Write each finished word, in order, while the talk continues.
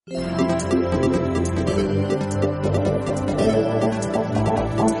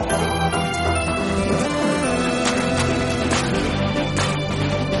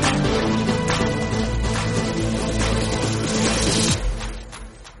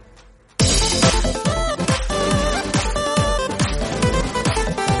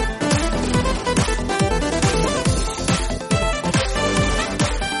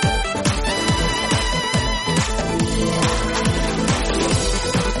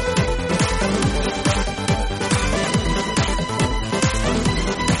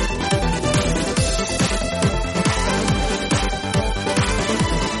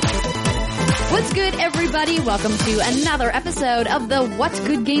Welcome to another episode of the What's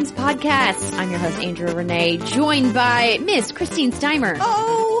Good Games podcast. I'm your host, Andrea Renee, joined by Miss Christine Steimer.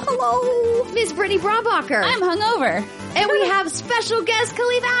 Oh, hello. Miss Brittany Brombacher. I'm hungover. And we have special guest,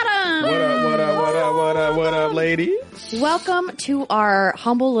 Kahlief Adams. What up, ladies? Welcome to our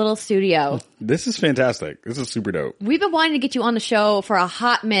humble little studio. This is fantastic. This is super dope. We've been wanting to get you on the show for a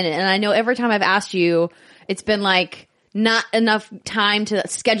hot minute, and I know every time I've asked you, it's been like, not enough time to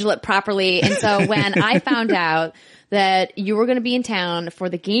schedule it properly. And so when I found out that you were going to be in town for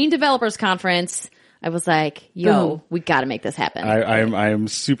the Game Developers Conference, I was like, yo, we got to make this happen. I'm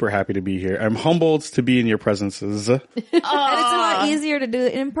super happy to be here. I'm humbled to be in your presences. And it's a lot easier to do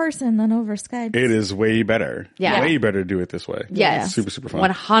it in person than over Skype. It is way better. Yeah. Way better to do it this way. Yes. Super, super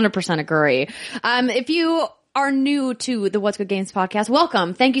fun. 100% agree. If you are new to the What's Good Games podcast,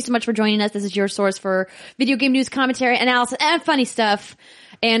 welcome. Thank you so much for joining us. This is your source for video game news, commentary, analysis, and funny stuff.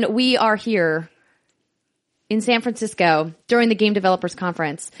 And we are here in San Francisco during the Game Developers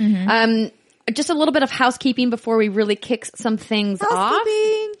Conference. Mm-hmm. Just a little bit of housekeeping before we really kick some things off.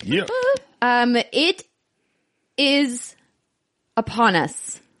 Yeah. It is upon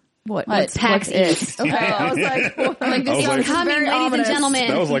us. What PAX East. Okay, I was like, this is coming, ladies and gentlemen.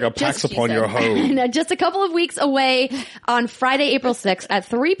 That was like a PAX upon your hoe. Just a couple of weeks away on Friday, April 6th at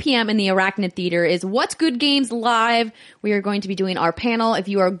 3 p.m. in the Arachnid Theater is What's Good Games Live. We are going to be doing our panel. If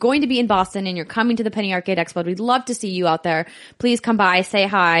you are going to be in Boston and you're coming to the Penny Arcade Expo, we'd love to see you out there. Please come by, say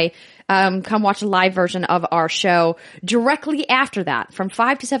hi. Come watch a live version of our show. Directly after that, from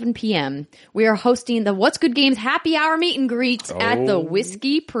 5 to 7 p.m., we are hosting the What's Good Games Happy Hour meet and greet at the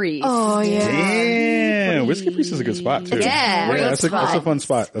Whiskey Priest. Oh, yeah. Damn. Whiskey Priest is a good spot, too. Yeah. That's a fun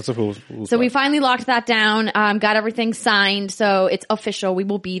spot. That's a cool spot. So we finally locked that down, got everything signed, so it's official. We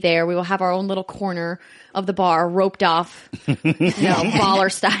will be there. We will have our own little corner of the bar roped off, baller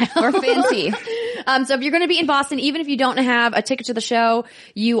style. Or fancy. So if you're going to be in Boston, even if you don't have a ticket to the show,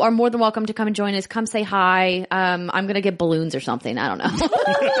 you are more than welcome to come and join us. Come say hi. I'm going to get balloons or something. I don't know.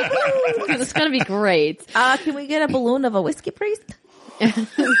 It's going to be great. Can we get a balloon of a whiskey priest? Sorry,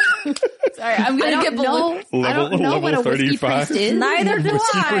 I'm going to get balloons. I don't know what a whiskey 35. priest is. Neither do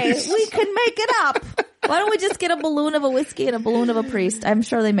I. Priest. We can make it up. Why don't we just get a balloon of a whiskey and a balloon of a priest? I'm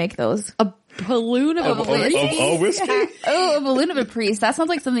sure they make those. A balloon of a whiskey? Oh, whiskey? Oh, a balloon of a priest. That sounds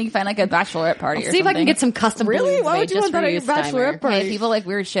like something you find like a bachelorette party or something. See if I can get some custom balloons. Why would made you just want that for at your bachelorette Steimer. party? Hey, people like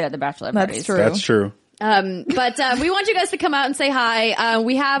weird shit at the bachelorette parties. True. That's true. But we want you guys to come out and say hi.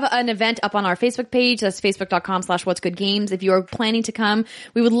 We have an event up on our Facebook page. That's facebook.com/whatsgoodgames. If you are planning to come,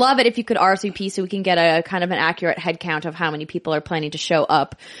 we would love it if you could RSVP so we can get a kind of an accurate head count of how many people are planning to show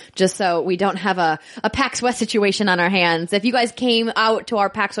up, just so we don't have a PAX West situation on our hands. If you guys came out to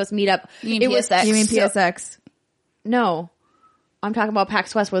our PAX West meetup, You mean PSX? You mean PSX? No. I'm talking about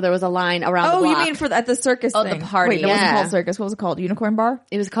PAX West where there was a line around the block. Oh, you mean at the circus Oh, thing. the party. Wait, that wasn't called circus. What was it called? Unicorn Bar?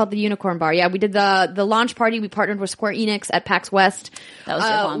 It was called the Unicorn Bar. Yeah, we did the launch party. We partnered with Square Enix at PAX West. That was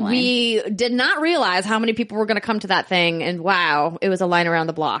a long line. We did not realize how many people were going to come to that thing, and wow, it was a line around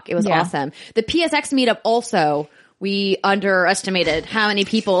the block. It was awesome. The PSX meetup also, we underestimated how many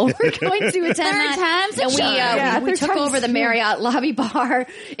people were going to attend that. And we took over the Marriott lobby bar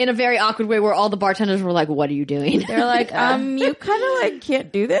in a very awkward way where all the bartenders were like, what are you doing? They're like, you kind of like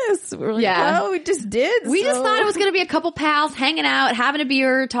can't do this. We're like, well, we just did. We just thought it was going to be a couple pals hanging out, having a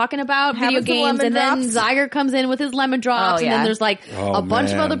beer, talking about video games, and then Zyger comes in with his lemon drops, and then there's like a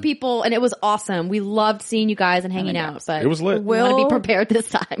bunch of other people, and it was awesome. We loved seeing you guys and hanging out, but it was lit. We want to be prepared this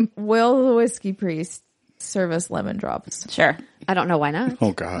time. Will the whiskey priest serve us lemon drops? Sure. I don't know why not.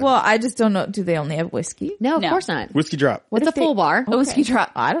 Oh, God. Well, I just don't know. Do they only have whiskey? No, of course not. Whiskey drop. It's a full bar. A whiskey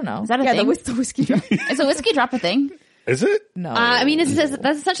drop. I don't know. Is that a thing? The whiskey drop. Is a whiskey drop a thing? Is it? No. I mean,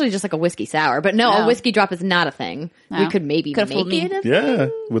 that's essentially just like a whiskey sour, but no, a whiskey drop is not a thing. No. We could maybe make it a thing. Yeah,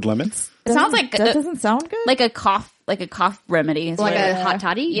 with lemons. It sounds like that doesn't sound good. like a cough remedy. Is Like what a hot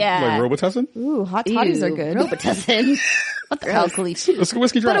toddy? Yeah. Like Robitussin? Ooh, hot toddies are good. Robitussin. What the hell, Kahlief? Let's go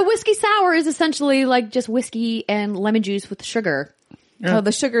whiskey drop. But a whiskey sour is essentially like just whiskey and lemon juice with sugar. Yeah. Oh,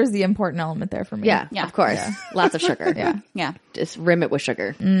 the sugar is the important element there for me. Yeah, Yeah. of course. Lots of sugar. Yeah. Yeah. Just rim it with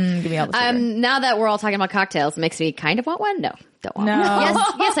sugar. Give me all the sugar. Now that we're all talking about cocktails, it makes me kind of want one. No, don't want No. one.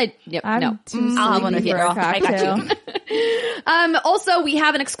 Yes, I'm no. too I'll have one with sleepy you, for a girl. I got you. cocktail. Also, we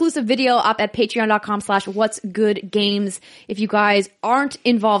have an exclusive video up at patreon.com/whatsgoodgames. If you guys aren't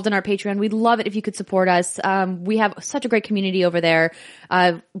involved in our Patreon, we'd love it if you could support us. We have such a great community over there.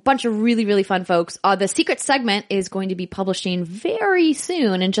 A bunch of really, really fun folks. The secret segment is going to be publishing very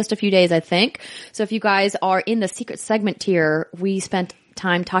soon, in just a few days, I think. So if you guys are in the secret segment tier, we spent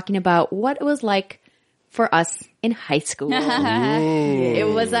time talking about what it was like for us in high school. It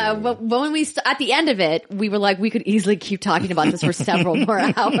was when we at the end of it, we were like, we could easily keep talking about this for several more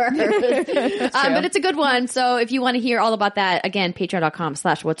hours. But it's a good one. So if you want to hear all about that, again,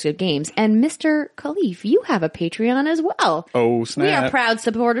 patreon.com/whatsgoodgames. And Mr. Kahlief, you have a Patreon as well. Oh, snap. We are proud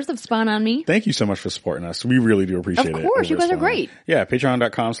supporters of Spawn on Me. Thank you so much for supporting us. We really do appreciate it. Of course, you guys are over great. Yeah,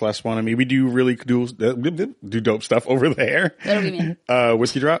 patreon.com/Spawn on Me. We do really do dope stuff over there. That'll be me.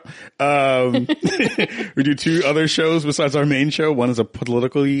 Whiskey Drop. We do 2 other shows besides our main show. One is a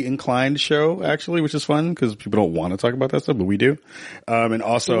politically inclined show, actually, which is fun because people don't want to talk about that stuff, but we do. And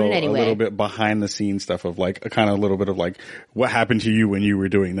also Do it anyway. a little bit behind the scenes stuff of like a kind of little bit of like what happened to you when you were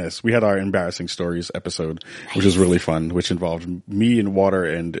doing this. We had our embarrassing stories episode, which was really fun, which involved me and water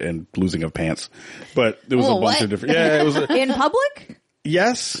and losing of pants. But there was a bunch what? of different, yeah, it was, In public?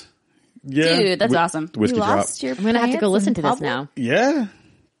 yes. Yeah. Dude, that's awesome. Whiskey You Drop. lost your I'm going to have to go pants listen in to this public? now. Yeah.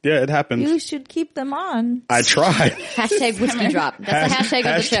 Yeah, it happened. You should keep them on. I tried. Hashtag Whiskey Drop. That's the hashtag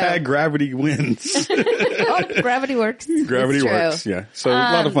of the show. Hashtag gravity wins. Oh, gravity works. Gravity It's true. works. Yeah. So a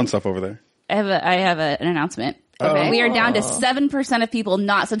lot of fun stuff over there. I have an announcement. Okay. We are down to 7% of people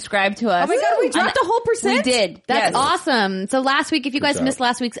not subscribed to us. Oh my God, we dropped a whole percent? We did. That's Yes. awesome. So last week, if you guys job. missed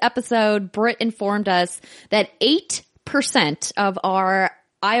last week's episode, Britt informed us that 8% of our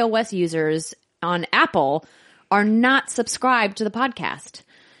iOS users on Apple are not subscribed to the podcast.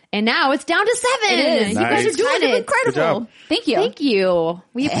 And now it's down to 7. It is. You Nice. guys are doing Kind of it. incredible. Good job. Thank you. Thank you.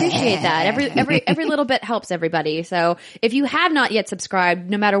 We appreciate that. Every little bit helps everybody. So if you have not yet subscribed,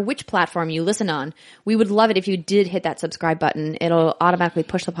 no matter which platform you listen on, we would love it if you did hit that subscribe button. It'll automatically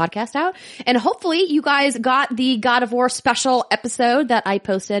push the podcast out. And hopefully you guys got the God of War special episode that I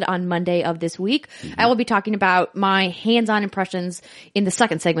posted on Monday of this week. I will be talking about my hands-on impressions in the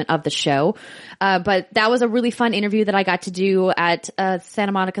second segment of the show. But that was a really fun interview that I got to do at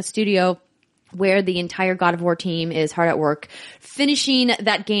Santa Monica studio, where the entire God of War team is hard at work finishing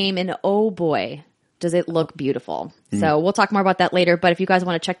that game, and oh boy, does it look beautiful. So we'll talk more about that later, but if you guys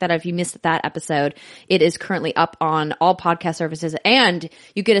want to check that out, if you missed that episode, it is currently up on all podcast services, and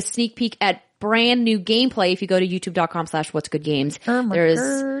you get a sneak peek at brand new gameplay if you go to youtube.com/whatsgoodgames. Oh my There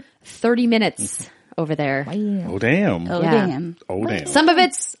is God. 30 minutes over there. Oh, damn. Oh, Yeah. damn. Oh, damn. Some of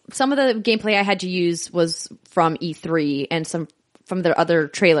the gameplay I had to use was from E3 and some from their other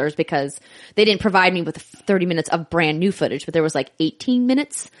trailers because they didn't provide me with 30 minutes of brand new footage, but there was like 18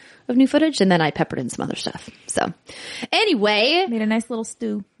 minutes of new footage, and then I peppered in some other stuff. So anyway, Made a nice little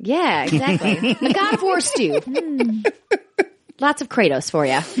stew. yeah, exactly. A God of War stew. Lots of Kratos for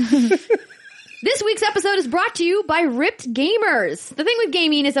you. This week's episode is brought to you by Ripped Gamers. The thing with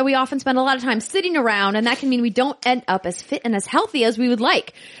gaming is that we often spend a lot of time sitting around, and that can mean we don't end up as fit and as healthy as we would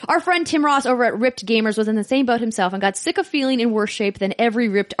like. Our friend Tim Ross over at Ripped Gamers was in the same boat himself and got sick of feeling in worse shape than every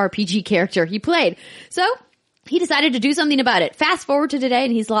Ripped RPG character he played. So he decided to do something about it. Fast forward to today,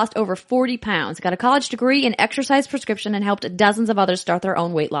 and he's lost over 40 pounds, got a college degree, an exercise prescription, and helped dozens of others start their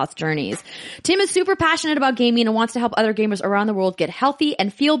own weight loss journeys. Tim is super passionate about gaming and wants to help other gamers around the world get healthy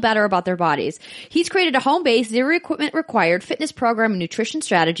and feel better about their bodies. He's created a home-based, zero equipment required fitness program and nutrition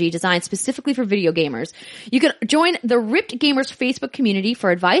strategy designed specifically for video gamers. You can join the Ripped Gamers Facebook community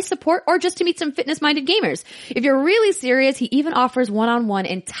for advice, support, or just to meet some fitness-minded gamers. If you're really serious, he even offers one-on-one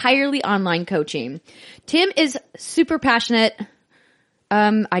entirely online coaching. Tim is super passionate.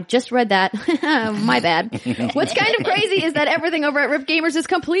 I just read that. My bad. What's kind of crazy is that everything over at Ripped Gamers is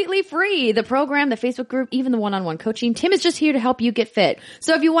completely free. The program, the Facebook group, even the one-on-one coaching. Tim is just here to help you get fit.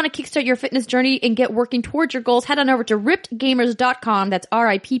 So if you want to kickstart your fitness journey and get working towards your goals, head on over to rippedgamers.com. That's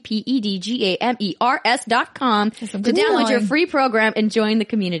RIPPEDGAMERS.com to download your free program and join the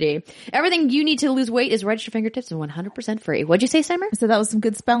community. Everything you need to lose weight is right at your fingertips and 100% free. What'd you say, Simmer? So that was some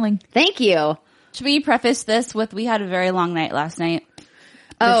good spelling. Thank you. Should we preface this with we had a very long night last night?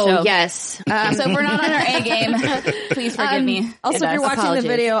 Oh, show. yes. So if we're not on our A game, please forgive me. Also, if you're watching Apologies. the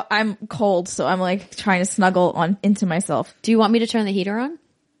video, I'm cold, so I'm like trying to snuggle on into myself. Do you want me to turn the heater on?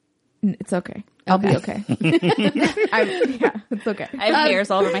 It's okay. I'll be okay. It's okay. I have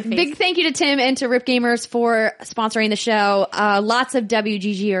hairs all over my face. Big thank you to Tim and to Rip Gamers for sponsoring the show. Lots of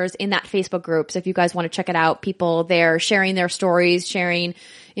WGGers in that Facebook group. So if you guys want to check it out, people there sharing their stories, sharing,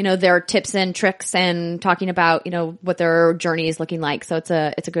 their tips and tricks and talking about, what their journey is looking like. So it's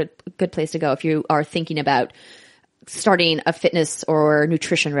a good place to go if you are thinking about starting a fitness or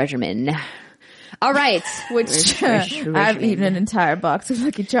nutrition regimen. All right. Which I've eaten an entire box of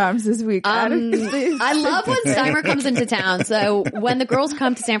Lucky Charms this week. I love when Steimer comes into town. So when the girls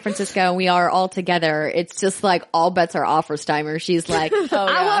come to San Francisco and we are all together, it's just like all bets are off for Steimer. She's like,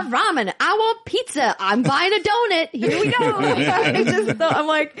 I want ramen. I want pizza. I'm buying a donut. Here we go. I'm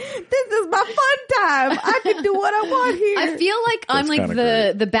like, this is my fun time. I can do what I want here. I feel like I'm like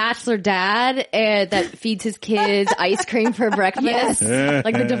the bachelor dad that feeds his kids ice cream for breakfast.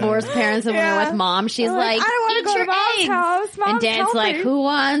 Like the divorced parents when they're with mom. She's like, I don't want to go to mom's house. Mom's and Dad's healthy. like, who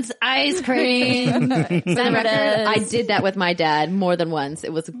wants ice cream? I did that with my dad more than once.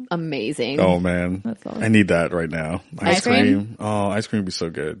 It was amazing. Oh man, That's awesome. I need that right now. Ice cream? Oh, ice cream would be so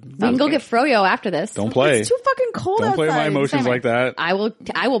good. We can go get froyo after this. Don't play. It's too fucking cold Don't play with my outside. emotions like that. I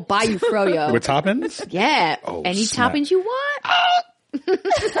will buy you froyo. With toppings? Yeah. Oh, Any snap. toppings you want?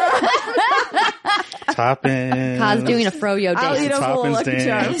 Toppings. Kaz doing a froyo I'll dance. eat a bowl of Toppings Lucky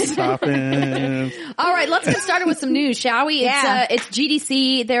Charms. dance. Toppings. All right, let's get started with some news, shall we? Yeah. It's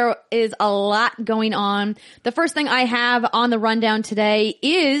GDC. There is a lot going on. The first thing I have on the rundown today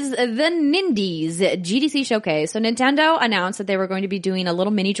is the Nindies GDC showcase. So Nintendo announced that they were going to be doing a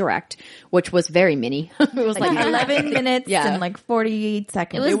little mini direct, which was very mini. It was like 11 minutes Yeah. and like 48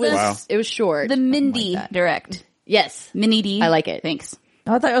 seconds. It was Wow. it was short. the Mindy Direct. Yes. Mini D. I like it. Thanks.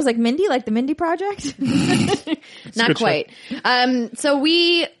 I thought it was like Mindy, like the Mindy Project. Not good quite. So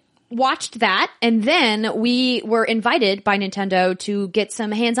we watched that, and then we were invited by Nintendo to get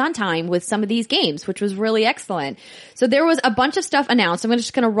some hands-on time with some of these games, which was really excellent. So there was a bunch of stuff announced. I'm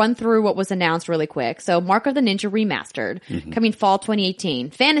just going to run through what was announced really quick. So Mark of the Ninja Remastered, coming fall 2018.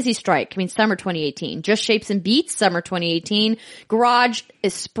 Fantasy Strike, coming summer 2018. Just Shapes and Beats, summer 2018. Garage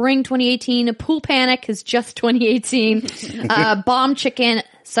is spring 2018. Pool Panic is just 2018. Bomb Chicken,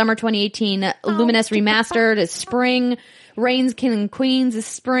 summer 2018. Luminous Remastered is spring. Reigns King and Queens is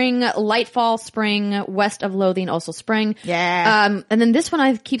spring. Lightfall spring. West of Loathing also spring. Yeah. And then this one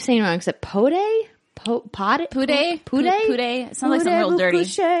I keep saying wrong. Is it Pode? Pode? Pude. Pude? It sounds like something real dirty.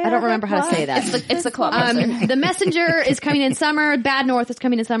 I don't remember how to say that. It's the club. officer. The Messenger is coming in summer. Bad North is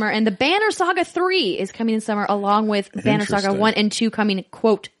coming in summer. And the Banner Saga 3 is coming in summer along with Banner Saga Interesting. 1 and 2 coming,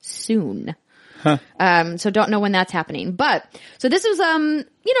 quote, soon. So don't know when that's happening. But, so this is,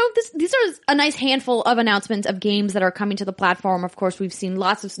 these are a nice handful of announcements of games that are coming to the platform. Of course, we've seen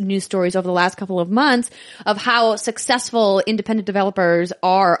lots of news stories over the last couple of months of how successful independent developers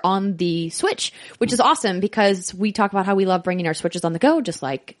are on the Switch, which is awesome because we talk about how we love bringing our Switches on the go, just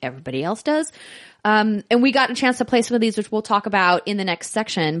like everybody else does. And we got a chance to play some of these, which we'll talk about in the next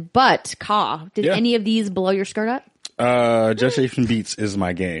section. But, did Yeah. any of these blow your skirt up? Just Shapes and Beats is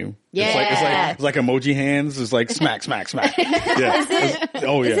my game. Yeah. It's like emoji hands. It's like smack, smack, smack. Yeah.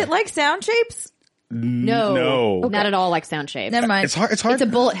 Oh yeah. Is it like Sound Shapes? No. Not at all like Sound Shape. Never mind. It's hard. It's hard. It's a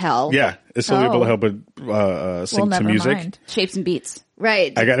bullet hell. Yeah. It's totally Oh. bullet hell, but sync to never music. mind. Shapes and Beats.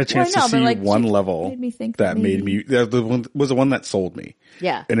 Right. I got a chance Well, no, to but, see like, one she level made me think that that made me. maybe- The one was the one that sold me.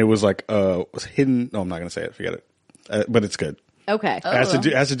 Yeah. And it was like was hidden. No, I'm not gonna say it. Forget it. But it's good. Okay.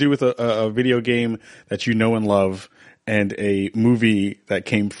 It has to do with a video game that you know and love, and a movie that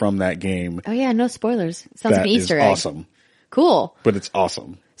came from that game. Oh yeah, no spoilers. Sounds like That an is Easter egg. awesome. Cool. But it's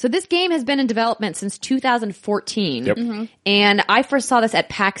awesome. So this game has been in development since 2014. Yep. And I first saw this at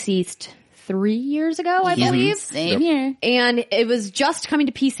PAX East 3 years ago, I believe. Same here. And it was just coming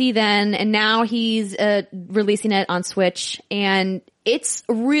to PC then, and now he's releasing it on Switch, and it's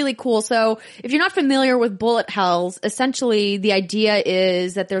really cool. So if you're not familiar with bullet hells, essentially the idea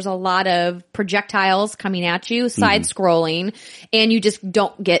is that there's a lot of projectiles coming at you, side-scrolling, and you just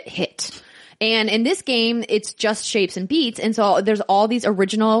don't get hit. And in this game, it's just Shapes and Beats, and so there's all these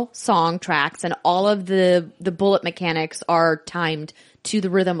original song tracks, and all of the bullet mechanics are timed to the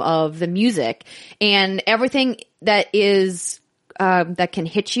rhythm of the music, and everything that is that can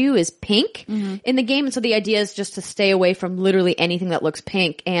hit you is pink in the game. And so the idea is just to stay away from literally anything that looks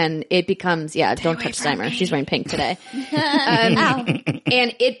pink, and it becomes don't touch Steimer. She's wearing pink today,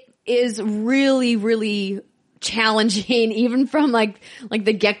 and it is really, really challenging, even from like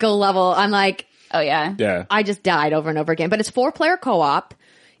the get-go level. I'm like, Oh yeah. Yeah. I just died over and over again. But it's 4-player co-op.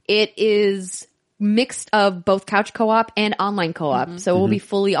 It is mixed of both couch co-op and online co-op. So it will be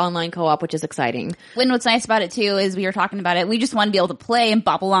fully online co-op, which is exciting. When what's nice about it too is we were talking about it. We just want to be able to play and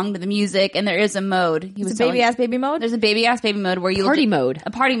bop along to the music, and there is a mode. It's a baby ass baby mode. There's a baby ass baby mode where you Party mode.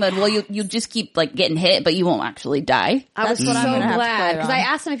 a party mode. Well, you just keep like getting hit, but you won't actually die. I was That's what so I'm gonna have to glad play it because on. I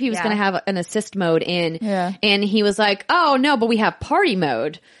asked him if he was Yeah. going to have an assist mode in, Yeah. and he was like, "Oh no, but we have party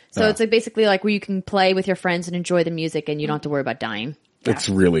mode." So Oh. it's like basically like where you can play with your friends and enjoy the music, and you don't have to worry about dying. It's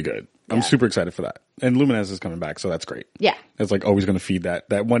really good. I'm super excited for that. And Lumines is coming back, so that's great. Yeah. It's like always going to feed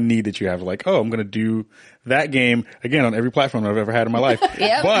that one need that you have. Like, oh, I'm going to do that game again on every platform I've ever had in my life.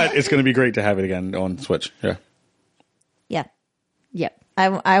 Yep. But it's going to be great to have it again on Switch. Yeah. Yeah. Yep.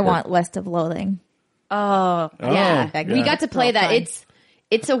 I want West of Loathing. Yeah. Oh, We got to play Real that. fun.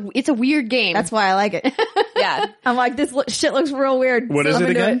 It's a weird game. That's why I like it. Yeah. I'm like, this shit looks real weird. What is I'm it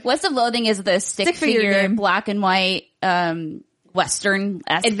into again? West of Loathing is the stick figure figure game. black and white Western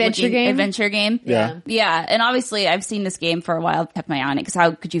Adventure game? Adventure game. Yeah. Yeah. And obviously I've seen this game for a while, kept my eye on it, because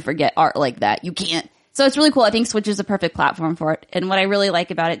how could you forget art like that? You can't. So it's really cool. I think Switch is a perfect platform for it. And what I really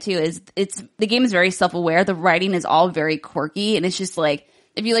like about it too is the game is very self-aware. The writing is all very quirky, and it's just like,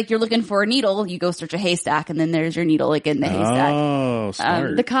 if you're looking for a needle, you go search a haystack, and then there's your needle like in the haystack. Oh,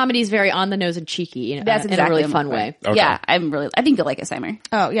 smart. the comedy is very on the nose and cheeky in, That's in exactly a really my fun point. way. Okay. Yeah, I think you'll like it, Simon.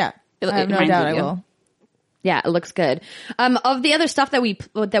 Oh, yeah. It I have no reminds doubt me I of you. will. Yeah, it looks good. Of the other stuff that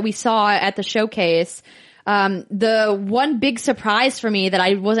we saw at the showcase, the one big surprise for me that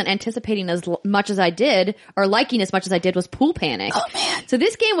I wasn't anticipating as much as I did, or liking as much as I did, was Pool Panic. Oh man! So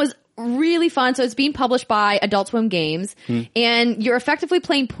this game was really fun. So it's being published by Adult Swim Games, and you're effectively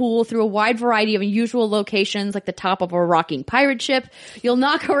playing pool through a wide variety of unusual locations, like the top of a rocking pirate ship. You'll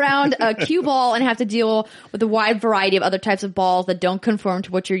knock around a cue ball and have to deal with a wide variety of other types of balls that don't conform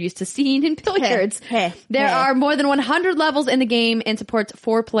to what you're used to seeing in billiards. There are more than 100 levels in the game and supports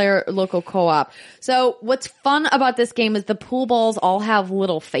 4-player local co-op. So what's fun about this game is the pool balls all have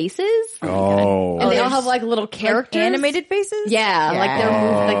little faces, oh. and they all have like little characters, Like animated faces? Yeah, like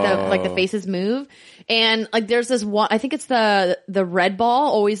they're Oh. like the faces move, and like there's this one. I think it's the red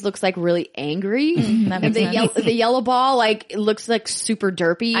ball always looks like really angry, that and makes the yellow ball like looks like super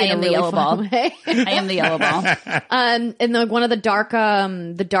derpy. I in am a the really yellow fun ball. way. I am the yellow ball. And the one of the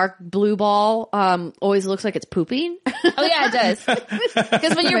dark blue ball always looks like it's pooping. Oh yeah, it does.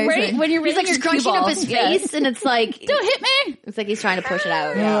 Because when you're Amazing. He's like your cue scrunching up balls, his yeah. face, and it's like Don't hit me. it's like he's trying to push it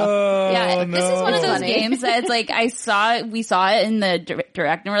out. Yeah, this is one of those Funny. games that it's like we saw it in the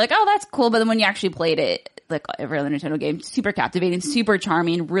direct, and we're like, oh, that's cool. But then when you actually played it, like every other Nintendo game, super captivating, super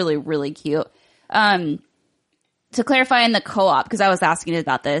charming, really, really cute. To clarify in the co-op, because I was asking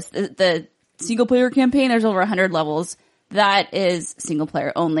about this, the single player campaign, there's over 100 levels. That is single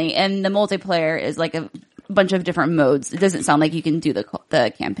player only, and the multiplayer is like a bunch of different modes. It doesn't sound like you can do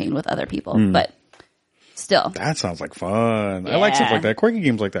the campaign with other people, but still. That sounds like fun. I like stuff Yeah. like that. Quirky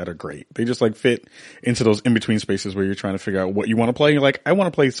games like that are great. They just like fit into those in-between spaces where you're trying to figure out what you want to play. You're like, I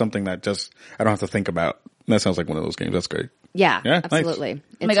want to play something that just, I don't have to think about. And that sounds like one of those games. That's great. Yeah, Yeah, nice. absolutely.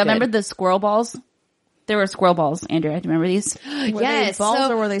 Oh my god, remember the squirrel balls? There were squirrel balls, Andrea. Do you remember these? Were Yes, they balls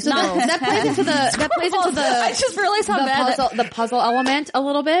so- or were they so skulls? that plays into the I just realized how bad that- the puzzle element a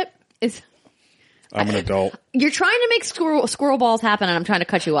little bit. Is I'm an adult. you're trying to make squirrel balls happen, and I'm trying to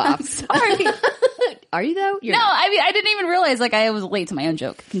cut you off. Sorry. Are you though? You're No, not. I mean, I didn't even realize, like, I was late to my own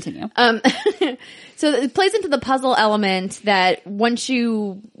joke. Continue. So it plays into the puzzle element that once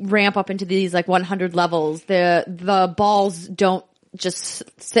you ramp up into these like 100 levels, the balls don't just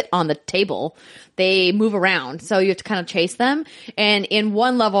sit on the table. They move around. So you have to kind of chase them. And in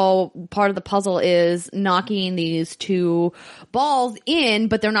one level, part of the puzzle is knocking these two balls in,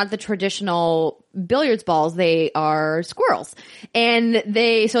 but they're not the traditional billiards balls. They are squirrels. And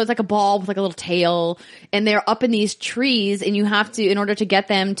so it's like a ball with like a little tail, and they're up in these trees, and you have to, in order to get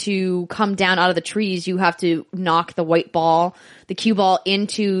them to come down out of the trees, you have to knock the white ball, the cue ball,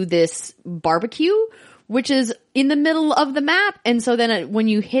 into this barbecue, which is in the middle of the map. And so then when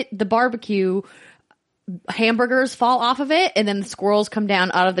you hit the barbecue, hamburgers fall off of it, and then the squirrels come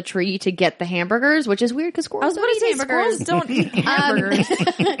down out of the tree to get the hamburgers, which is weird because I was squirrels about to say, don't eat hamburgers.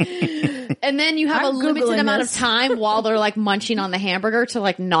 squirrels don't eat hamburgers. And then you have I'm a limited Googling amount this. of time while they're like munching on the hamburger to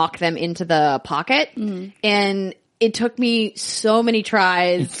like knock them into the pocket. And it took me so many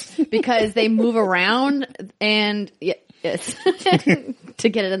tries because they move around and yes, to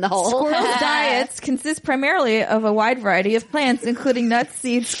get it in the hole. Squirrels' diets consist primarily of a wide variety of plants, including nuts,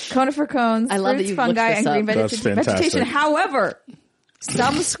 seeds, conifer cones, I love that fruits, you fungi, looked this and green up. That's fantastic. vegetation. However,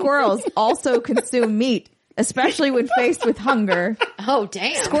 some squirrels also consume meat, especially when faced with hunger. Oh,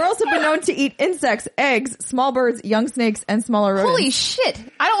 damn. Squirrels have been known to eat insects, eggs, small birds, young snakes, and smaller rodents. Holy shit.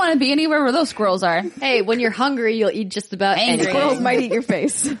 I don't want to be anywhere where those squirrels are. Hey, when you're hungry, you'll eat just about anything. Squirrels might eat your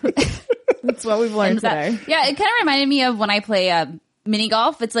face. That's what we've learned today. Yeah, it kind of reminded me of when I play mini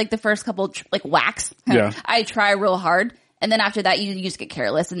golf. It's like the first couple like whacks. Yeah. I try real hard, and then after that you just get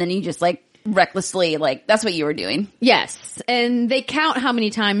careless, and then you just like recklessly, like that's what you were doing. Yes, and they count how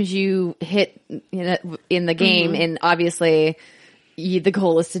many times you hit in the game, and obviously the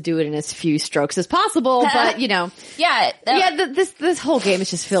goal is to do it in as few strokes as possible. But this whole game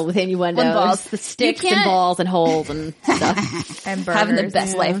is just filled with innuendos, balls. the sticks and balls and holes and stuff. And burgers, having the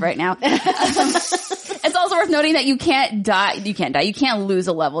best life right now. It's also worth noting that you can't die. You can't lose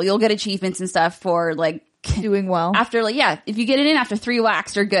a level. You'll get achievements and stuff for like doing well. after if you get it in after 3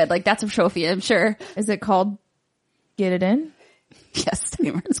 whacks, you're good. Like that's a trophy, I'm sure. Is it called Get It In? Yes,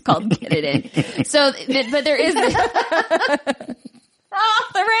 Tamer, it's called Get It In. So, but there is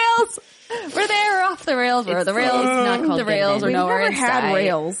off the rails. We're there. We're off the rails. We're the rails. not called The rails Get It are In. nowhere We've in never had sight.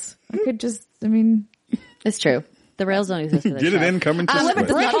 rails. I could just, It's true. The rails don't exist for this Get show. it in, coming to Switch.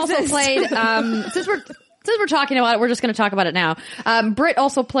 Britt also played, since we're talking about it, we're just going to talk about it now. Britt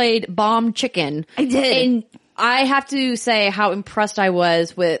also played Bomb Chicken. I did. And I have to say how impressed I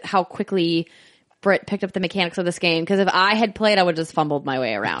was with how quickly Britt picked up the mechanics of this game. Because if I had played, I would have just fumbled my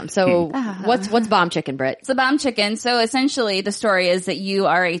way around. So what's Bomb Chicken, Britt? It's a bomb chicken. So essentially the story is that you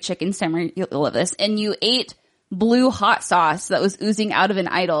are a chicken, Summer, you'll love this, and you ate blue hot sauce that was oozing out of an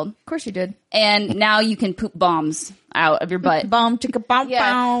idol. of course you did. And now you can poop bombs out of your butt. Bomb, chicka, bomb,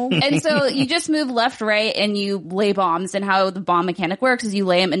 Yeah. bow. And so you just move left, right, and you lay bombs. And how the bomb mechanic works is you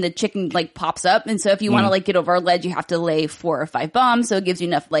lay them and the chicken like pops up. And so if you want to like get over a ledge, you have to lay 4 or 5 bombs. So it gives you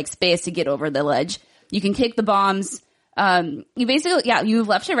enough like space to get over the ledge. You can take the bombs. You basically, you move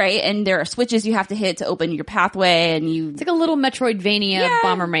left to right, and there are switches you have to hit to open your pathway. And you, It's like a little Metroidvania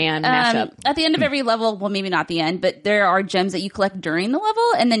Bomberman mashup. at the end of every level, well, maybe not the end, but there are gems that you collect during the level,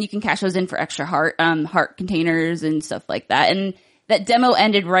 and then you can cash those in for extra heart containers and stuff like that. And that demo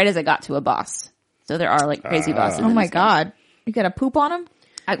ended right as I got to a boss. So there are like crazy bosses. Oh my God. You got to poop on him?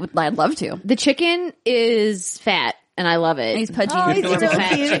 I'd love to. The chicken is fat, and I love it. He's pudgy. Oh, he's It's a so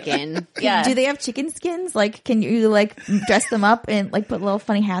fat cute. chicken. Yeah. Do they have chicken skins? Like, can you like dress them up and like put little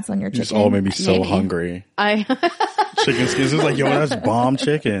funny hats on your You just chicken? all made me so Maybe. hungry. I Chicken skins. It's like, yo, that's bomb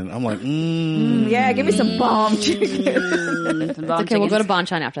chicken. I'm like, Yeah, give me some bomb chicken. okay. We'll go to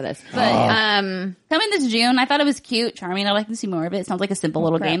Bonchon after this. Coming this June, I thought it was cute, charming. I'd like to see more of it. It sounds like a simple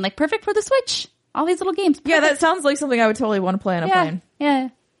little game, like perfect for the Switch. All these little games. Yeah, that sounds like something I would totally want to play on a plane. Yeah.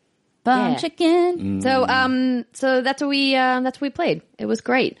 Bomb Yeah. chicken. So that's what we played. It was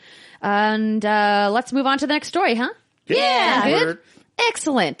great. And let's move on to the next story, huh? Yeah. Good.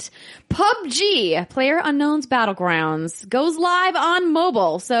 Excellent. PUBG, PlayerUnknown's Battlegrounds, goes live on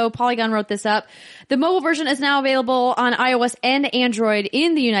mobile. So Polygon wrote this up. The mobile version is now available on iOS and Android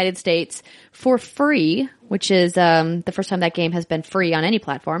in the United States for free, which is the first time that game has been free on any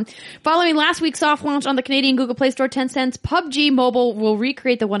platform. Following last week's soft launch on the Canadian Google Play Store, Tencent's PUBG Mobile will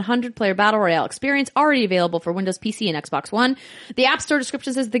recreate the 100-player Battle Royale experience already available for Windows PC and Xbox One. The App Store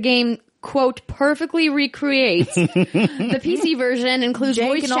description says the game, quote, perfectly recreates the PC version, includes Jank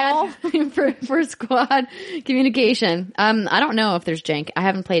voice and all? chat for squad communication. I don't know if there's jank. I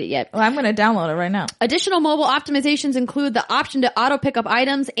haven't played it yet. Well, I'm going to download it right now. Additional mobile optimizations include the option to auto pick up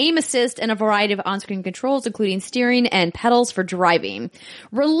items, aim assist, and a variety of on-screen controls, including steering and pedals for driving.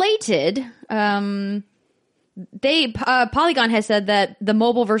 Related, Polygon has said that the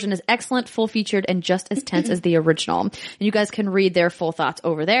mobile version is excellent, full-featured, and just as tense as the original. And you guys can read their full thoughts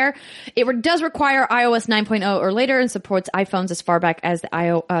over there. It does require iOS 9.0 or later and supports iPhones as far back as the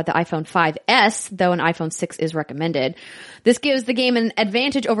iPhone 5S, though an iPhone 6 is recommended. This gives the game an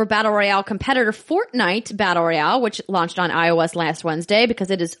advantage over Battle Royale competitor Fortnite Battle Royale, which launched on iOS last Wednesday,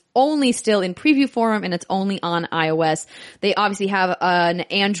 because it is only still in preview form and it's only on iOS. They obviously have an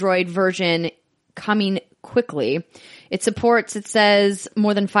Android version coming quickly. It supports, it says,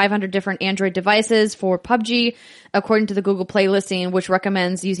 more than 500 different Android devices for PUBG, according to the Google Play listing, which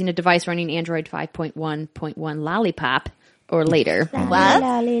recommends using a device running Android 5.1.1 Lollipop or later.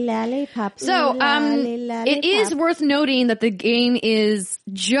 So, it is worth noting that the game is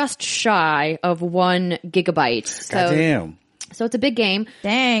just shy of 1 gigabyte. So, goddamn. So it's a big game.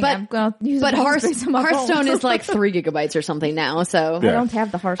 Dang, But- I'm going to use But the whole space on my phone. Hearthstone is like 3 gigabytes or something now. So I don't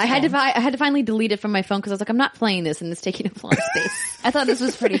have the Hearthstone. I had to finally delete it from my phone because I was like, I'm not playing this and it's taking up a lot of space. I thought this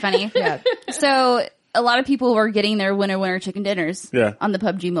was pretty funny. Yeah. So a lot of people were getting their winner chicken dinners on the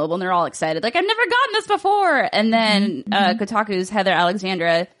PUBG mobile, and they're all excited. Like, I've never gotten this before. And then Kotaku's Heather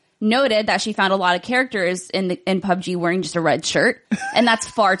Alexandra noted that she found a lot of characters in PUBG wearing just a red shirt, and that's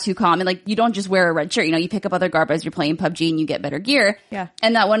far too common. Like, you don't just wear a red shirt. You pick up other garb as you're playing PUBG and you get better gear. Yeah.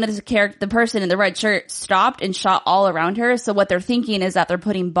 And that one of the person in the red shirt stopped and shot all around her. So what they're thinking is that they're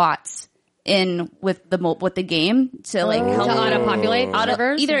putting bots in with the game to help to auto-populate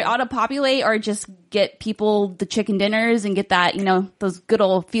servers? Either auto-populate or just get people the chicken dinners and get that, those good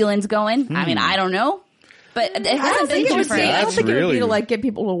old feelings going. I mean, I don't know. But it hasn't been different. I don't think it would really- be to get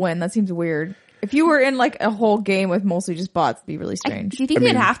people to win. That seems weird. If you were in a whole game with mostly just bots, it'd be really strange. Do you think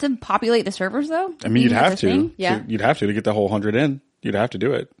they'd have to populate the servers though? I mean, you'd have That's a thing? to. Yeah. You'd have to get the whole 100 in. You'd have to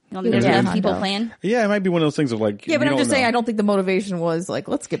do it. You don't think there's people Yeah. playing? Yeah, it might be one of those things of Yeah, but I'm just saying, I don't think the motivation was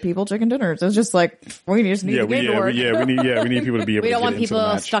let's get people chicken dinners. It was just we just need the game to work. we need people to be able We to don't get want into the people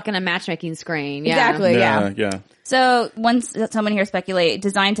match. stuck in a matchmaking screen. Yeah. Exactly. Yeah. Yeah. So once someone here speculate,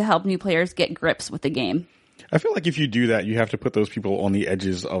 designed to help new players get grips with the game. I feel like if you do that, you have to put those people on the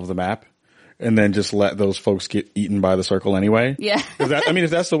edges of the map and then just let those folks get eaten by the circle anyway. Yeah. If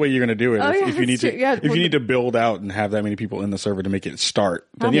that's the way you're going to do it. Oh, yeah, if you need that's true. Yeah, if you need to build out and have that many people in the server to make it start,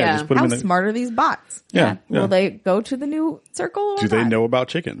 then yeah. just put them How in the, smart are these bots? yeah. Will they go to the new circle? Or Do they not? know about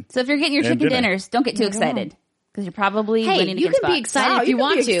chicken? So if you're getting your And chicken dinner. dinners, don't get too excited because you're probably Hey, winning you against can be bots. excited Wow, if you you can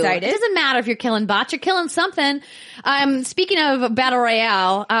want be to. excited. It doesn't matter if you're killing bots; you're killing something. Speaking of battle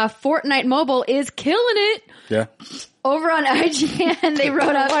royale, Fortnite Mobile is killing it. Yeah. Over on IGN, they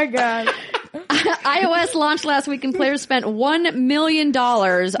wrote up. Oh my god! iOS launched last week, and players spent $1 million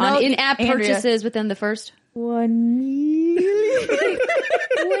on in-app Andrea. purchases within the first $1 million.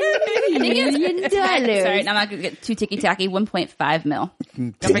 $1 million. Sorry, I'm not going to get too ticky-tacky. 1.5 mil.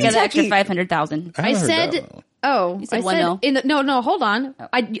 Don't forget the extra 500,000. I said, I said 1 said mil. no, hold on.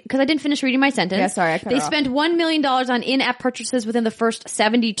 Because I didn't finish reading my sentence. Yeah, sorry, I cut They her off. spent $1 million on in-app purchases within the first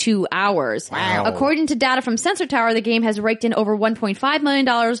 72 hours. Wow. According to data from Sensor Tower, the game has raked in over $1.5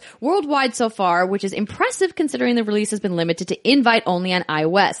 million worldwide so far, which is impressive considering the release has been limited to invite only on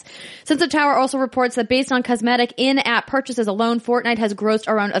iOS. Sensor Tower also reports that based on cosmetic in-app purchases alone, Fortnite has grossed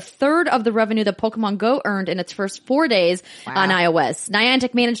around a third of the revenue that Pokemon Go earned in its first 4 days on iOS.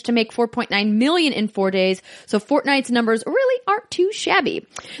 Niantic managed to make $4.9 million in 4 days, so Fortnite's numbers really aren't too shabby.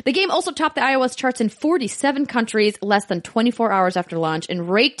 The game also topped the iOS charts in 47 countries less than 24 hours after launch and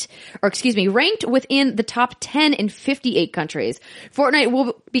ranked within the top 10 in 58 countries. Fortnite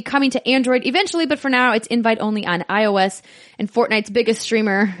will be coming to Android eventually, but for now it's invite only on iOS. And Fortnite's biggest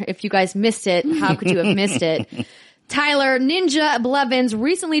streamer, if you guys missed it, how could you have missed it? Tyler Ninja Blevins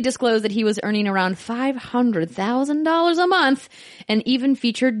recently disclosed that he was earning around $500,000 a month and even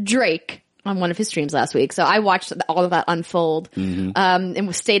featured Drake on one of his streams last week. So I watched all of that unfold,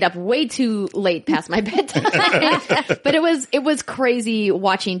 and stayed up way too late past my bedtime. But it was crazy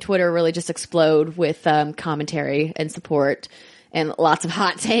watching Twitter really just explode with commentary and support and lots of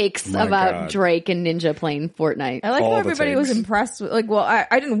hot takes My about God. Drake and Ninja playing Fortnite. I like All how the everybody was takes. impressed with I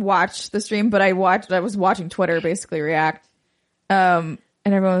didn't watch the stream, but I was watching Twitter basically react.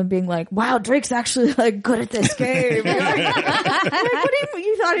 And everyone being like, wow, Drake's actually good at this game.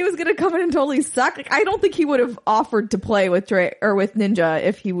 You thought he was going to come in and totally suck? I don't think he would have offered to play with Drake or with Ninja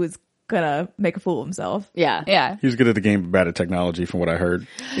if he was going to make a fool of himself. Yeah. Yeah. He was good at the game, but bad at technology from what I heard.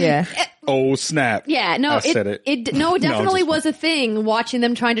 Yeah. Oh, snap. Yeah, no, I said it. it No, definitely just- was a thing watching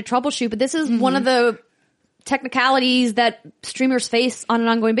them trying to troubleshoot, but this is one of the technicalities that streamers face on an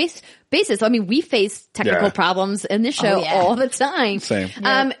ongoing basis. I mean, we face technical Yeah. problems in this show yeah. all the time. Same.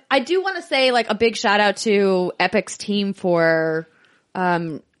 I do want to say a big shout out to Epic's team for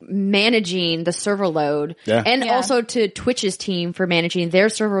managing the server load, Yeah. and Yeah. also to Twitch's team for managing their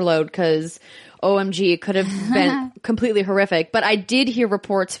server load, because OMG, it could have been completely horrific. But I did hear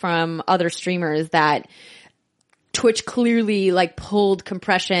reports from other streamers that Twitch clearly pulled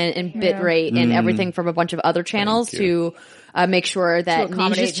compression and bitrate and everything from a bunch of other channels to make sure that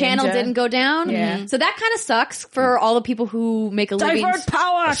accommodate Ninja's channel Ninja. didn't go down. Yeah. So that kind of sucks for all the people who make a living. Divert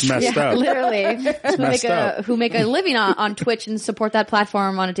power! It's messed up. Literally, messed up. who make a living on Twitch and support that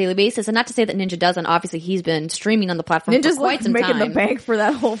platform on a daily basis. And not to say that Ninja doesn't. Obviously, he's been streaming on the platform Ninja's for quite some making time. the bank for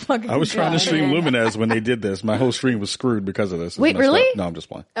that whole fucking I was trying to job. stream Lumines when they did this. My whole stream was screwed because of this. It's Wait, messed really? up. No, I'm just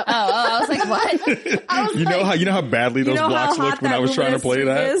playing. I was like, what? You know how badly those know how blocks hot looked when that I was trying to Luminous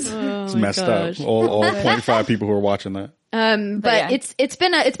play stream that? is? It's messed up. All 0.5 people who are watching that. But yeah. it's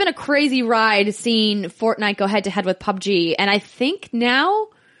been a crazy ride seeing Fortnite go head to head with PUBG, and I think now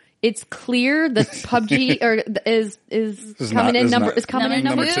it's clear that PUBG is coming in number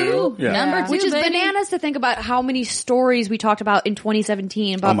number two. Yeah. Number two, which is baby. bananas to think about how many stories we talked about in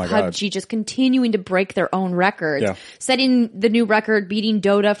 2017 about my God. PUBG just continuing to break their own records, Yeah. setting the new record, beating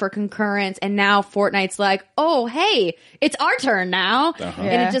Dota for concurrence, and now Fortnite's like, oh hey, it's our turn now,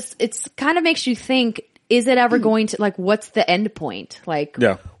 and it's kind of makes you think. Is it ever going to, like, what's the end point? Like,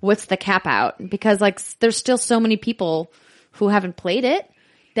 what's the cap out? Because, like, there's still so many people who haven't played it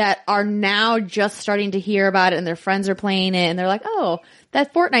that are now just starting to hear about it and their friends are playing it and they're like, oh,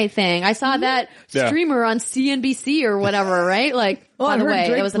 that Fortnite thing. I saw that streamer on CNBC or whatever, right? Like, by the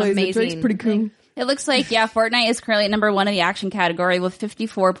way, it was an amazing Drake's pretty cool. It looks like, Fortnite is currently at number 1 in the action category with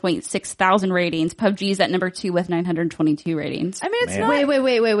 54.6 thousand ratings. PUBG's at number 2 with 922 ratings. I mean, it's Man.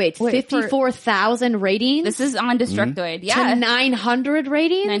 not. Wait. 54,000 ratings? This is on Destructoid. to 900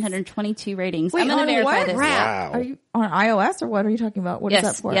 ratings? 922 ratings. Wait, I'm going to on verify what? this. Wow. Are you on iOS or what are you talking about? What is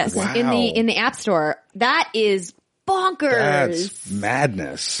Yes, that for? yes. Okay. Wow. In the App Store. That is bonkers. That's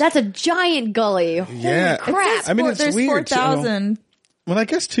madness. That's a giant gully. Yeah. Holy crap. I mean, it's there's weird. 4,000. Well, I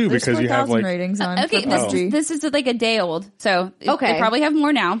guess too, There's because you have 4,000 like ratings on Okay, for PUBG. this is like a day old, so Okay. they probably have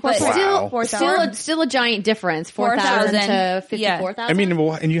more now. But Wow. 4,000. Still a giant difference. 4,000 to 54,000. I mean,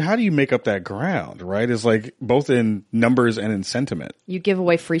 and how do you make up that ground, right? It's like both in numbers and in sentiment. you give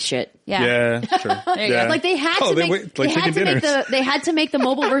away free shit. yeah. Yeah, sure. There you go. Yeah. Like they had Oh, to make like they had chicken to make dinners. they had to make the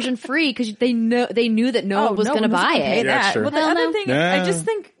mobile version free because they knew that no one was going to buy pay it. Yeah, that. sure. But the Hell other no. thing, Yeah. I just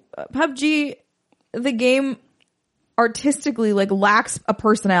think PUBG, the game, artistically like lacks a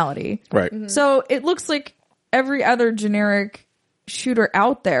personality. Right. So it looks like every other generic shooter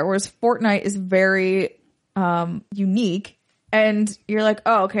out there, whereas Fortnite is very unique, and you're like,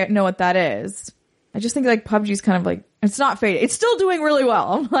 oh, okay, I know what that is. I just think like PUBG's kind of like, it's not fading. It's still doing really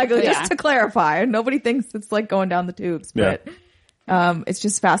well. Like, just to clarify, nobody thinks it's like going down the tubes, but it's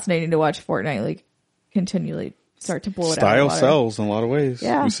just fascinating to watch Fortnite like continually start to blow it out. Style of the water. sells in a lot of ways.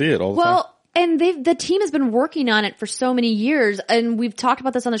 Yeah. We see it all the time. Well, and the team has been working on it for so many years, and we've talked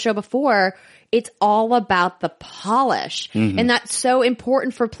about this on the show before. It's all about the polish. And that's so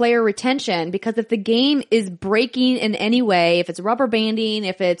important for player retention, because if the game is breaking in any way, if it's rubber banding,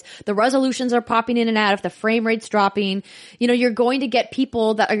 if it's the resolutions are popping in and out, if the frame rate's dropping, you're going to get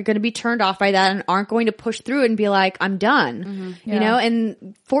people that are going to be turned off by that and aren't going to push through it and be like, I'm done.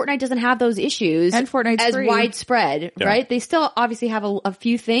 And Fortnite doesn't have those issues. And Fortnite's as free. widespread, right? They still obviously have a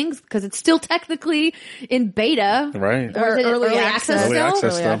few things because it's still technically in beta. Right. Or is it Early early access. access Early still?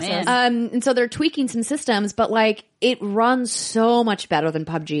 access still. Man. And so they're tweaking some systems, but like it runs so much better than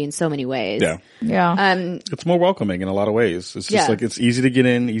PUBG in so many ways. Yeah. Yeah. It's more welcoming in a lot of ways. It's just like, it's easy to get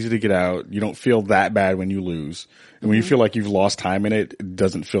in, easy to get out. You don't feel that bad when you lose. And when you feel like you've lost time in it, it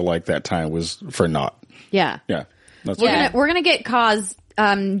doesn't feel like that time was for naught. Yeah. Yeah. That's We're gonna get Kaz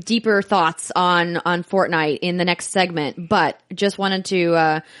deeper thoughts on Fortnite in the next segment, but just wanted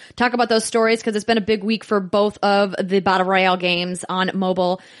to talk about those stories because it's been a big week for both of the Battle Royale games on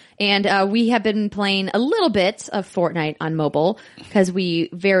mobile. And we have been playing a little bit of Fortnite on mobile because we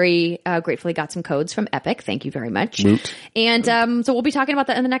very gratefully got some codes from Epic. Thank you very much. Woot. And so we'll be talking about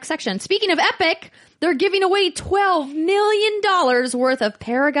that in the next section. Speaking of Epic, they're giving away $12 million worth of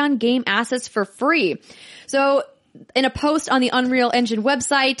Paragon game assets for free. So in a post on the Unreal Engine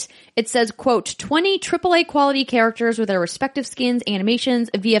website, it says, quote, 20 AAA quality characters with their respective skins, animations,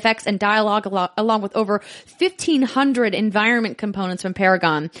 VFX, and dialogue, along with over 1,500 environment components from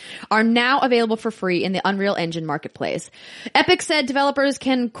Paragon, are now available for free in the Unreal Engine marketplace. Epic said developers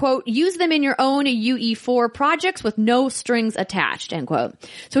can, quote, use them in your own UE4 projects with no strings attached, end quote.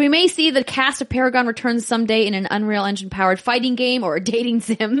 So we may see the cast of Paragon return someday in an Unreal Engine-powered fighting game or a dating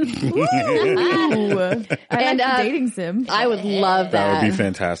sim. Ooh. I like the dating sim. I would love that. That would be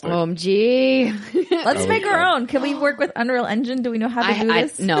fantastic. OMG. Let's make our own. Can we work with Unreal Engine? Do we know how to do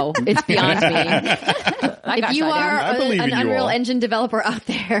this? No, it's beyond me. If you are I believe an in you Unreal all. Engine developer out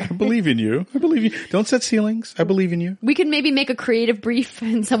there, I believe in you. I believe you. Don't set ceilings. I believe in you. we can maybe make a creative brief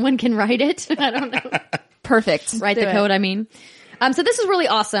and someone can write it. I don't know. Perfect. Write the Do it. code, I mean. So this is really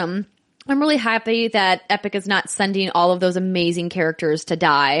awesome. I'm really happy that Epic is not sending all of those amazing characters to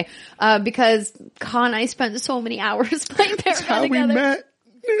die, because Con and I spent so many hours playing Paragon How we together. met.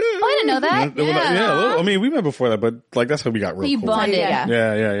 Oh, I didn't know that. Yeah. I mean, we met before that, but like that's how we got real You cool. bonded.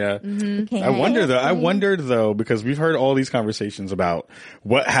 Yeah. Yeah. I wondered though, because we've heard all these conversations about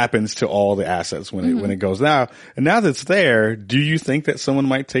what happens to all the assets when it goes now. And now that it's there, do you think that someone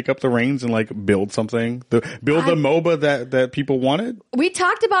might take up the reins and like build something, build the MOBA that people wanted? We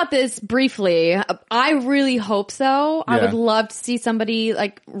talked about this briefly. I really hope so. I Yeah. would love to see somebody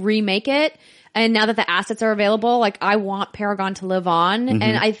like remake it. And now that the assets are available, like I want Paragon to live on. Mm-hmm.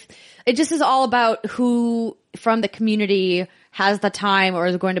 And it just is all about who from the community has the time or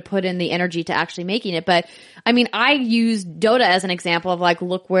is going to put in the energy to actually making it. But I mean, I use Dota as an example of like,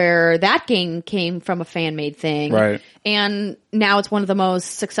 look where that game came from, a fan made thing. Right. And now it's one of the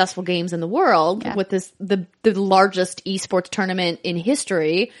most successful games in the world with the largest esports tournament in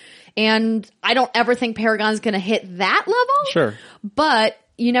history. And I don't ever think Paragon's going to hit that level. Sure. But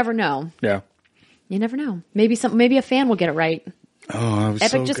you never know. Yeah. You never know. Maybe a fan will get it right. Oh, that was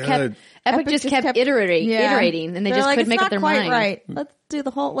Epic so good. Epic just kept iterating, and they They're just like, couldn't make it's up their not quite mind. right. Let's do the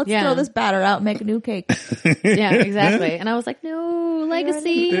whole. Let's Yeah. throw this batter out and make a new cake. Yeah, exactly. And I was like, no,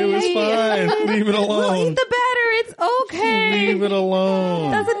 Legacy. It was fine. Leave it We'll alone. eat the batter. It's okay. Leave it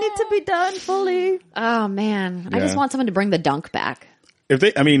alone. Doesn't need to be done fully. Oh man, I just Yeah. want someone to bring the dunk back. If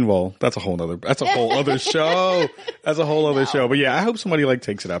they, I mean, well, that's a whole other show. That's a whole other show. But yeah, I hope somebody like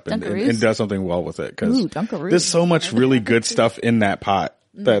takes it up and does something well with it. Cause Ooh, Dunkaroos. there's so much really good stuff in that pot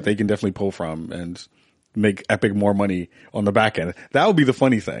that they can definitely pull from and make Epic more money on the back end. That would be the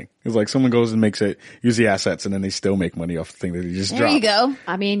funny thing. It's like someone goes and makes it, use the assets, and then they still make money off the thing that they just There dropped. you go.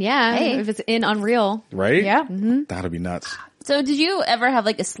 I mean, yeah, if it's in Unreal. Right? Yeah. That'd be nuts. So did you ever have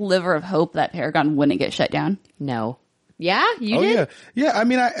like a sliver of hope that Paragon wouldn't get shut down? No. Yeah, you Oh did? yeah. Yeah. I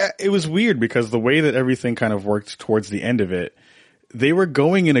mean, it was weird because the way that everything kind of worked towards the end of it, they were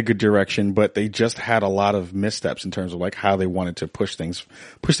going in a good direction, but they just had a lot of missteps in terms of like how they wanted to push things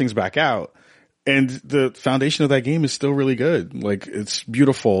back out. And the foundation of that game is still really good. Like it's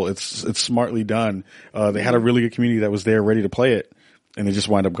beautiful. It's smartly done. They had a really good community that was there ready to play it, and they just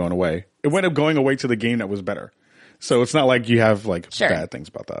wound up going away. It wound up going away to the game that was better. So it's not like you have like bad things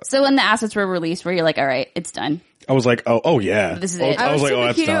about that. So when the assets were released, were you like, all right, it's done? I was like, oh yeah. This is Oh, it. I was like, oh,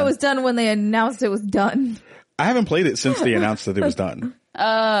 that's you knew done. it was done when they announced it was done. I haven't played it since they announced that it was done.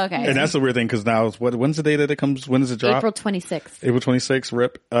 Oh, okay. And that's the weird thing because now it's when's the day that it comes? When does it drop? April 26th. April 26th.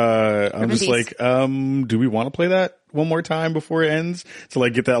 Rip. I'm just peace. like, do we want to play that one more time before it ends to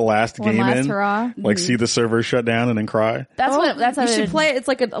like get that last One game last in? hurrah. Like see the server shut down and then cry. That's how you should play it. It's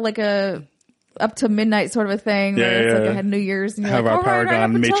like a up to midnight sort of a thing. Yeah, where it's yeah. like a New Year's and you're Have like, our all right,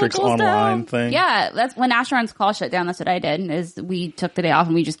 Paragon up until it Matrix goes Online down. thing. Yeah, that's when Asheron's call shut down. That's what I did. Is we took the day off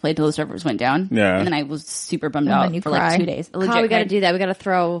and we just played till the servers went down. Yeah. and then I was super bummed And then out you for cry. like 2 days. Oh, we got to do that. We got to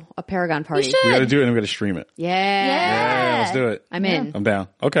throw a Paragon party. should. We got to do it and we got to stream it. Yeah. Yeah, let's do it. I'm in. I'm down.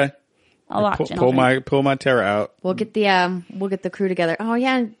 Okay. I'll watch it. Pull my Terra out. We'll get the crew together. Oh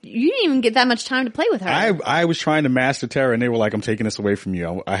yeah, you didn't even get that much time to play with her. I was trying to master Terra and they were like, I'm taking this away from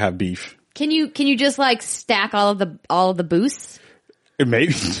you. I have beef. Can you just like stack all of the boosts?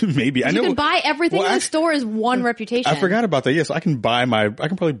 Maybe. I know. You can buy everything Well, in the store is one reputation. I forgot about that. Yes, I can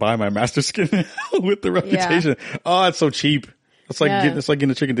probably buy my master skin with the reputation. Oh, it's so cheap. It's like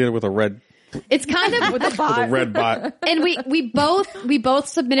getting a chicken dinner with a red It's kind of With the bot. red bot. and we both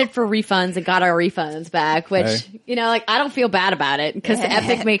submitted for refunds and got our refunds back, which Hey. like I don't feel bad about it because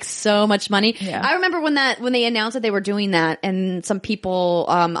Epic makes so much money. Yeah. I remember when they announced that they were doing that, and some people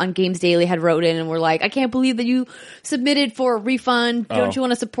on Games Daily had wrote in and were like, "I can't believe that you submitted for a refund. Don't you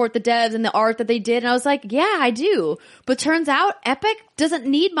want to support the devs and the art that they did?" And I was like, "Yeah, I do." But turns out Epic doesn't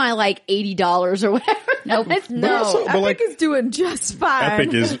need my like $80 or whatever. Nope. also- Epic like- is doing just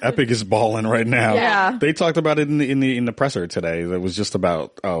fine. Epic is balling right now. Yeah. They talked about it in the presser today. That was just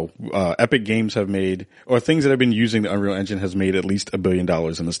about Epic Games have made, or things that have been using the Unreal Engine has made at least $1 billion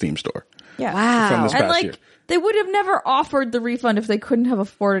in the Steam store Yeah. Wow. from this And past like year. they would have never offered the refund if they couldn't have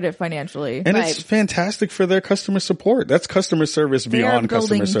afforded it financially. And Right. it's fantastic for their customer support. That's customer service They are beyond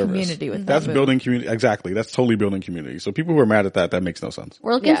customer building service. community with That's that building community. Exactly. That's totally building community. So people who are mad at that makes no sense.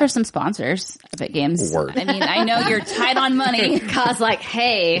 We're looking Yeah. for some sponsors, Epic Games. Word. I mean, I know you're tight on money. Cause like,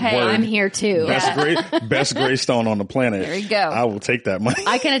 hey, Word. I'm here too. Best Greystone on the planet. There you go. I will take that money.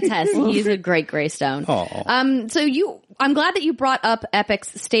 I can attest. He's a great Greystone. Aw. So I'm glad that you brought up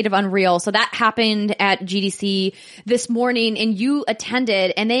Epic's State of Unreal. So that happened at GDC this morning and you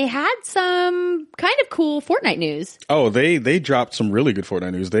attended and they had some kind of cool Fortnite news. Oh, they dropped some really good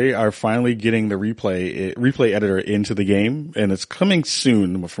Fortnite news. They are finally getting the replay editor into the game, and it's coming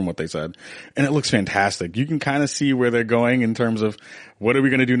soon from what they said. And it looks fantastic. You can kind of see where they're going in terms of what are we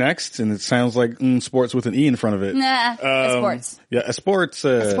going to do next? And it sounds like sports with an E in front of it. Nah, sports. Yeah, sports.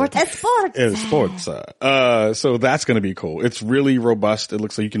 Sports. Sports. So that's going to be cool. It's really robust. It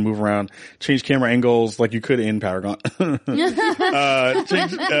looks like you can move around, change camera angles like you could in Paragon.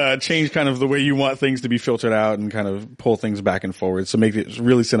 Change kind of the way you want things to be filtered out and kind of pull things back and forward. So make it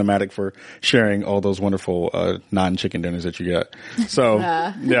really cinematic for sharing all those wonderful, non-chicken dinners that you get. So,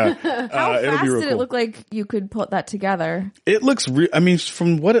 yeah. How it'll fast be real did cool. it look like you could put that together? It looks mean,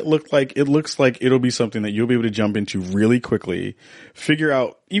 from what it looked like, it looks like it'll be something that you'll be able to jump into really quickly, figure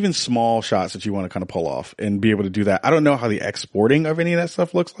out even small shots that you want to kind of pull off and be able to do that. I don't know how the exporting of any of that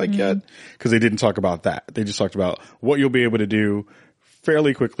stuff looks like yet, because they didn't talk about that. They just talked about what you'll be able to do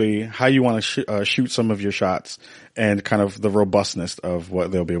fairly quickly, how you want to shoot some of your shots, and kind of the robustness of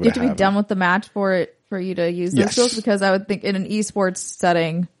what they'll be able to have. You have to be done with the match for you to use those skills, because I would think in an esports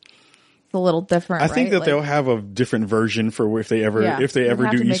setting, it's a little different. I think that like, they'll have a different version for if they ever do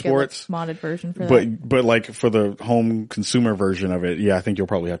esports. Modded version for that. But like for the home consumer version of it, yeah, I think you'll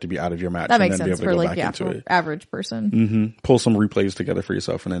probably have to be out of your match That and makes then be sense able to for go like back into for it. average person. Pull some replays together for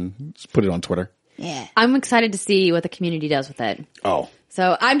yourself and then just put it on Twitter. Yeah. I'm excited to see what the community does with it. Oh.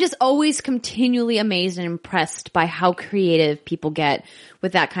 So I'm just always continually amazed and impressed by how creative people get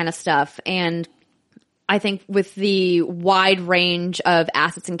with that kind of stuff. And I think with the wide range of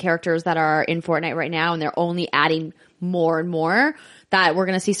assets and characters that are in Fortnite right now, and they're only adding more and more, that we're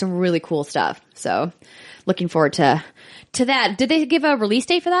going to see some really cool stuff. So looking forward to that. Did they give a release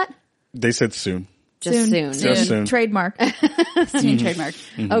date for that? They said soon. Just soon. Just soon. Trademark. Soon trademark.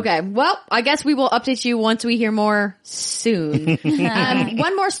 Okay. Well, I guess we will update you once we hear more soon.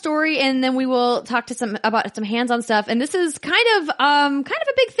 One more story, and then we will talk to about some hands-on stuff. And this is kind of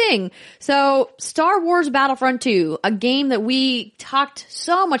a big thing. So, Star Wars Battlefront 2, a game that we talked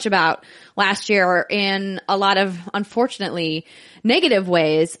so much about last year in a lot of, unfortunately, negative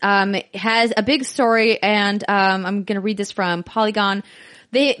ways, has a big story, and I'm going to read this from Polygon.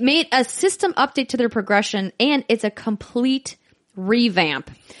 They made a system update to their progression, and it's a complete revamp.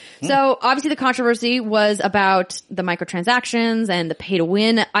 So obviously the controversy was about the microtransactions and the pay to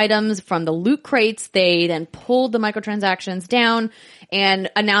win items from the loot crates. They then pulled the microtransactions down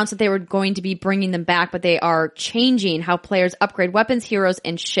and announced that they were going to be bringing them back, but they are changing how players upgrade weapons, heroes,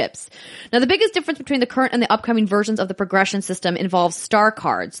 and ships. Now the biggest difference between the current and the upcoming versions of the progression system involves star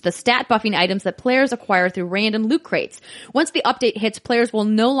cards, the stat buffing items that players acquire through random loot crates. Once the update hits, players will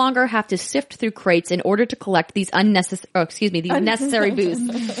no longer have to sift through crates in order to collect these necessary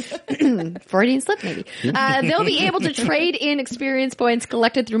boosts. Freudian slip, maybe. They'll be able to trade in experience points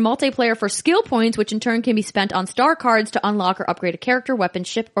collected through multiplayer for skill points, which in turn can be spent on star cards to unlock or upgrade a character, weapon,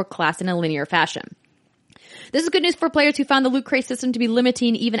 ship, or class in a linear fashion. This is good news for players who found the loot crate system to be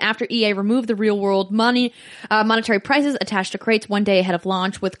limiting even after EA removed the real world monetary prices attached to crates one day ahead of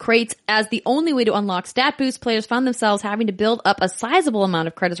launch. With crates as the only way to unlock stat boosts, players found themselves having to build up a sizable amount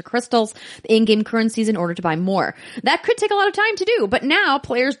of credits or crystals, the in-game currencies, in order to buy more. That could take a lot of time to do, but now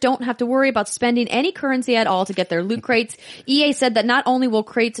players don't have to worry about spending any currency at all to get their loot crates. EA said that not only will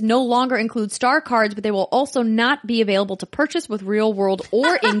crates no longer include star cards, but they will also not be available to purchase with real world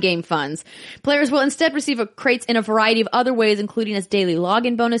or in-game funds. Players will instead receive crates in a variety of other ways, including as daily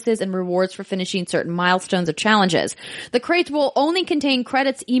login bonuses and rewards for finishing certain milestones or challenges. The crates will only contain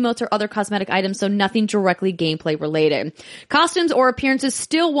credits, emotes, or other cosmetic items, so nothing directly gameplay related. Costumes or appearances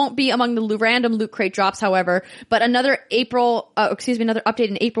still won't be among the random loot crate drops, however, but another update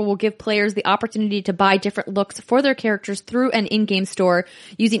in April will give players the opportunity to buy different looks for their characters through an in-game store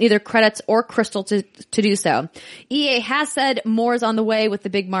using either credits or crystal to do so. EA has said more is on the way with the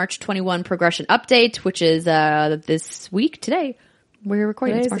big March 21 progression update, which is this week today. We're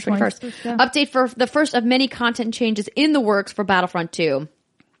recording. It's March 21st. Yeah. Update for the first of many content changes in the works for Battlefront 2.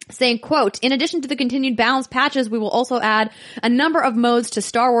 Saying, quote, in addition to the continued balance patches, we will also add a number of modes to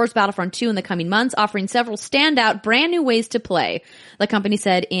Star Wars Battlefront 2 in the coming months, offering several standout brand new ways to play, the company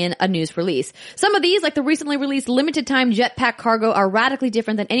said in a news release. Some of these, like the recently released limited time jetpack cargo, are radically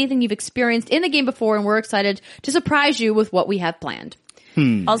different than anything you've experienced in the game before, and we're excited to surprise you with what we have planned.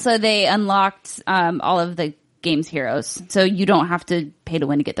 Also, they unlocked all of the game's heroes, so you don't have to pay to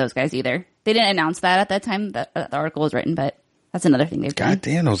win to get those guys either. They didn't announce that at that time that the article was written, but that's another thing they've done. God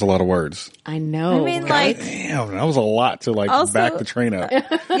damn, that was a lot of words. I know. I mean, right? Damn, that was a lot to Also- back the train up.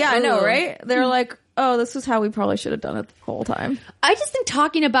 Yeah, I know, right? They're like, oh, this is how we probably should have done it the whole time. I just think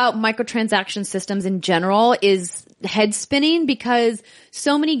talking about microtransaction systems in general is head spinning, because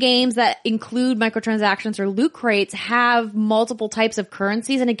so many games that include microtransactions or loot crates have multiple types of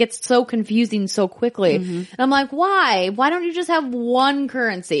currencies, and it gets so confusing so quickly. And I'm like, why? Why don't you just have one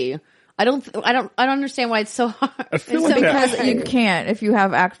currency? I don't understand why it's so hard. I feel It's like so that Because you can't if you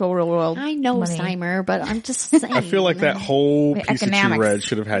have actual real world. I know, money. Simer, but I'm just saying. I feel like that whole The piece that you economics. read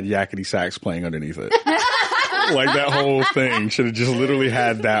should have had yakety sax playing underneath it. Like that whole thing should have just literally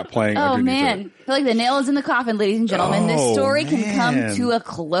had that playing Oh underneath man, it. I feel like the nail is in the coffin, ladies and gentlemen. This Oh, story can man. come to a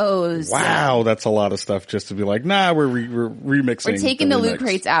close. Wow, that's a lot of stuff just to be like, nah, we're remixing. We're taking the loot remix.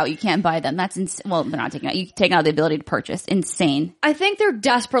 crates out. You can't buy them. That's well, they're not taking out. You take out the ability to purchase. Insane. I think they're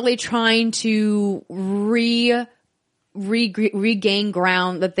desperately trying to regain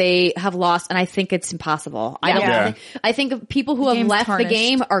ground that they have lost, and I think it's impossible. Yeah. I think people who have game's left tarnished. the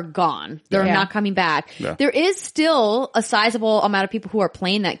game are gone. They're Yeah. not coming back. Yeah. There is still a sizable amount of people who are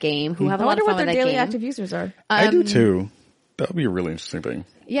playing that game, who have a I lot wonder of fun what with their that daily game. active users are. I do too. That would be a really interesting thing.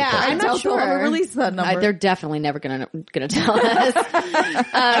 Yeah, I'm Tell not them to sure. release that number. They're definitely never gonna tell us.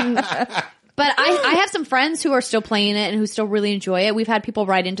 But I have some friends who are still playing it and who still really enjoy it. We've had people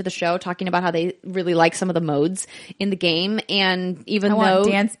write into the show talking about how they really like some of the modes in the game, and even I though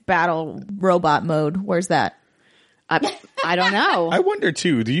want dance battle robot mode. Where's that? I don't know. I wonder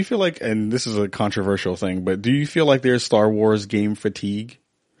too, do you feel like, and this is a controversial thing, but do you feel like there's Star Wars game fatigue?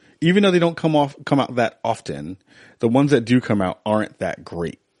 Even though they don't come out that often, the ones that do come out aren't that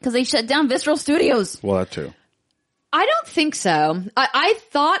great. Because they shut down Visceral Studios. Well, that too. I don't think so.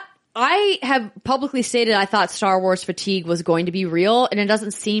 I have publicly stated I thought Star Wars fatigue was going to be real, and it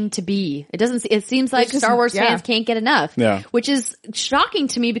doesn't seem to be. It seems like It's just- Star Wars yeah. fans can't get enough. Yeah. Which is shocking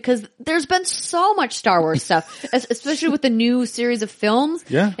to me because there's been so much Star Wars stuff, especially with the new series of films.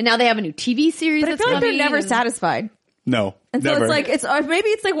 Yeah. And now they have a new TV series But I that's feel like they're coming, never and- satisfied. No, And so never. it's like, maybe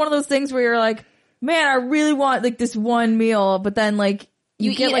it's like one of those things where you're like, man, I really want like this one meal, but then like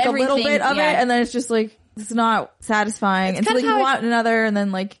you You get eat like a little everything, bit of yeah. it, and then it's just like, it's not satisfying. And so kind like of you how want another, and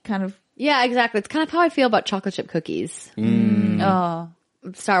then like kind of, Yeah, exactly. It's kind of how I feel about chocolate chip cookies. Oh.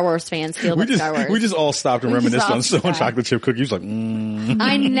 Star Wars fans feel we about Star Wars. just all stopped and reminisced on stopped, so chocolate chip cookies. Like,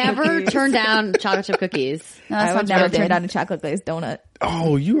 I never turned down chocolate chip cookies. No, that I would sounds never really turn good. down a chocolate glazed donut.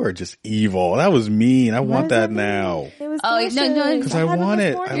 oh, you are just evil. That was mean. I want does that that mean? now. It was Oh, no, delicious. 'Cause I had want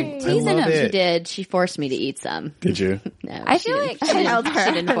this it. morning. I Teasing love him. it. She did. She forced me to eat some. Did you? No, I she feel didn't. like- she held didn't, her.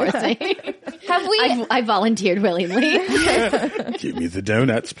 she didn't force me. Have we? I volunteered willingly. Give me the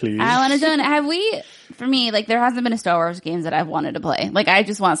donuts, please. I want to done. Have we? For me, like there hasn't been a Star Wars games that I've wanted to play. Like I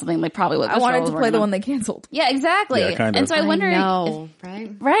just want something like probably what I Chris wanted was to play working the on. one they canceled. Yeah, exactly. Yeah, kind of. And so I wonder. No,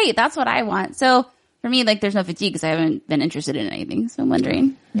 right? Right, that's what I want. So for me, like there's no fatigue because I haven't been interested in anything. So I'm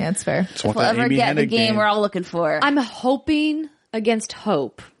wondering Yeah, it's fair. Just if want we'll that ever Amy get the Hennig game we're all looking for. I'm hoping against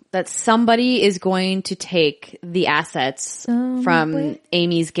hope that somebody is going to take the assets from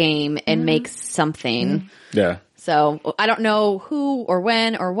Amy's game and make something. Yeah. So I don't know who or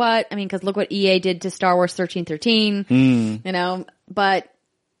when or what. I mean, because look what EA did to Star Wars 1313. You know, but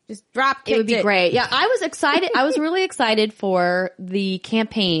Just drop it would be kicked great. Yeah, I was excited. I was really excited for the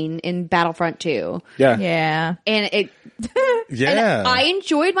campaign in Battlefront 2. Yeah. Yeah. And it Yeah. and I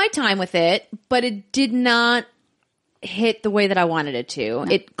enjoyed my time with it, but it did not hit the way that I wanted it to.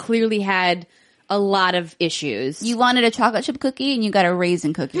 It clearly had a lot of issues. you wanted a chocolate chip cookie and you got a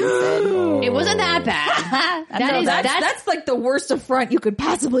raisin cookie instead. It wasn't that bad. That's like the worst affront you could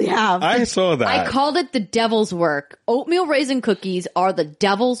possibly have. I saw that. I called it the devil's work. Oatmeal raisin cookies are the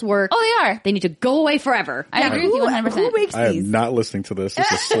devil's work. Oh, they are. They need to go away forever. I agree with you 100%. Who makes I these? am not listening to this.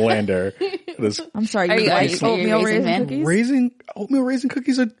 This is slander. This I'm sorry. Are you- are you- oatmeal are you a raisin fan? cookies? oatmeal raisin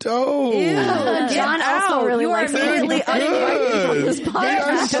cookies are dope. John also really you are likes them. immediately uninvited from this They are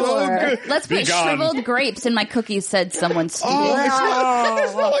podcast. so good. Let's Be put gone. shriveled grapes in my cookies, said someone stupid.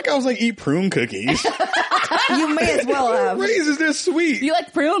 It's not like I was like, eat prune cookies. You may as well have. Raisins, they're sweet. You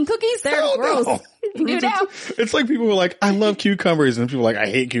like prune cookies? They're Hell gross. no. You do now. It's like people were like, I love cucumbers, and people are like, I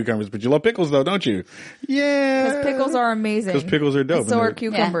hate cucumbers, but you love pickles though, don't you? Yeah. Because pickles are amazing. Because pickles are dope. And so And are they're-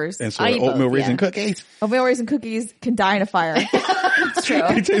 cucumbers. And so I are eat oatmeal both, raisin yeah. cookies. Oatmeal raisin cookies can die in a fire. It's true.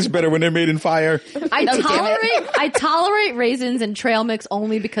 They taste better when they're made in fire. I tolerate raisins and trail mix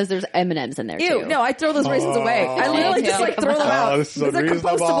only because there's M&Ms in there too. Ew, no, I throw those raisins away. I literally Me just too. like throw them out. this is Because they're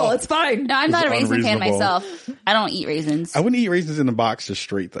unreasonable. compostable. It's fine. No, I'm not a This is raisin fan unreasonable. myself. I don't eat raisins. I wouldn't eat raisins in a box just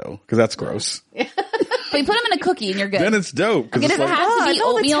straight though, because that's gross. But you put them in a cookie and you're good. Then it's dope. 'cause Okay, it's does it like, have to I be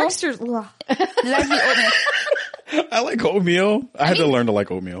know the oatmeal? textures. Ugh. Does it have to be oatmeal? I like oatmeal. I had to learn to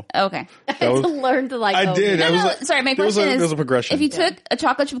like oatmeal. Okay. That was, to learn to like I oatmeal. did. I No, was no, like- sorry, my there was question a- is, there was a progression. if you took a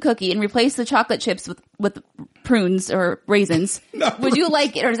chocolate chip cookie and replaced the chocolate chips with prunes or raisins, would you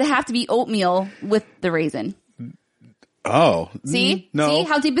like it, or does it have to be oatmeal with the raisin? Oh. See? No. See?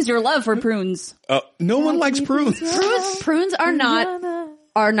 How deep is your love for prunes? No one likes prunes. Prunes are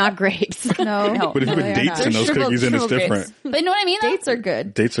not grapes. No. But if you put they are dates not. in those Shriveled- cookies, then it's shriveled grapes. different. But you know what I mean? though? Dates are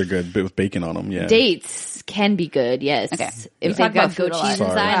good. Dates are good, but with bacon on them, yeah. Dates can be good, yes. Okay. We If talk they've got about food goat a lot. cheese Sorry,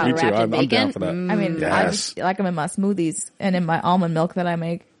 inside me and too. wrapped in I'm bacon. down for that. I mean, I Yes. just like them in my smoothies and in my almond milk that I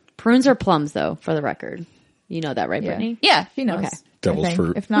make. Prunes are plums, though, for the record. You know that, right, Yeah. Brittany? Yeah. She knows. Okay. I Devil's think.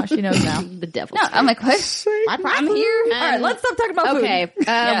 fruit. If not, she knows now. The devil. No, I'm like, what? I'm here. All right, let's stop talking about food. Okay,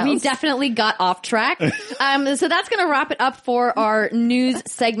 we definitely got off track. So that's going to wrap it up for our news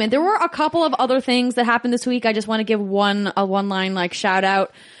segment. There were a couple of other things that happened this week. I just want to give a one line like shout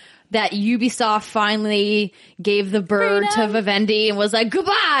out. that Ubisoft finally gave the bird to Vivendi and was like,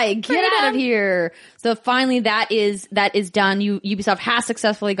 goodbye, get out of here. So finally that is done. Ubisoft has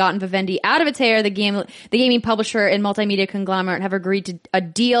successfully gotten Vivendi out of its hair. The gaming publisher and multimedia conglomerate have agreed to a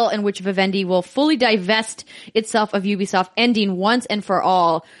deal in which Vivendi will fully divest itself of Ubisoft, ending once and for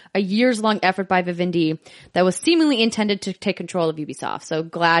all a years-long effort by Vivendi that was seemingly intended to take control of Ubisoft. So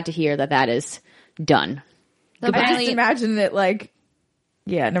glad to hear that is done. So I apparently- just imagine it like,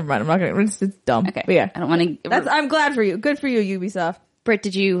 yeah, never mind. I'm not gonna. It's dumb. Okay. But yeah, I don't want to. I'm glad for you. Good for you, Ubisoft. Britt,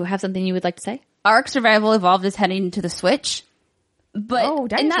 did you have something you would like to say? Ark Survival Evolved is heading to the Switch. But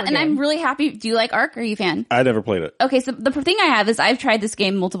dinosaur and I'm game. really happy. Do you like Ark? Are you a fan? I never played it. Okay, so the thing I have is I've tried this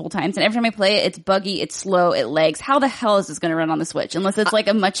game multiple times, and every time I play it, it's buggy, it's slow, it lags. How the hell is this going to run on the Switch? Unless it's like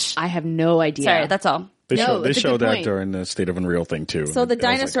a much. I have no idea. Sorry, that's all. They No, showed it's a good that point. during the State of Unreal thing too. So the And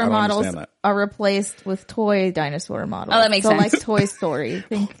I was dinosaur like, I don't models understand that. are replaced with toy dinosaur models. Oh, that makes sense. like Toy Story.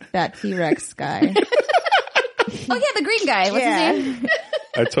 Think that T-Rex guy. Oh yeah, the green guy. What's his name?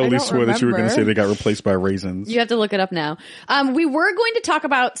 I totally don't swore that you were going to remember. say they got replaced by raisins. You have to look it up now. We were going to talk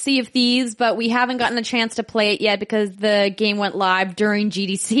about Sea of Thieves, but we haven't gotten a chance to play it yet because the game went live during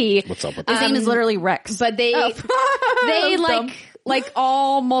GDC. What's up with His that? name is literally Rex. But they Dumb. like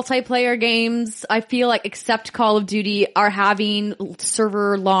all multiplayer games, I feel like except Call of Duty are having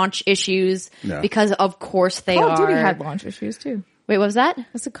server launch issues Yeah. because of course they Call are. of Duty had launch issues too. Wait, what was that?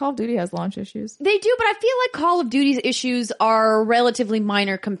 I said Call of Duty has launch issues. They do, but I feel like Call of Duty's issues are relatively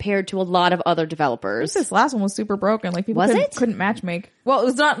minor compared to a lot of other developers. This last one was super broken. Like people Was couldn't, it? couldn't matchmake. Well, it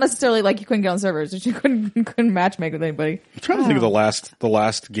was not necessarily like you couldn't get on servers. Just you couldn't matchmake with anybody. I'm trying to think of the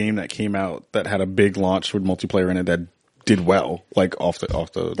last game that came out that had a big launch with multiplayer in it that did well, like off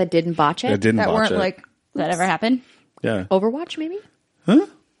the That didn't botch it? that didn't That botch weren't it. like Does that ever happen? Yeah, Overwatch, maybe?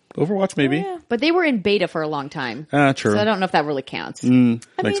 Overwatch maybe. But they were in beta for a long time. True. So I don't know if that really counts. I mean,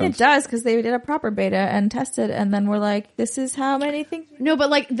 Makes sense. it does because they did a proper beta and tested, and then we're like, "This is how many things." No, but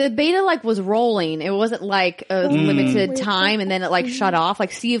like the beta like was rolling. It wasn't like a limited time and then it like shut off.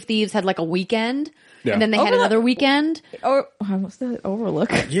 Like Sea of Thieves had like a weekend. Yeah. And then they had Overlook- another weekend. Or what's that?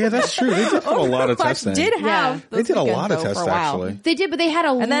 Overlook. Yeah, that's true. They did have a lot of Overwatch testing. Did Yeah. have They those did a weekends, lot of though, tests for a while. actually. They did, but they had a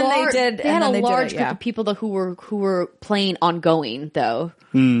And then they large, did- they and had then a they did large it, group yeah. of people that who were playing ongoing though.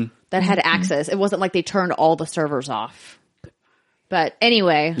 That had access. It wasn't like they turned all the servers off. But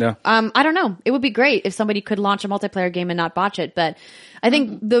anyway, Yeah. I don't know. It would be great if somebody could launch a multiplayer game and not botch it. But I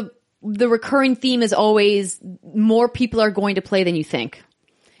think the recurring theme is always more people are going to play than you think.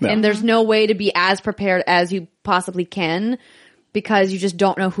 No. And there's no way to be as prepared as you possibly can because you just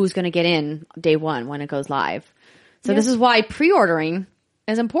don't know who's going to get in day one when it goes live. So this is why pre-ordering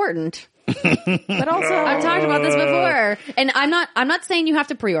is important. But also, I've talked about this before. And I'm not saying you have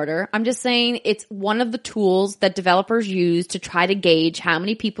to pre-order. I'm just saying it's one of the tools that developers use to try to gauge how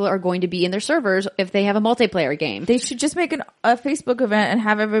many people are going to be in their servers if they have a multiplayer game. they should just make a Facebook event and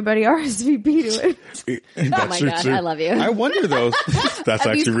have everybody RSVP to it. That's my true, God, too. I love you. I wonder though. That's These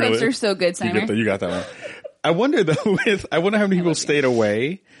actually clips really. are so good, Simon. You got that one. I wonder though. I wonder how many people stayed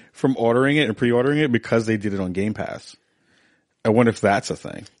away from ordering it and pre-ordering it because they did it on Game Pass. I wonder if that's a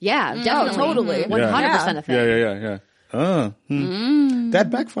thing. Yeah, definitely. totally. 100% a thing. Yeah. That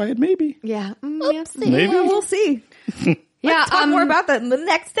backfired, maybe. Yeah. Maybe. Yeah, we'll see. Yeah, Talk more about that in the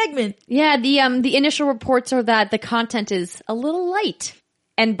next segment. Yeah, the initial reports are that the content is a little light.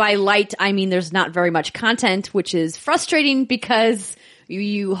 And by light, I mean there's not very much content, which is frustrating because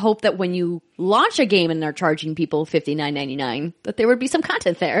you hope that when you launch a game and they're charging people $59.99, that there would be some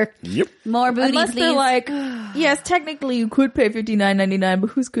content there. Yep. More booty, Unless please. they're like, yes, technically you could pay $59.99, but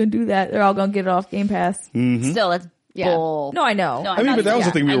who's going to do that? They're all going to get it off Game Pass. Still, that's Yeah. bull. No, I know. No, I mean, but that was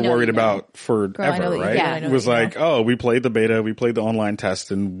the thing we I were know worried you know. about I know forever, that you- right? yeah, I know It was that you like, oh, we played the beta, we played the online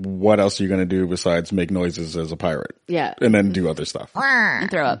test, and what else are you going to do besides make noises as a pirate? Yeah. And then do other stuff.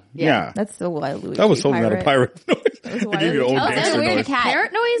 And throw up. Yeah. That's so why Luigi That was totally not a pirate noise. was I why gave you the old Luigi- Oh, that's gangster weird. A noise. cat.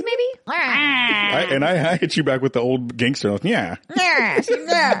 Parrot noise, maybe? I hit you back with the old gangster noise. Yeah.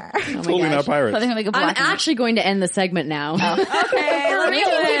 Totally not So pirates. they're gonna make a I'm black and white. actually going to end the segment now. Okay, let's Keep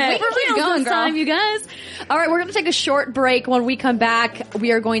do it. going, time, you guys. All right, we're going to take a short break. When we come back,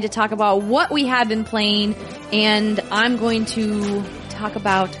 we are going to talk about what we have been playing, and I'm going to talk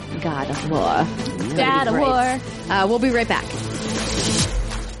about God of War. God of War. We'll be right back.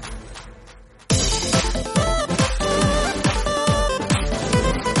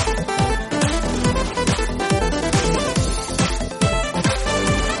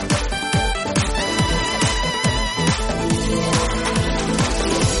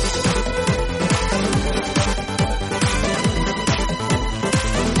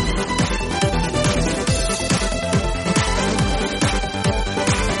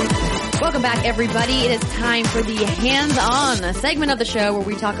 Welcome back, everybody. It is time for the hands-on segment of the show where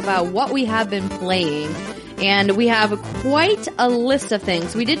we talk about what we have been playing. And we have quite a list of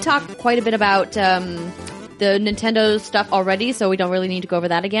things. We did talk quite a bit about the Nintendo stuff already, so we don't really need to go over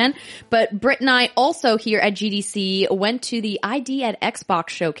that again. But Britt and I also here at GDC went to the ID at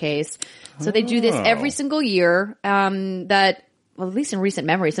Xbox showcase. So they do this every single year, well, at least in recent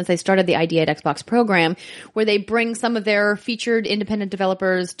memory, since they started the ID at Xbox program, where they bring some of their featured independent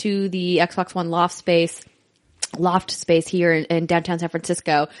developers to the Xbox One loft space here in downtown San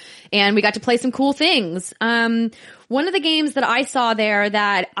Francisco. And we got to play some cool things. One of the games that I saw there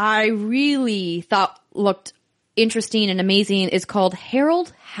that I really thought looked interesting and amazing is called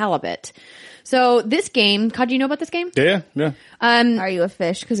Harold Halibut. So this game, do you know about this game? Yeah. Are you a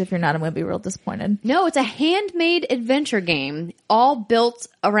fish? Because if you're not, I'm going to be real disappointed. No, it's a handmade adventure game, all built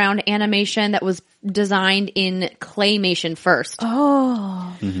around animation that was designed in claymation first.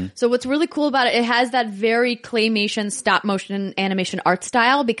 Oh. Mm-hmm. So what's really cool about it, it has that very claymation stop motion animation art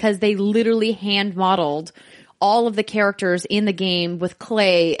style because they literally hand modeled all of the characters in the game with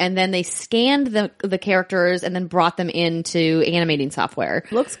clay, and then they scanned the characters and then brought them into animating software.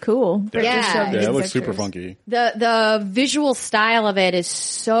 Looks cool. Yeah. It looks super funky. The visual style of it is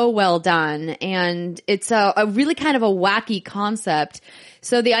so well done, and it's a really kind of a wacky concept.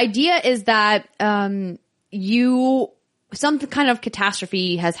 So the idea is that some kind of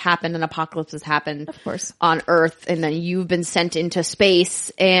catastrophe has happened, an apocalypse has happened, of course, on Earth, and then you've been sent into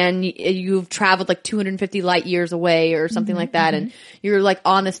space, and you've traveled like 250 light years away or something like that, and you're like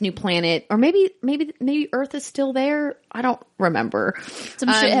on this new planet, or maybe Earth is still there. I don't remember.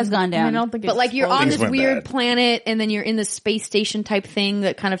 Some shit has gone down. I don't think but like you're on this went weird bad. planet, and then you're in this space station type thing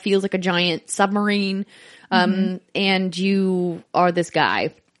that kind of feels like a giant submarine, and you are this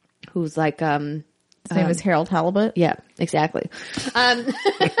guy who's like his name is Harold Halibut. Yeah, exactly. And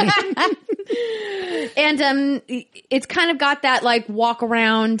it's kind of got that like walk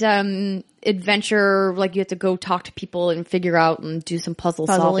around adventure, like you have to go talk to people and figure out and do some puzzle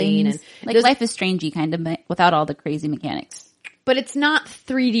solving, and Like Life is Strangey kind of, without all the crazy mechanics. but it's not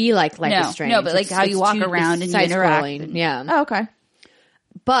 3D like Life is Strange. No, but like how you walk around and you interact. Yeah. Oh, okay.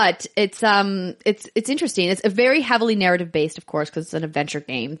 But it's interesting. It's a very heavily narrative based, of course, because it's an adventure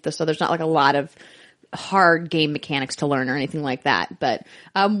game. So there's not like a lot of hard game mechanics to learn or anything like that. But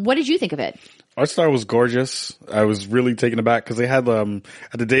what did you think of it? Art style was gorgeous. I was really taken aback because they had at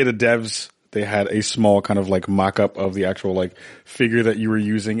the day of the devs, they had a small kind of like mock-up of the actual like figure that you were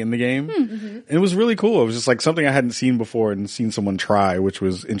using in the game. And it was really cool. It was just like something I hadn't seen before and seen someone try, which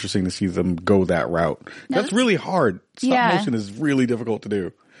was interesting to see them go that route. That's really hard. Stop motion is really difficult to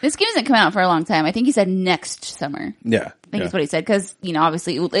do. This game hasn't come out for a long time. I think he said next summer. Yeah. I think that's what he said because,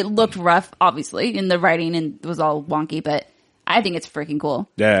 obviously it looked rough, obviously, in the writing and it was all wonky, but I think it's freaking cool.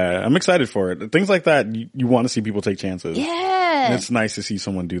 Yeah, I'm excited for it. Things like that, you want to see people take chances. Yeah. And it's nice to see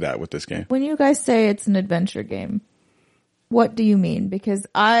someone do that with this game. When you guys say it's an adventure game, what do you mean? Because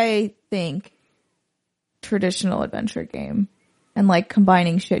I think traditional adventure game and like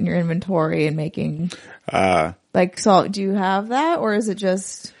combining shit in your inventory and making so do you have that, or is it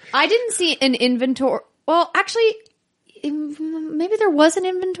just I didn't see an inventory. Well, actually, maybe there was an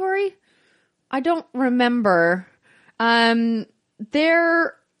inventory. I don't remember. I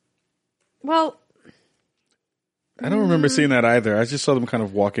don't remember seeing that either. I just saw them kind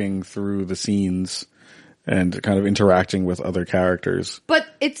of walking through the scenes and kind of interacting with other characters. But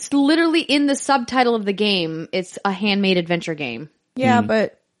it's literally in the subtitle of the game. It's a handmade adventure game. Yeah,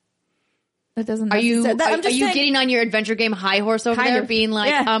 but that doesn't. Are you I'm just saying, getting on your adventure game high horse over kind there, of, being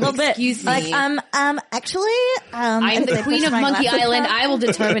like, a little bit. excuse me, like, actually, I am the queen of Monkey Island. I will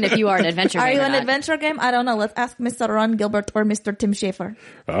determine if you are an adventure game. Are you or an not. adventure game? I don't know. Let's ask Mr. Ron Gilbert or Mr. Tim Schafer.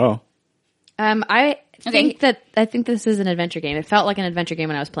 Oh. I think this is an adventure game. It felt like an adventure game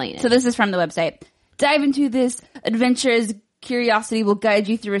when I was playing it. So this is from the website. Dive into this adventure as curiosity will guide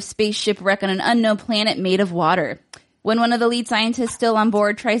you through a spaceship wreck on an unknown planet made of water. When one of the lead scientists still on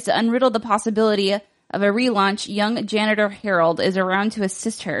board tries to unriddle the possibility of a relaunch, young janitor Harold is around to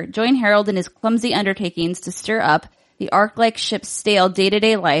assist her. Join Harold in his clumsy undertakings to stir up the Ark-like ship's stale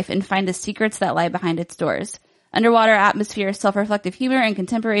day-to-day life and find the secrets that lie behind its doors. Underwater atmosphere, self-reflective humor, and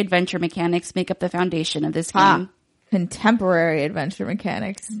contemporary adventure mechanics make up the foundation of this game. Contemporary adventure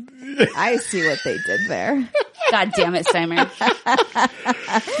mechanics. I see what they did there. God damn it, Steimer. No,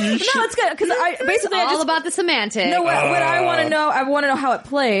 it's good because It's all about the semantics. No, what I want to know, how it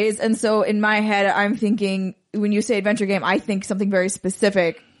plays, and so in my head, I'm thinking when you say adventure game, I think something very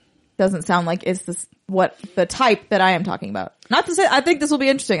specific doesn't sound like it's what the type that I am talking about. Not to say I think this will be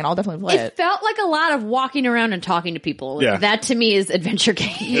interesting, and I'll definitely play it. It felt like a lot of walking around and talking to people. Yeah. That to me is adventure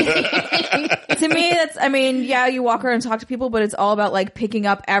game. To me, that's, I mean, yeah, you walk around and talk to people, but it's all about like picking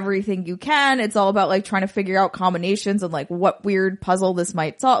up everything you can. It's all about like trying to figure out combinations and like what weird puzzle this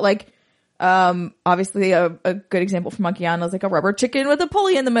might solve. Like, obviously a good example from Monkey Island is like a rubber chicken with a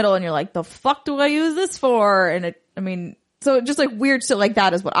pulley in the middle, and you're like, the fuck do I use this for? And so just like weird shit like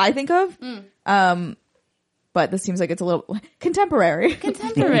that is what I think of. But this seems like it's a little contemporary. Yeah,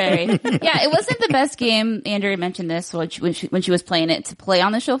 it wasn't the best game. Andrea mentioned this when she was playing it to play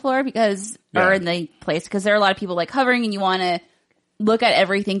on the show floor or in the place, because there are a lot of people like hovering and you want to look at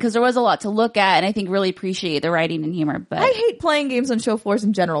everything because there was a lot to look at, and I think really appreciate the writing and humor. But I hate playing games on show floors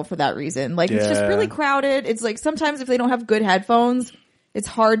in general for that reason. Like it's just really crowded. It's like sometimes if they don't have good headphones, it's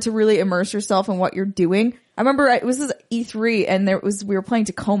hard to really immerse yourself in what you're doing. I remember this is E3 and we were playing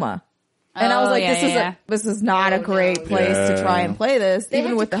Tacoma. And I was like, this is not a great place to try and play this, They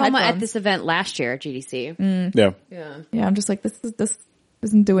even had with the Tacoma headphones. at this event last year at GDC. Yeah, I'm just like, this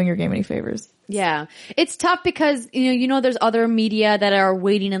isn't doing your game any favors. Yeah. It's tough because, there's other media that are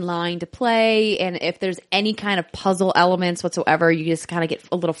waiting in line to play. And if there's any kind of puzzle elements whatsoever, you just kind of get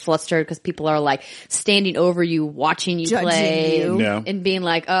a little flustered because people are like standing over you, watching you Judging play you. Yeah. and being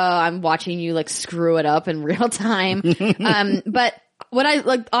like, oh, I'm watching you like screw it up in real time. But what I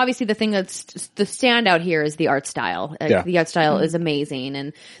like, obviously the thing that's the standout here is the art style. The art style is amazing.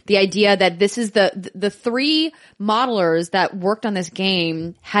 And the idea that this is the three modelers that worked on this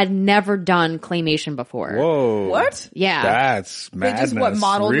game had never done claymation before. Whoa. What? Yeah. That's madness. They just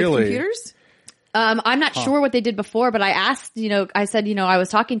modeled really? with computers? I'm not sure what they did before, but I asked, I said, I was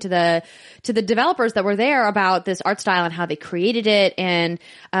talking to the developers that were there about this art style and how they created it. And,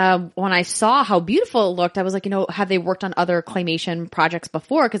 when I saw how beautiful it looked, I was like, have they worked on other claymation projects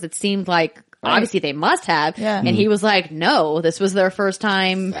before? Cause it seemed like obviously they must have. Yeah. And he was like, no, this was their first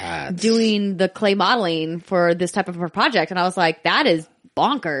time doing the clay modeling for this type of a project. And I was like, that is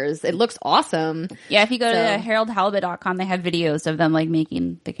bonkers. It looks awesome. yeah, if you go to haroldhalibut.com, they have videos of them like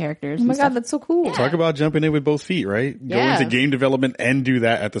making the characters. Oh my God, that's so cool. Talk about jumping in with both feet, right? Yeah. Go into game development and do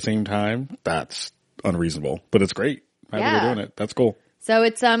that at the same time. That's unreasonable, but it's great. Happy Yeah. they're doing it. That's cool. So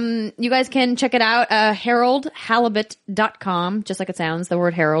it's, you guys can check it out, haroldhalibut.com, just like it sounds, the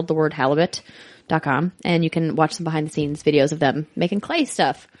word Harold, the word halibut.com, and you can watch some behind the scenes videos of them making clay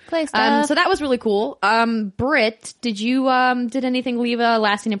stuff. So that was really cool. Britt, did anything leave a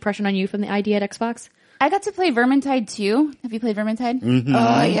lasting impression on you from the ID at Xbox? I got to play Vermintide 2. Have you played Vermintide? Mm-hmm.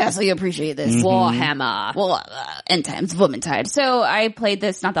 Oh, yeah, so you appreciate this. Warhammer. Well, end times, Vermintide. So I played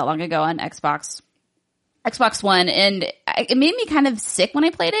this not that long ago on Xbox One, and it made me kind of sick when I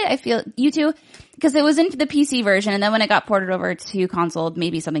played it. I feel you too, because it was in the PC version, and then when it got ported over to console,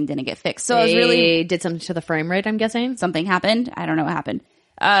 maybe something didn't get fixed. So I was really did something to the frame rate, I'm guessing. something happened. I don't know what happened.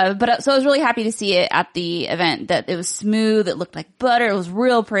 So I was really happy to see it at the event, that it was smooth. It looked like butter. It was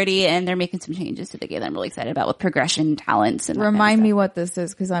real pretty, and they're making some changes to the game that I'm really excited about with progression, talents, and Remind me what this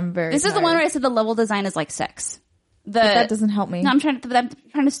is, because I'm very This is the one where I said the level design is like sex. But that doesn't help me. No, I'm trying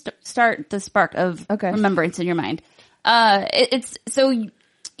to start the spark of remembrance in your mind. It's so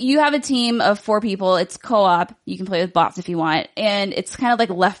you have a team of 4 people. It's co-op. You can play with bots if you want, and it's kind of like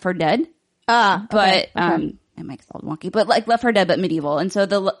Left 4 Dead. But it might get all wonky, but like Left 4 Dead, but medieval. And so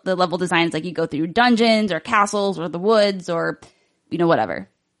the level design is like you go through dungeons or castles or the woods or whatever.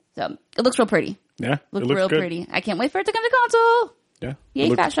 So it looks real pretty. Yeah. Looks it looks real good. pretty. I can't wait for it to come to console. Yeah.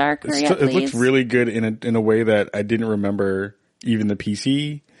 Yay, Fat Shark. Hurry up, It looks please. really good in a way that I didn't remember even the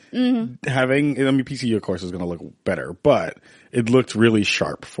PC having. I mean, PC, of course, is going to look better, but it looked really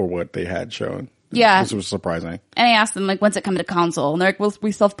sharp for what they had shown. Yeah. This was surprising. And I asked them, like, when's it coming to console? And they're like, well,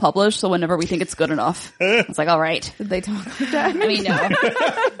 we self-publish, so whenever we think it's good enough. It's like, all right. Did they talk like that? I mean, no.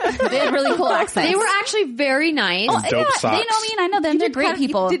 They had really cool accents. They were actually very nice. Dope They socks. know me and I know them. They're great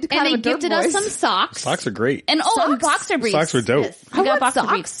people. Did kind And of they a dirt gifted us voice. some socks. Socks are great. And and boxer briefs. Socks are dope. Yes. We got want boxer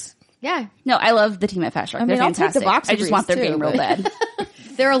socks. briefs. Yeah. No, I love the team at Fat Shark. I mean, They're I'll take the fantastic. boxer I just want their briefs, game too, real but- bad.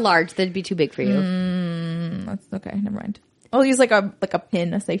 They're a large. They'd be too big for you. That's okay. Never mind. I'll use like a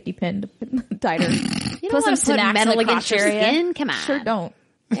pin, a safety pin to pin tighter. You Put don't want to some put snacks metal in the against your crotch area. skin. Come on. Sure don't.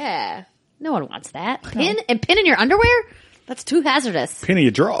 Yeah. No one wants that. Pin in your underwear? That's too hazardous. Pin in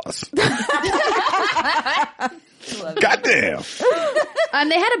your drawers. Goddamn.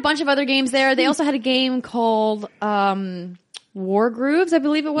 They had a bunch of other games there. They also had a game called War Grooves, I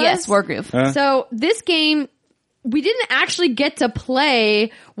believe it was. Yes, Wargroove. So this game, we didn't actually get to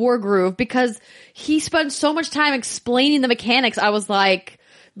play Wargroove because he spent so much time explaining the mechanics. I was like,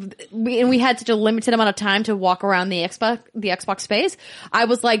 we had such a limited amount of time to walk around the Xbox space. I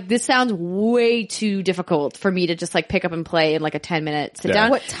was like, this sounds way too difficult for me to just like pick up and play in like a 10-minute sit down.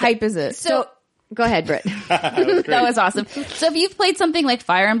 What type is it? So go ahead, Britt. That was awesome. So if you've played something like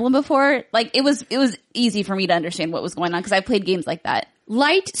Fire Emblem before, like it was easy for me to understand what was going on because I played games like that.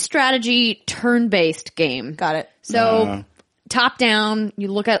 Light strategy, turn-based game. Got it. So top down, you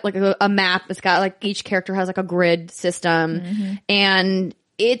look at like a map. It's got like each character has like a grid system, and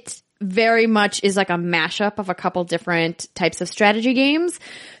it very much is like a mashup of a couple different types of strategy games.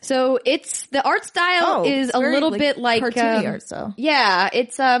 So it's the art style is a little bit like cartoony art style. Yeah,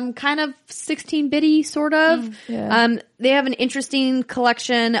 it's kind of 16-bitty sort of. They have an interesting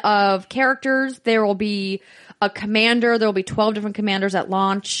collection of characters. There will be a commander. There will be 12 different commanders at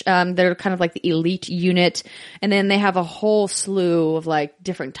launch. They're kind of like the elite unit. And then they have a whole slew of like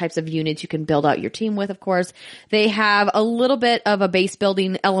different types of units you can build out your team with, of course. They have a little bit of a base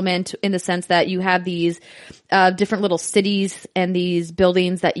building element in the sense that you have these different little cities and these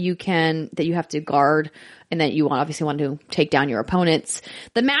buildings that you have to guard and that you obviously want to take down your opponents.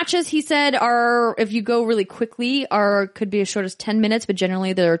 The matches, he said, are, if you go really quickly, could be as short as 10 minutes, but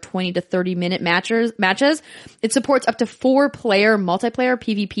generally they're 20 to 30 minute matches. It supports up to 4-player multiplayer,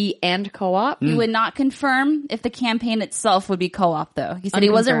 PvP, and co-op. He would not confirm if the campaign itself would be co-op, though. He said he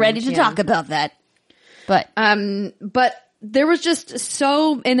wasn't ready to talk about that. But there was just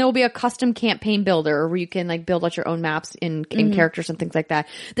and there will be a custom campaign builder where you can like build out your own maps in characters and things like that.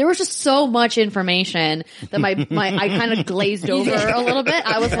 There was just so much information that I kind of glazed over a little bit.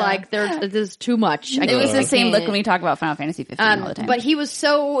 I was like, there's too much. It was the same look when we talk about Final Fantasy 15 all the time. But he was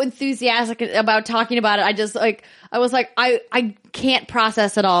so enthusiastic about talking about it. I was like, I can't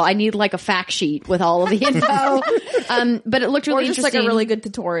process it all. I need like a fact sheet with all of the info. But it looked really just interesting. like a really good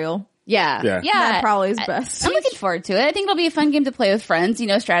tutorial. Yeah. That probably is best. I'm looking forward to it. I think it'll be a fun game to play with friends,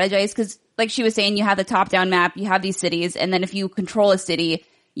 strategize, because like she was saying, you have the top-down map, you have these cities, and then if you control a city,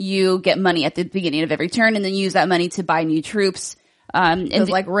 you get money at the beginning of every turn, and then use that money to buy new troops. And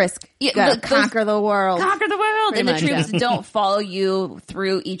like Risk. You gotta conquer the world. Conquer the world. And the troops don't follow you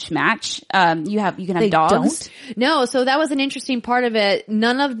through each match. You can have dogs. No, so that was an interesting part of it.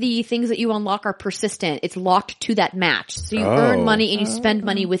 None of the things that you unlock are persistent. It's locked to that match. So you earn money and you spend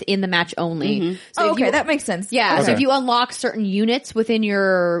money within the match only. So that makes sense. Yeah. Okay. So if you unlock certain units within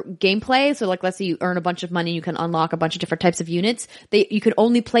your gameplay, so like let's say you earn a bunch of money, you can unlock a bunch of different types of units. You can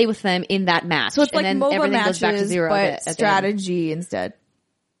only play with them in that match. So it's like and then MOBA everything matches, goes back to zero but strategy instead.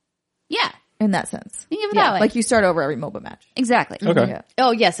 Yeah. In that sense. Think of it that way. Like you start over every MOBA match. Exactly. Okay. Yeah.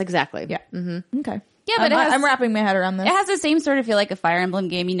 Oh, yes, exactly. Yeah. Okay. Yeah, but I'm wrapping my head around this. It has the same sort of feel like a Fire Emblem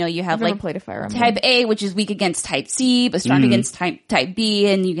game. You have I've never like played a Fire Emblem. Type A, which is weak against Type C, but strong against Type B,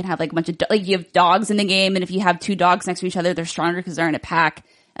 and you can have like a bunch of you have dogs in the game, and if you have 2 dogs next to each other, they're stronger because they're in a pack,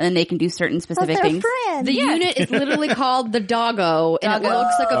 and then they can do certain specific things. The unit is literally called the Doggo, and it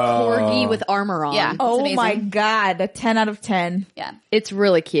looks like a corgi with armor on. Yeah. Oh my god, a 10 out of 10. Yeah. It's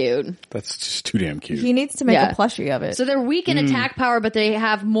really cute. That's just too damn cute. He needs to make a plushie of it. So they're weak in attack power, but they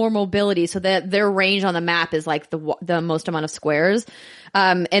have more mobility, so that their range on the map is like the most amount of squares.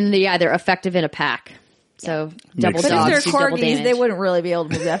 And they're effective in a pack. So double Makes but dogs if do they're double corgis, damage. they wouldn't really be able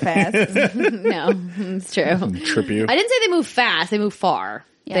to move that fast. No, it's true. Trip you. I didn't say they move fast; they move far.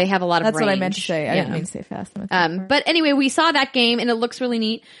 Yeah. They have a lot of That's range. what I meant to say. I didn't mean to say fast. But anyway, we saw that game and it looks really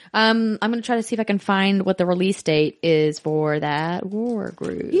neat. I'm going to try to see if I can find what the release date is for that War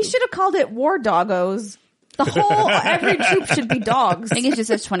Group. He should have called it War Doggos. Every troop should be dogs. I think it just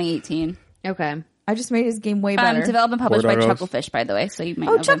says 2018. Okay. I just made his game way better. Developed and published by War Doggos. Chucklefish, by the way, so you might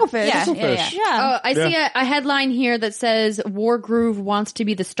Oh, know them. Chucklefish. Yeah, Chucklefish. Yeah. Oh, I see a headline here that says War Groove wants to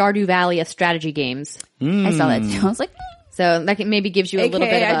be the Stardew Valley of strategy games. I saw that too. I was like, So that maybe gives you a AKA, little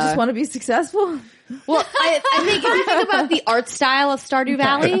bit of I just want to be successful. Well, I think if you think about the art style of Stardew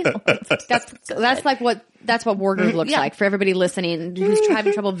Valley, that's what War Groove looks like for everybody listening who's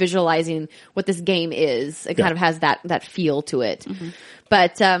having trouble visualizing what this game is. It kind of has that feel to it.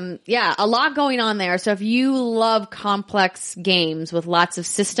 But a lot going on there. So if you love complex games with lots of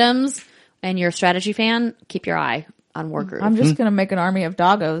systems and you're a strategy fan, keep your eye on War Groove. I'm just going to make an army of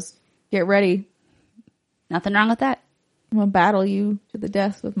doggos. Get ready. nothing wrong with that. I'm going to battle you to the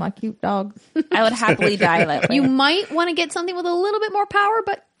death with my cute dogs. I would happily die that way. You might want to get something with a little bit more power,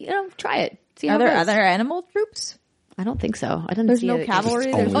 but try it. See how Are there it goes. other animal troops? I don't think so. I didn't There's see no it. cavalry?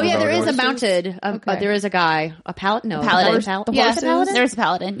 Only There's Oh yeah, there is a horses? mounted. Okay. There is a guy, a paladin. No, Paladin. The Yeah, horses? there's a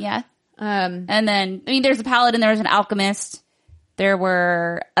paladin. Yeah, Um, and then there's a paladin. There was an alchemist. There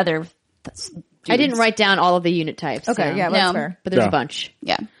were other. I didn't write down all of the unit types. Okay, so- yeah, that's No. fair. but there's Yeah. a bunch.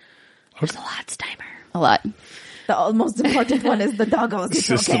 Yeah, There's a lot, Steimer. a lot. The most important one is the doggos. It's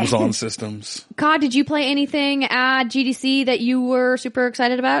Systems okay. on systems. Cod, did you play anything at GDC that you were super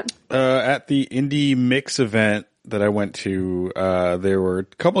excited about? At the Indie Mix event that I went to, there were a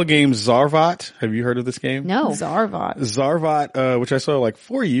couple of games. Zarvat. Have you heard of this game? No. Zarvat. Zarvat, which I saw like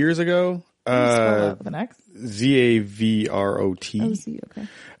 4 years ago. Spell out the next. Zavrot. Oh, see, okay.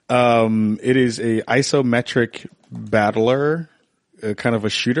 It is a isometric battler, kind of a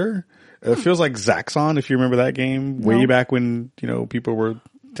shooter. It feels like Zaxxon, if you remember that game, way back when, people were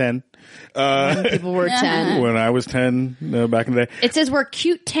 10. People were 10. When I was 10, back in the day. It says where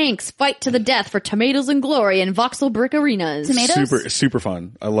cute tanks fight to the death for tomatoes and glory in voxel brick arenas. Tomatoes? Super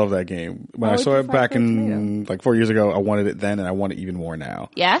fun. I love that game. When Why I would saw you it fight back for a in like 4 years ago, I wanted it then and I want it even more now.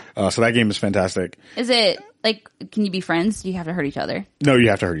 Yeah? So that game is fantastic. Is it, like, can you be friends? Do you have to hurt each other? No, you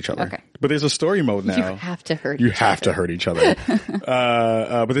have to hurt each other. Okay. But there's a story mode now. You have to hurt You each have other. to hurt each other.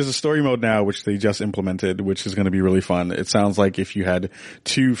 But there's a story mode now, which they just implemented, which is going to be really fun. It sounds like if you had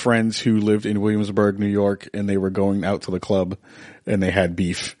two friends who lived in Williamsburg, New York, and they were going out to the club and they had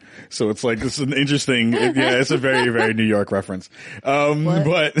beef. So it's like, it's an interesting, it's a very, very New York reference. But, I'm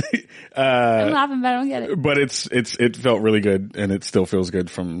laughing, but I don't get it. but it felt really good and it still feels good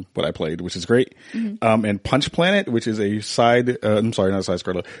from what I played, which is great. And Punch Planet, which is a I'm sorry, not a side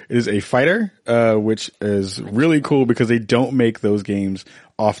scroller. It is a fighter, which is really cool because they don't make those games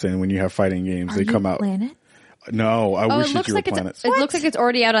often when you have fighting games. They come out. Planet? No, I Oh, wish it that looks you were like planets. it looks like it's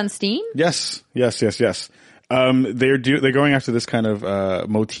already out on Steam. Yes. They're going after this kind of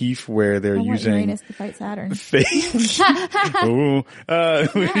motif where they're I want using Uranus to fight Saturn. fake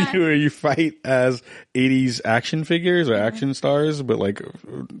where you fight as 80s action figures or action stars, but like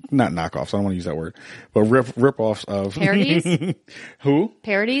not knockoffs. I don't want to use that word, but rip-offs of Parodies? Who?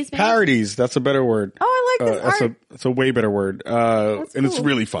 Parodies? Maybe? Parodies. That's a better word. Oh, I like this art. It's a way better word. And it's cool.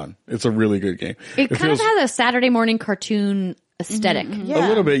 really fun. It's a really good game. It kind feels of has a Saturday morning cartoon aesthetic. Yeah. a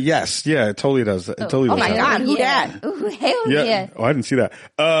little bit. Yes. Yeah, it totally does. It totally Oh does. my have God, that. who dat? Ooh, hell Yeah. yeah. Oh, I didn't see that.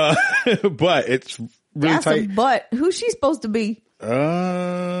 But it's really That's tight. a butt. Who's she supposed to be?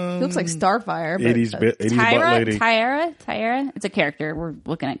 Looks like Mm. Starfire. But 80s butt lady. Tyra? It's a character. We're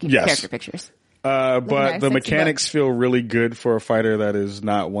looking at Yes. character pictures. But nice, the sexy mechanics feel really good for a fighter that is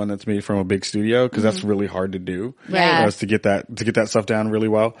not one that's made from a big studio because that's really hard to do. Right. To get that stuff down really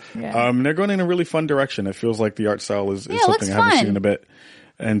well. Yeah. They're going in a really fun direction. It feels like the art style is it something looks I haven't fun. seen in a bit.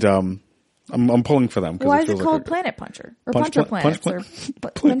 And I'm pulling for them. Why it is feels it called like Planet Puncher? Or Punch Puncher Pla- Planets?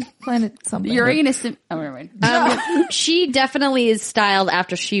 Punch or Planet something. Uranus. Oh, never mind. She definitely is styled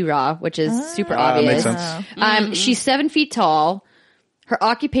after She-Ra, which is super that obvious. makes sense. She's 7 feet tall. Her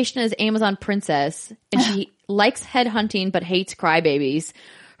occupation is Amazon princess, and she likes headhunting but hates crybabies.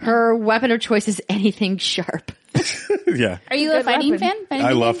 Her weapon of choice is anything sharp. Yeah. Are you a Good fighting weapon. fan? Fighting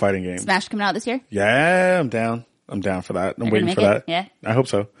I love game? fighting games. Smash coming out this year? Yeah, I'm down. I'm down for that. I'm They're waiting gonna for make that. it? Yeah. I hope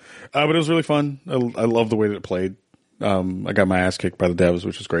so. But it was really fun. I love the way that it played. I got my ass kicked by the devs,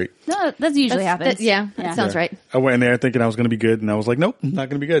 which was great. No, that's usually happens. That sounds right. I went in there thinking I was going to be good, and I was like, nope, not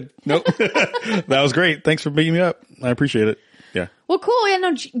going to be good. Nope. That was great. Thanks for beating me up. I appreciate it. Yeah. Well, cool. Yeah,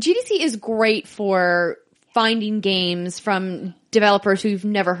 no, GDC is great for finding games from developers who you've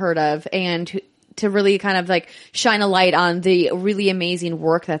never heard of and to really kind of like shine a light on the really amazing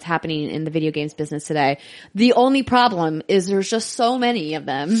work that's happening in the video games business today. The only problem is there's just so many of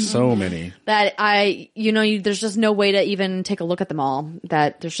them So many. that there's just no way to even take a look at them all.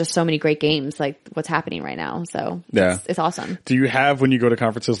 That there's just so many great games like what's happening right now. So Yeah. it's awesome. Do you have, when you go to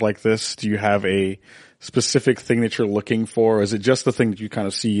conferences like this, do you have a specific thing that you're looking for? Or is it just the thing that you kind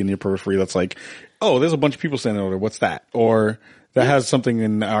of see in your periphery that's like, oh, there's a bunch of people standing over there. What's that? Or that has something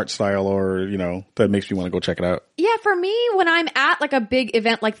in the art style or, that makes me want to go check it out. Yeah, for me, when I'm at like a big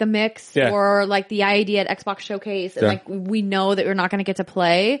event like the Mix Yeah. or like the IAD at Xbox Showcase, and Yeah. like we know that we're not going to get to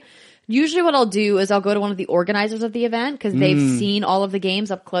play, usually what I'll do is I'll go to one of the organizers of the event because they've seen all of the games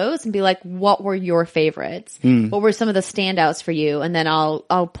up close and be like, what were your favorites? What were some of the standouts for you? And then I'll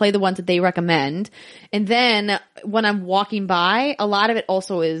play the ones that they recommend. And then when I'm walking by, a lot of it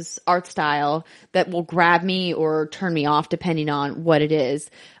also is art style that will grab me or turn me off depending on what it is.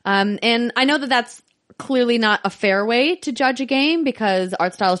 And I know that that's clearly not a fair way to judge a game because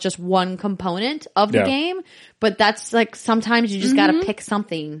art style is just one component of the Yeah. game. But that's like sometimes you just got to pick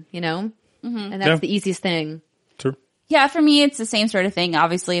something, and that's Yeah. the easiest thing. True. Yeah, for me, it's the same sort of thing.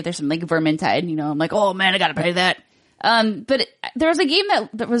 Obviously, if there's some like Vermintide, I'm like, oh man, I gotta play that. But there was a game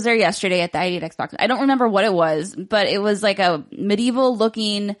that was there yesterday at the ID at Xbox. I don't remember what it was, but it was like a medieval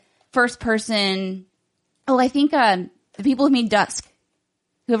looking first person. Oh, I think, the people who made Dusk.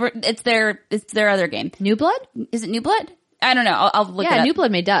 Whoever, it's their other game. New Blood? Is it New Blood? I don't know. I'll look it Yeah, up. New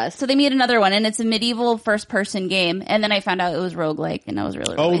Blood made dust. So they made another one, and it's a medieval first-person game. And then I found out it was roguelike, and I was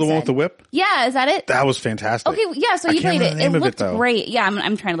really, really the one sad. with the whip? Yeah, is that it? That was fantastic. Okay, yeah, so I you can't played remember it. the name It of looked though. great. Yeah,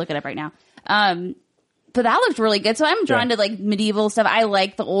 I'm trying to look it up right now. But that looked really good. So I'm drawn to like medieval stuff. I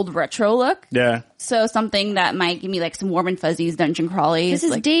like the old retro look. Yeah. So something that might give me like some warm and fuzzies, dungeon crawlies. This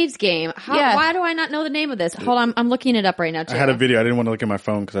is like, Dave's game. Yeah. Why do I not know the name of this? Hold on, I'm looking it up right now too. I had a video. I didn't want to look at my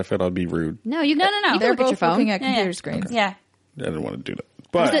phone because I felt I'd be rude. No, you can, No. You can They're look at your both phone. looking at Yeah, computer yeah. screens. Yeah. I didn't want to do that. Is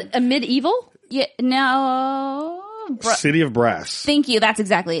But it a medieval? Yeah. No. City of Brass. Thank you. That's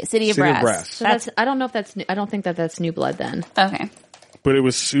exactly it. City of City of Brass. Brass. So that's. I don't know if that's. I don't think that's New Blood then. Okay. But it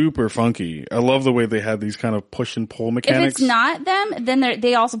was super funky. I love the way they had these kind of push and pull If mechanics. it's not them, then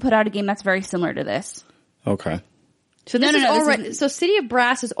they also put out a game that's very similar to this. Okay. So this No, is this already. So City of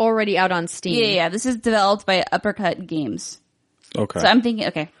Brass is already out on Steam. Yeah. This is developed by Uppercut Games. Okay. So I'm thinking,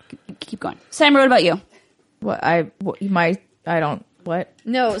 okay, keep going. Simon, what about you? What?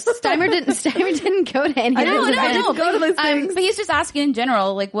 No, Steimer didn't go to any of those events. go to those things. But he's just asking in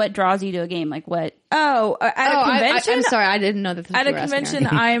general, like, what draws you to a game? Like, what? Oh, at a convention? I'm sorry, I didn't know that. This was At a what you were asking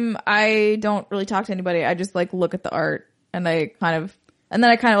convention, her. I don't really talk to anybody. I just like look at the art and then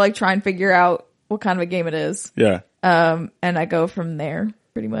I kind of like try and figure out what kind of a game it is. Yeah. And I go from there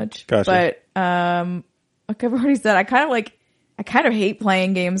pretty much. Gotcha. But, like I've already said, I kind of hate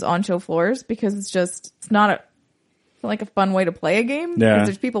playing games on show floors because it's not like a fun way to play a game. Yeah. Because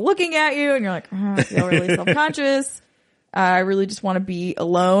there's people looking at you and you're like, I feel really self-conscious. I really just want to be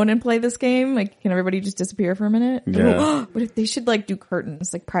alone and play this game. Like, can everybody just disappear for a minute? Yeah. But if they should like do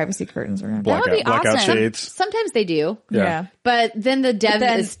curtains, like privacy curtains around. Blackout, would be blackout awesome. shades. Sometimes they do. Yeah. But then the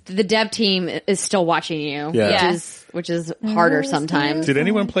dev team is still watching you, Yeah. which is harder sometimes. Did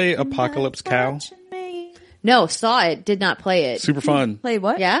anyone play Apocalypse Cow? No, saw it, did not play it. Super fun. Play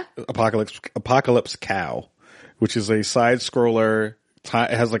what? Yeah? Apocalypse Cow, which is a side scroller. It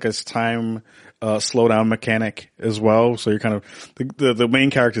has like a time slowdown mechanic as well. So you're kind of the main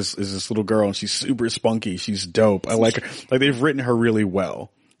character is this little girl, and she's super spunky. She's dope. I like her. Like they've written her really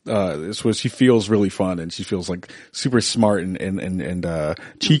well. So she feels really fun, and she feels like super smart and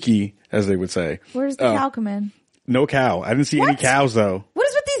cheeky, as they would say. Where's the cow come in? No cow. I didn't see any What? cows though. What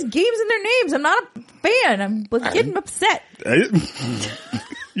is with these games and their names? I'm not a fan. I'm getting upset.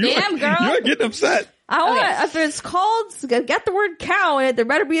 Damn, girl. You're getting upset. I want if it's called got the word cow in it, there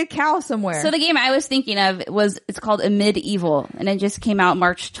better be a cow somewhere. So the game I was thinking of it's called A Medieval, and it just came out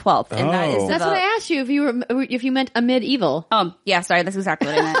March 12th. And that is Oh. That's what I asked you if you meant a medieval. Yeah, sorry, that's exactly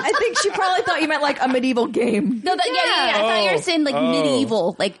what I meant. I think she probably thought you meant like a medieval game. No, yeah. I thought you were saying like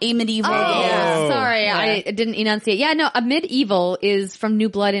medieval, like a medieval game. Yeah, sorry, Yeah. I didn't enunciate. Yeah, no, a medieval is from New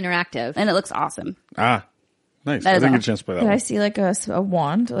Blood Interactive. And it looks awesome. Ah, nice. That I is didn't get a all. chance to play that Did I one. see like a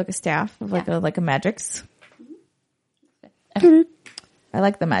wand, like a staff, of like a magics? I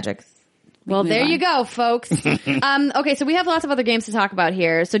like the magics. Well, there you go, folks. Okay, so we have lots of other games to talk about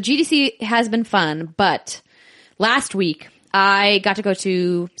here. So GDC has been fun, but last week I got to go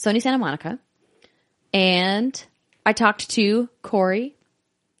to Sony Santa Monica, and I talked to Corey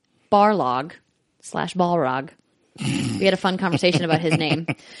Barlog/Balrog. We had a fun conversation about his name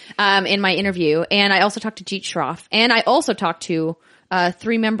in my interview, and I also talked to Jeet Schroff, and I also talked to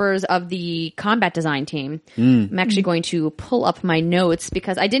 3 members of the combat design team. I'm actually going to pull up my notes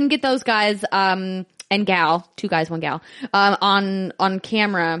because I didn't get those guys and gal, 2 guys, 1 gal, on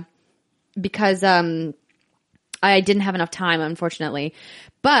camera because I didn't have enough time, unfortunately.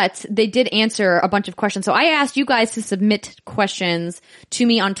 But they did answer a bunch of questions. So I asked you guys to submit questions to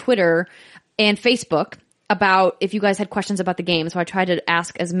me on Twitter and Facebook about if you guys had questions about the game. So I tried to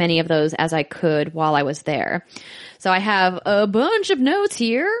ask as many of those as I could while I was there. So I have a bunch of notes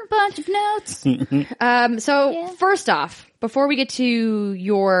here. So first off, before we get to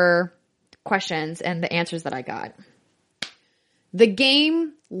your questions and the answers that I got, the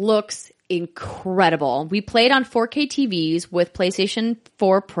game looks incredible. We played on 4K TVs with PlayStation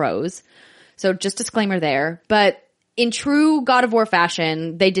 4 Pros. So just disclaimer there. But in true God of War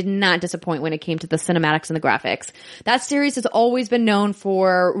fashion, they did not disappoint when it came to the cinematics and the graphics. That series has always been known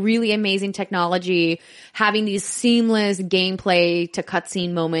for really amazing technology, having these seamless gameplay to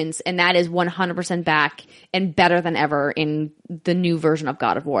cutscene moments, and that is 100% back and better than ever in the new version of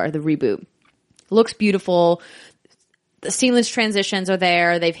God of War, the reboot. Looks beautiful. The seamless transitions are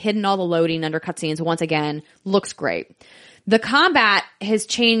there. They've hidden all the loading under cutscenes once again. Looks great. The combat has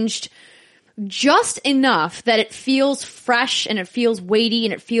changed just enough that it feels fresh and it feels weighty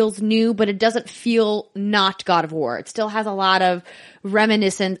and it feels new, but it doesn't feel not God of War. It still has a lot of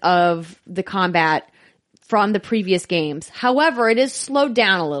reminiscent of the combat from the previous games. However, it is slowed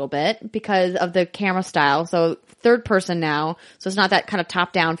down a little bit because of the camera style. So third person now, so it's not that kind of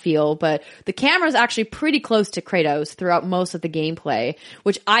top down feel, but the camera is actually pretty close to Kratos throughout most of the gameplay,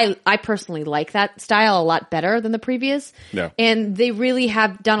 which I personally like that style a lot better than the previous. Yeah. And they really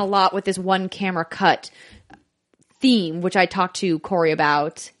have done a lot with this one camera cut theme, which I talked to Corey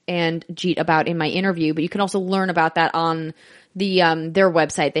about and Jeet about in my interview, but you can also learn about that on the their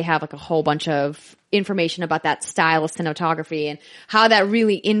website. They have like a whole bunch of information about that style of cinematography and how that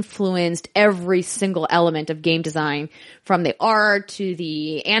really influenced every single element of game design, from the art to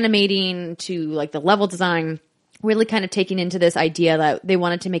the animating to like the level design, really kind of taking into this idea that they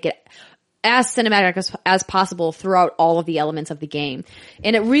wanted to make it as cinematic as possible throughout all of the elements of the game.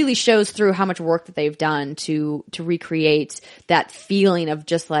 And it really shows through how much work that they've done to recreate that feeling of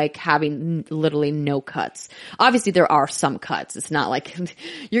just like having literally no cuts. Obviously there are some cuts. It's not like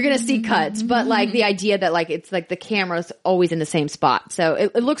you're going to see cuts, but like the idea that like it's like the camera's always in the same spot. So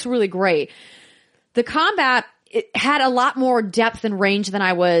it looks really great. The combat, it had a lot more depth and range than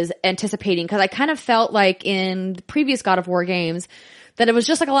I was anticipating, because I kind of felt like in the previous God of War games that it was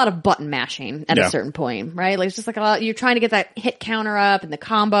just like a lot of button mashing at a certain point, right? Like it's just like a lot, you're trying to get that hit counter up and the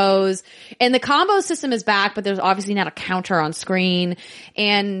combos. And the combo system is back, but there's obviously not a counter on screen.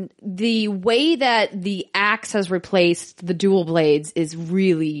 And the way that the axe has replaced the dual blades is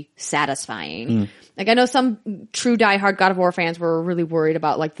really satisfying. Like I know some true diehard God of War fans were really worried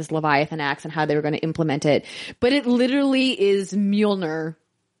about like this Leviathan axe and how they were going to implement it. But it literally is Mjolnir,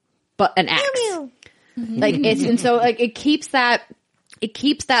 but an axe. Like it's, and so like it keeps that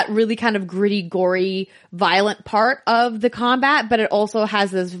really kind of gritty, gory, violent part of the combat, but it also has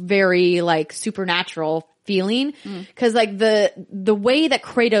this very like supernatural feeling. Cause like the way that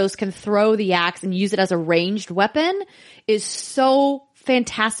Kratos can throw the axe and use it as a ranged weapon is so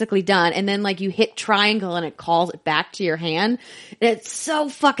fantastically done. And then like you hit triangle and it calls it back to your hand. It's so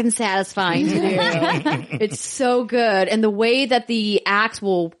fucking satisfying to do. It's so good. And the way that the axe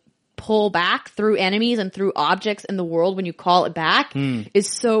will pull back through enemies and through objects in the world when you call it back is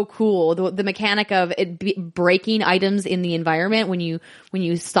so cool. The mechanic of it breaking items in the environment when you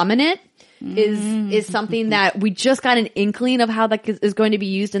summon it is something that we just got an inkling of how that is going to be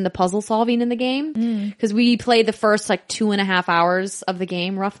used in the puzzle solving in the game, because we played the first like 2.5 hours of the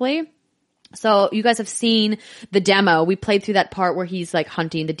game roughly. So you guys have seen the demo. We played through that part where he's like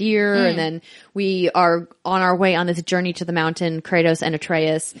hunting the deer, and then we are on our way on this journey to the mountain, Kratos and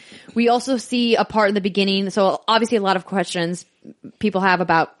Atreus. We also see a part in the beginning. So obviously a lot of questions people have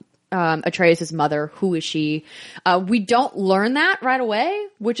about Atreus' mother. Who is she? We don't learn that right away,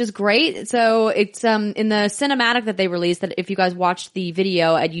 which is great. So it's in the cinematic that they released, that if you guys watched the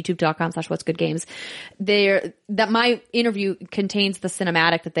video at youtube.com/whatsgoodgames, that my interview contains the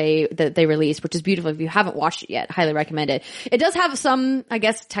cinematic that they released, which is beautiful. If you haven't watched it yet, highly recommend it. It does have some, I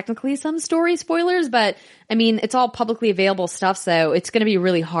guess technically some story spoilers, but I mean it's all publicly available stuff, so it's going to be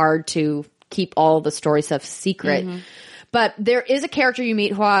really hard to keep all the story stuff secret. But there is a character you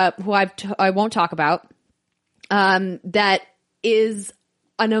meet who I won't talk about, that is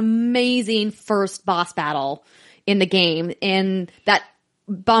an amazing first boss battle in the game. And that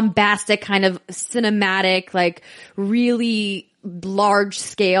bombastic kind of cinematic, like really large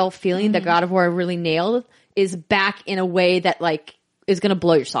scale feeling that God of War really nailed is back in a way that like is going to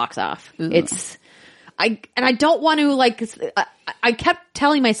blow your socks off. I don't want to like, I kept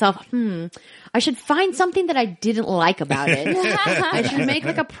telling myself, I should find something that I didn't like about it. I should make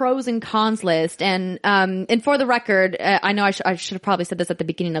like a pros and cons list. And for the record, I know I should have probably said this at the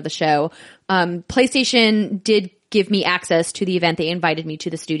beginning of the show. PlayStation did give me access to the event. They invited me to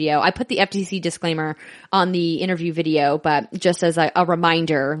the studio. I put the FTC disclaimer on the interview video, but just as a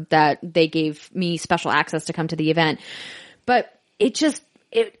reminder that they gave me special access to come to the event. But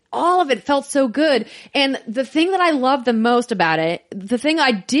all of it felt so good. And the thing that I loved the most about it, the thing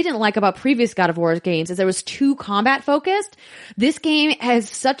I didn't like about previous God of War games, is there was too combat focused. This game has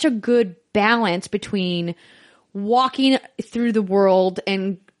such a good balance between walking through the world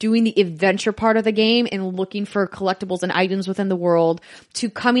and doing the adventure part of the game and looking for collectibles and items within the world, to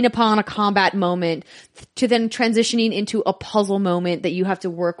coming upon a combat moment, to then transitioning into a puzzle moment that you have to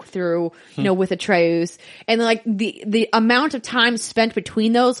work through, with Atreus. And like the amount of time spent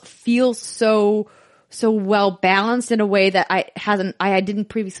between those feels so well balanced in a way that I didn't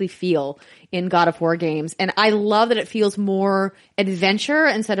previously feel in God of War games. And I love that it feels more adventure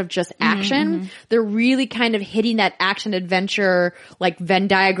instead of just action. They're really kind of hitting that action adventure, like Venn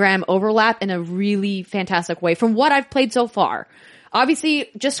diagram overlap in a really fantastic way from what I've played so far. Obviously,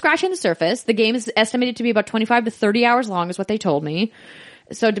 just scratching the surface. The game is estimated to be about 25 to 30 hours long is what they told me.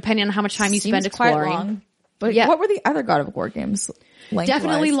 So depending on how much time you spend exploring. Quite long. But Yeah. what were the other God of War games? Lengthwise?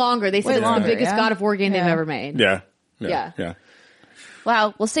 Definitely longer. They said it's longer, the biggest yeah? God of War game they've Yeah. ever made. Yeah. Yeah.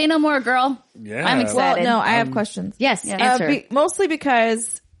 Wow. Well, say no more, girl. Yeah. I'm Well, excited. no, I have questions. Yes, Yeah. answer. Mostly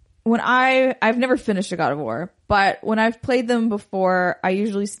because when I've never finished a God of War, but when I've played them before, I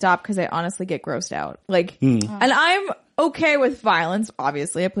usually stop because I honestly get grossed out. Like, and I'm okay with violence.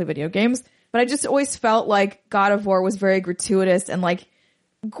 Obviously, I play video games, but I just always felt like God of War was very gratuitous and like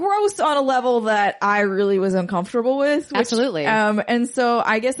gross on a level that I really was uncomfortable with. Absolutely. And so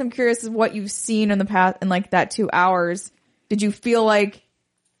I guess I'm curious of what you've seen in the past in like that 2 hours. Did you feel like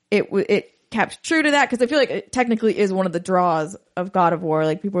it kept true to that? Because I feel like it technically is one of the draws of God of War.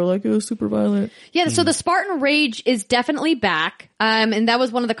 Like people are like, oh, super violent. Yeah, so the Spartan Rage is definitely back. And that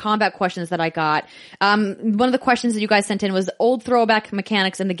was one of the combat questions that I got. One of the questions that you guys sent in was old throwback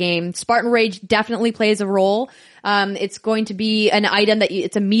mechanics in the game. Spartan Rage definitely plays a role. It's going to be an item that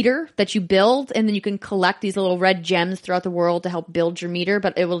it's a meter that you build, and then you can collect these little red gems throughout the world to help build your meter,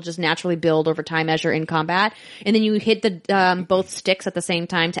 but it will just naturally build over time as you're in combat. And then you hit the both sticks at the same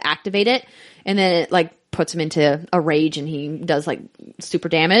time to activate it, and then it like puts him into a rage and he does like super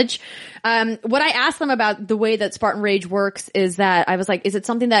damage. What I asked them about the way that Spartan Rage works is that I was like, is it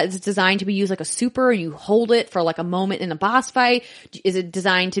something that is designed to be used like a super and you hold it for like a moment in a boss fight? Is it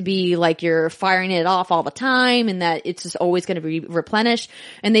designed to be like you're firing it off all the time and that it's just always going to be replenished?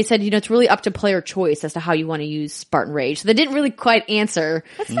 And they said, it's really up to player choice as to how you want to use Spartan Rage. So they didn't really quite answer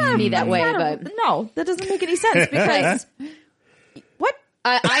me that way, but No, that doesn't make any sense because what?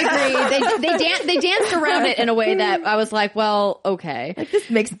 I agree. They danced around it in a way that I was like, well, okay.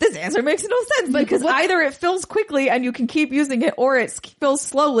 Like this answer makes no sense because either it fills quickly and you can keep using it, or it fills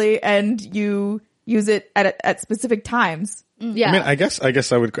slowly and you use it at specific times. Yeah. I mean, I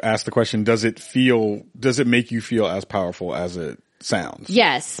guess I would ask the question, does it make you feel as powerful as it sounds?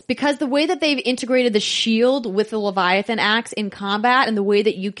 Yes, because the way that they've integrated the shield with the Leviathan axe in combat and the way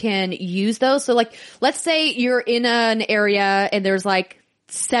that you can use those. So like, let's say you're in an area and there's like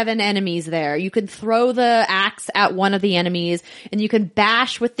 7 enemies there. You can throw the axe at one of the enemies and you can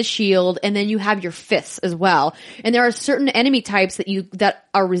bash with the shield, and then you have your fists as well. And there are certain enemy types that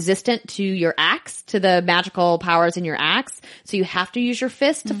are resistant to your axe, to the magical powers in your axe. So you have to use your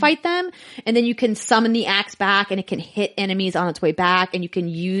fist to fight them. And then you can summon the axe back and it can hit enemies on its way back, and you can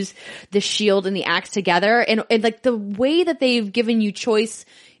use the shield and the axe together. And like the way that they've given you choice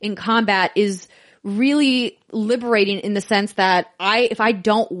in combat is really liberating in the sense that if I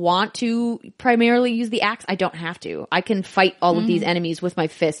don't want to primarily use the axe, I don't have to. I can fight all of these enemies with my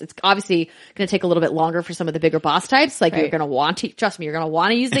fists. It's obviously going to take a little bit longer for some of the bigger boss types. Like you're going to want to, trust me, you're going to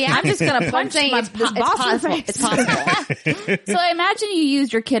want to use the axe. I'm just going to punch saying my it's boss possible. in the face. It's possible. So I imagine you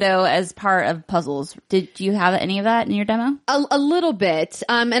used your kiddo as part of puzzles. Did you have any of that in your demo? A little bit.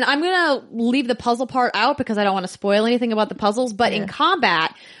 And I'm going to leave the puzzle part out because I don't want to spoil anything about the puzzles. But in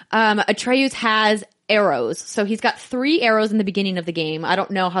combat, Atreus has arrows. So he's got 3 arrows in the beginning of the game. I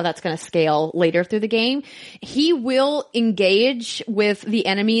don't know how that's going to scale later through the game. He will engage with the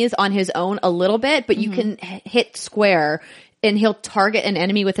enemies on his own a little bit, but you can hit square and he'll target an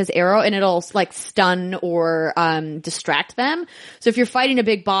enemy with his arrow and it'll like stun or distract them. So if you're fighting a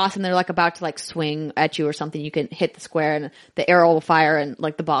big boss and they're like about to like swing at you or something, you can hit the square and the arrow will fire and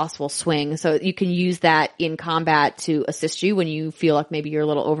like the boss will swing. So you can use that in combat to assist you when you feel like maybe you're a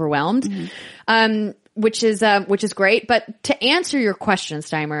little overwhelmed. Which is great. But to answer your question,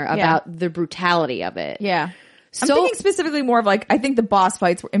 Steimer, about the brutality of it. Yeah. I'm thinking specifically more of like, I think the boss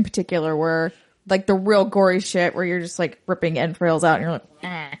fights in particular were like the real gory shit where you're just like ripping entrails out and you're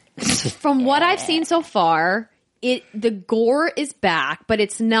like, From what I've seen so far, the gore is back, but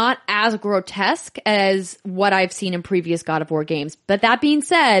it's not as grotesque as what I've seen in previous God of War games. But that being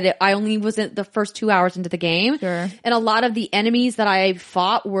said, I only was in the first 2 hours into the game. Sure. And a lot of the enemies that I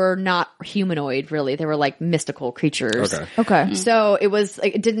fought were not humanoid, really. They were like mystical creatures. okay. So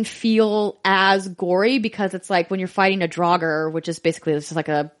it didn't feel as gory because it's like when you're fighting a Draugr, which is basically just like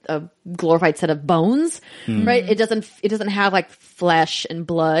a glorified set of bones, right? It doesn't have like flesh and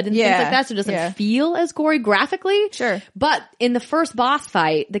blood and things like that, so it doesn't feel as gory graphically. Sure. But in the first boss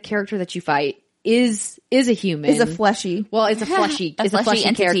fight, the character that you fight is a human. Is a fleshy. Well, it's a fleshy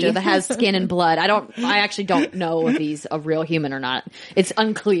entity. character that has skin and blood. I actually don't know if he's a real human or not. It's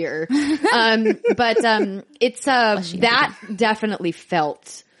unclear. But it's that definitely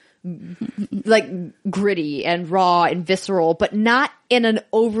felt like gritty and raw and visceral, but not in an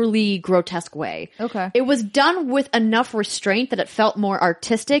overly grotesque way. Okay. It was done with enough restraint that it felt more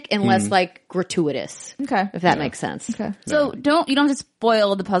artistic and less like gratuitous. Okay. If that makes sense. Okay. So you don't have to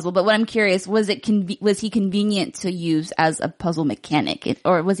spoil the puzzle, but what I'm curious, was he convenient to use as a puzzle mechanic,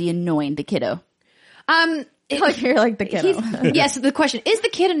 or was he annoying the kiddo? Like you're like the kiddo. Yes, the question, is the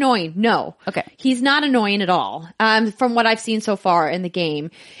kid annoying? No. Okay. He's not annoying at all, from what I've seen so far in the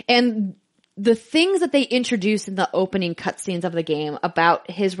game. And the things that they introduce in the opening cutscenes of the game about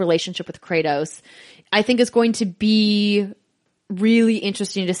his relationship with Kratos, I think is going to be really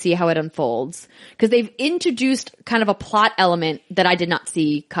interesting to see how it unfolds. Because they've introduced kind of a plot element that I did not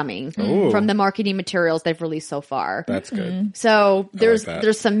see coming from the marketing materials they've released so far. That's good. So there's that.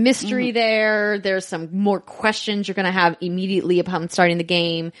 there's some mystery there. There's some more questions you're going to have immediately upon starting the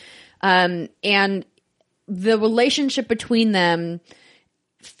game. And the relationship between them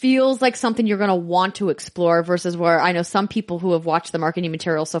feels like something you're going to want to explore versus where I know some people who have watched the marketing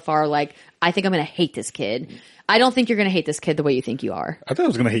material so far are like, I think I'm going to hate this kid. I don't think you're going to hate this kid the way you think you are. I thought I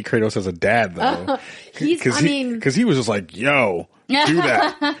was going to hate Kratos as a dad, though. Because he was just like, yo, do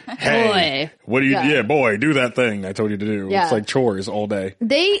that. Hey, what do you, yeah, boy, do that thing I told you to do. Yeah. It's like chores all day.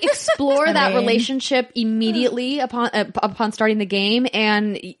 They explore that relationship immediately upon starting the game,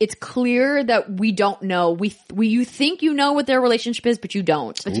 and it's clear that we don't know. You think you know what their relationship is, but you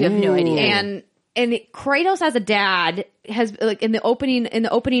don't. But you have no idea. And Kratos as a dad has, like, in the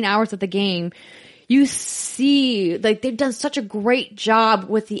opening hours of the game, you see, like, they've done such a great job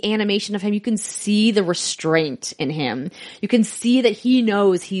with the animation of him. You can see the restraint in him. You can see that he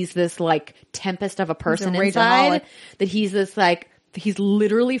knows he's this, like, tempest of a person inside. That he's this, like, he's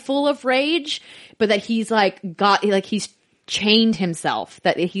literally full of rage, but that he's, he's chained himself,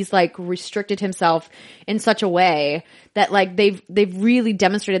 that he's, like, restricted himself in such a way that, like, they've really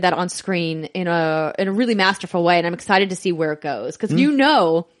demonstrated that on screen in a really masterful way. And I'm excited to see where it goes. Cause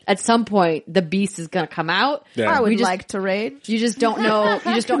at some point the beast is going to come out. Yeah. I would like to rage. You just don't know.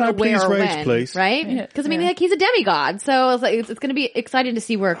 You just don't know where or when, please? Right? Because I mean, like, he's a demigod, so it's like it's going to be exciting to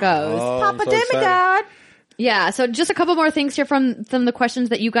see where it goes. Papa demigod. Yeah. So just a couple more things here from the questions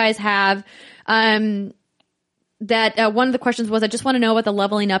that you guys have. One of the questions was, I just want to know about the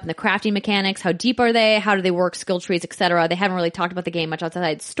leveling up and the crafting mechanics. How deep are they? How do they work? Skill trees, etc. They haven't really talked about the game much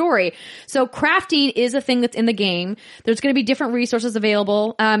outside story. So crafting is a thing that's in the game. There's going to be different resources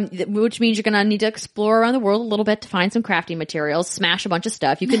available, which means you're going to need to explore around the world a little bit to find some crafting materials, smash a bunch of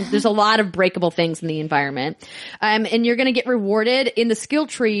stuff. There's a lot of breakable things in the environment. And you're going to get rewarded in the skill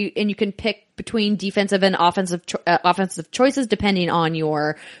tree, and you can pick between defensive and offensive choices depending on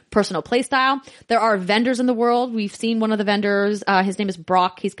your personal playstyle. There are vendors in the world. We've seen one of the vendors. His name is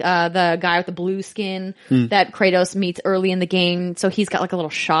Brock. He's the guy with the blue skin that Kratos meets early in the game. So he's got like a little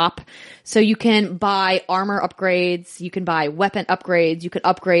shop. So you can buy armor upgrades. You can buy weapon upgrades. You can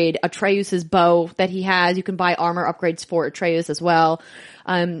upgrade Atreus's bow that he has. You can buy armor upgrades for Atreus as well.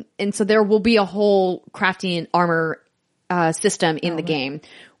 And so there will be a whole crafting armor system in the game,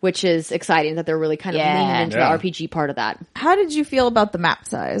 which is exciting that they're really kind of leaning into the RPG part of that. How did you feel about the map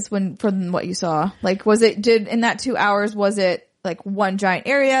size from what you saw? Like, in that 2 hours, was it like one giant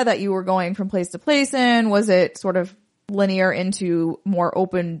area that you were going from place to place in? Was it sort of linear into more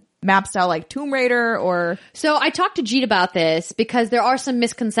open map style like Tomb Raider or? So I talked to Jeet about this because there are some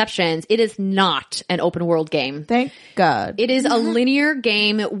misconceptions. It is not an open world game. Thank God. It is a linear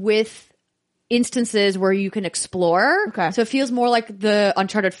game with instances where you can explore. Okay. So it feels more like the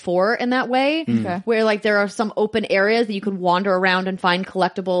Uncharted 4 in that way. Okay. Where like there are some open areas that you can wander around and find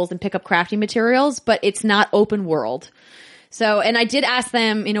collectibles and pick up crafting materials, but it's not open world. So, and I did ask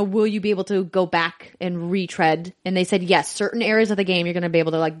them, will you be able to go back and retread? And they said, yes, certain areas of the game, you're going to be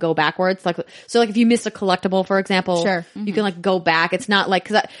able to like go backwards. So if you missed a collectible, for example, sure. You can like go back. It's not like,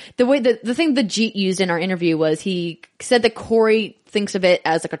 cause the thing that Jeet used in our interview was he said that Corey thinks of it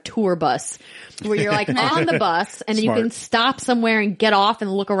as like a tour bus where you're like on the bus and then you can stop somewhere and get off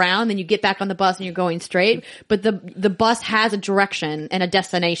and look around, then you get back on the bus and you're going straight. But the bus has a direction and a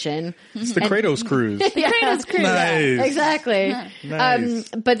destination. It's the Kratos cruise. Kratos cruise. Nice. Yeah, exactly. Nice.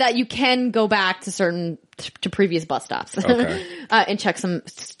 But that you can go back to previous bus stops and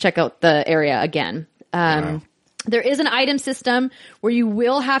check out the area again. Wow. There is an item system where you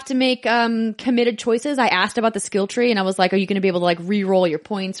will have to make committed choices. I asked about the skill tree and I was like, are you going to be able to like re-roll your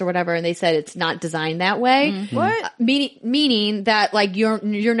points or whatever? And they said it's not designed that way. Mm-hmm. What? Meaning that like you're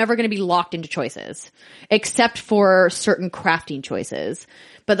never going to be locked into choices except for certain crafting choices.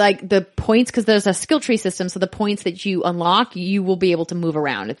 But like the points, because there's a skill tree system, so the points that you unlock, you will be able to move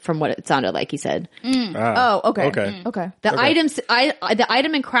around from what it sounded like he said. Oh, okay. Okay. The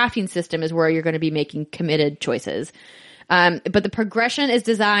item and crafting system is where you're going to be making committed choices. But the progression is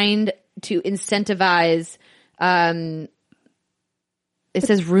designed to incentivize, it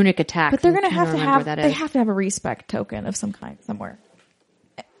says runic attack. But they're going to have to have a respec token of some kind somewhere.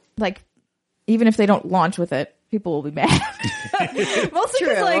 Like, even if they don't launch with it. people will be mad. Mostly True.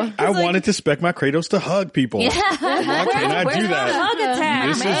 because like I wanted to spec my Kratos to hug people. Why can't I do that? Hug attack,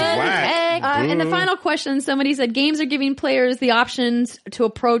 This is man. whack. And the Boo. final question, somebody said games are giving players the options to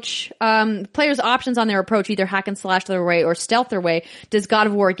approach, players options on their approach, either hack and slash their way or stealth their way. Does God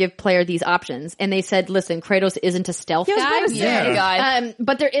of War give player these options? And they said, listen, Kratos isn't a stealth was guy. about to say, Yeah. God.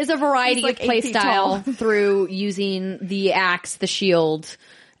 But there is a variety He's like of play 8 feet style tall. through using the axe, the shield,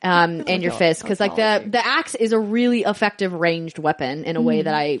 and your fist. Cause like the axe is a really effective ranged weapon in a way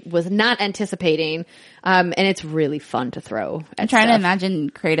that I was not anticipating. And it's really fun to throw. I'm trying to imagine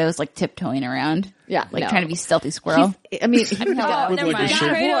Kratos like tiptoeing around. Yeah, Like no. trying to be stealthy squirrel. I mean, With never like the mind.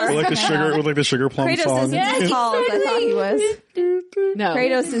 sugar, Kratos- with like the sugar plum Kratos song. isn't as tall as I thought he was. no.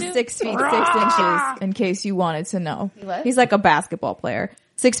 Kratos is 6 feet 6 inches. In case you wanted to know, he's like a basketball player.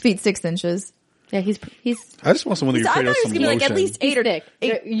 6 feet 6 inches. Yeah, he's I just want someone to give I thought Kratos he was some gonna be lotion. like at least 8 or thick.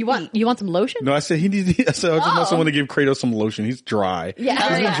 8. You want some lotion? No, I said I just want someone to give Kratos some lotion. He's dry. Yeah.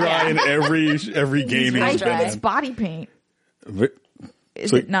 He's been dry in every game I he's been think it's in. body paint. But-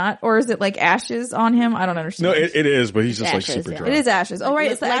 Is So- it not, or is it like ashes on him? I don't understand. No, it is, but he's just Ashes, like super yeah. dry. It is ashes. Oh,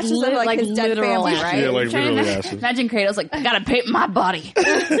 right, it's the Like ashes of lit- like like his dead literal family, ashes. right? Yeah, like Trying to literally ashes. imagine Kratos like, I gotta paint my body.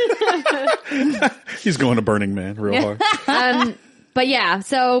 He's going to Burning Man real hard. But yeah,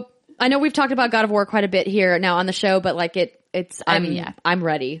 so I know we've talked about God of War quite a bit here now on the show, but like I'm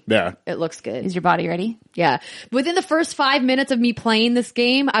ready. Yeah. It looks good. Is your body ready? Yeah. Within the first 5 minutes of me playing this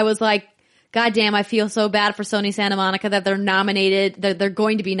game, I was like, God damn, I feel so bad for Sony Santa Monica that they're nominated, they're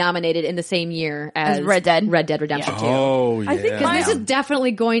going to be nominated in the same year as Red Dead. Redemption 2. Oh, yeah. I think Because this is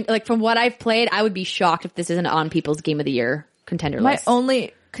definitely going, like from what I've played, I would be shocked if this isn't on people's Game of the Year contender My list.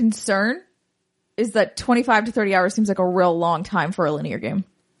 only concern is that 25 to 30 hours seems like a real long time for a linear game.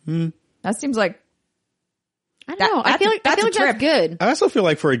 That seems like I don't know. I that's feel a- like that's a that's trip. good. I also feel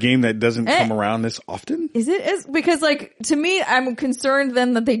like for a game that doesn't come around this often, is because like to me, I'm concerned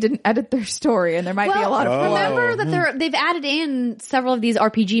then that they didn't edit their story and there might be a lot of remember that they've added in several of these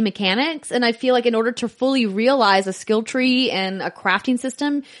RPG mechanics, and I feel like in order to fully realize a skill tree and a crafting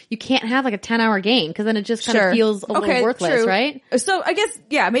system, you can't have like a 10-hour game because then it just kind of feels a little worthless, true. right? So I guess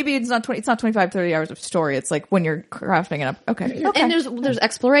maybe it's not 25 30 hours of story. It's like when you're crafting it up. Okay. And there's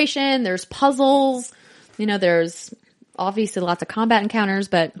exploration, there's puzzles, there's obviously lots of combat encounters,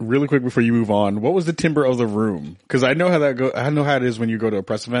 but really quick before you move on, what was the timbre of the room? Because I know how that go. I know how it is when you go to a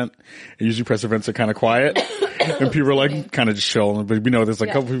press event. And usually press events are kind of quiet, and people are like kind of just chilling. But there's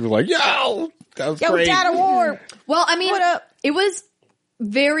like a couple people like, "Yo, that was great." Dad of War. well, I mean, What up? it was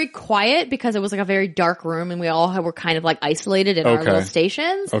very quiet because it was like a very dark room and we all were kind of like isolated in our Okay. little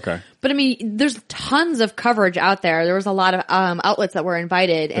stations. Okay. But I mean, there's tons of coverage out there. There was a lot of outlets that were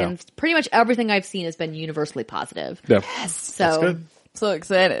invited, and pretty much everything I've seen has been universally positive. Yeah. So, good. So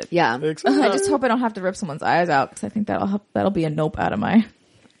excited. yeah. I just hope I don't have to rip someone's eyes out because I think that'll be a nope out of my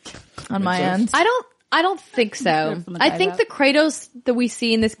end. I don't think so. someone's I eyes think out. the Kratos that we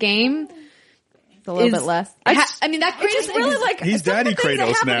see in this game It's a little is bit less. I mean, that Kratos It's just really like He's some of the Daddy things that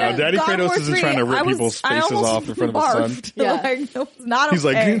Kratos happen now. in Daddy God of Kratos War isn't 3, trying to rip I was- people's I faces almost off in front of his son. barfed. Yeah. Like, no, it's not He's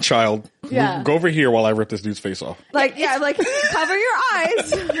okay. like, child, Yeah. go over here while I rip this dude's face off. like cover your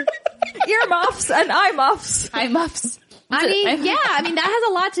eyes, ear muffs and eye muffs. Eye muffs. I mean, yeah, I mean, that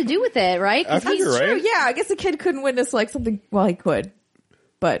has a lot to do with it, right? 'Cause I think he's- you're True, right. yeah. I guess the kid couldn't witness like something. Well, he could,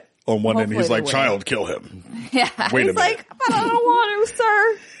 but On one end, hopefully he's they like, wouldn't. child, kill him. Yeah. Wait a He's minute. like, but I don't want to,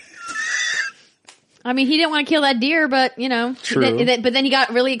 sir. I mean, he didn't want to kill that deer, but True. but then he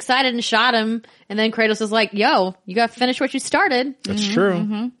got really excited and shot him, and then Kratos was like, "Yo, you got to finish what you started." That's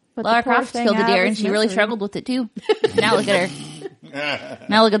true. But Lara the poor Croft thing killed the had deer, was and she really misery. struggled with it too. Now look at her.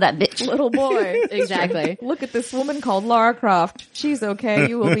 Now look at that bitch. Little boy. Exactly. Look at this woman called Lara Croft. She's okay.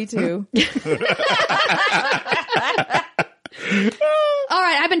 You will be too. All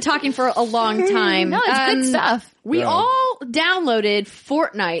right, I've been talking for a long time. No, it's good stuff. We Yeah. all downloaded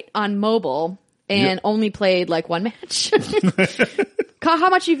Fortnite on mobile and Yep. only played like one match. How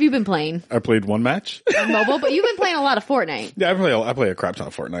much have you been playing I played one match. on mobile? But you've been playing a lot of Fortnite. Yeah, I play a crap ton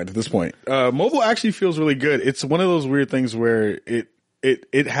of Fortnite at this point. Mobile actually feels really good. It's one of those weird things where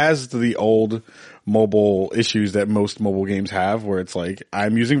it has the old mobile issues that most mobile games have, where it's like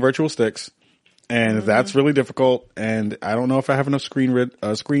I'm using virtual sticks, and that's really difficult. And I don't know if I have enough screen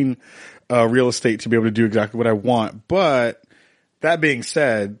real estate to be able to do exactly what I want. But that being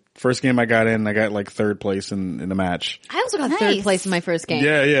said, first game I got in, I got like third place in the match. I also got Nice. third place in my first game.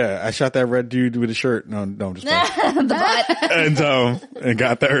 Yeah. I shot that red dude with a shirt. No, I'm just playing. The butt. and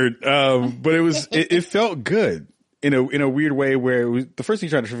got third. But it felt good in a weird way where it was, the first thing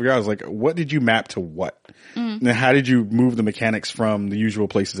you tried to figure out is like, what did you map to what? And how did you move the mechanics from the usual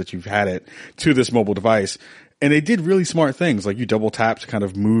places that you've had it to this mobile device? And they did really smart things, like you double tap to kind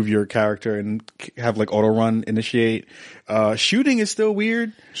of move your character and have like auto run initiate. Shooting is still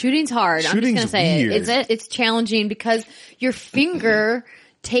weird. Shooting's hard. Shooting's I'm just gonna say weird. it's challenging because your finger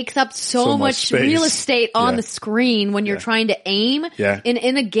takes up so much space. real estate on Yeah. the screen when you're trying to aim. Yeah.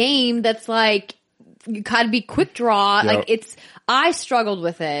 In a game that's like you gotta be quick draw. Yep. Like I struggled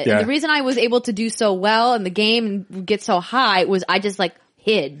with it. Yeah. And the reason I was able to do so well in the game and get so high was I just like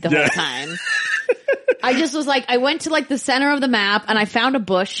hid the whole time. I just was like, I went to like the center of the map and I found a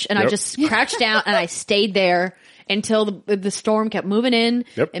bush and I just crouched down and I stayed there until the storm kept moving in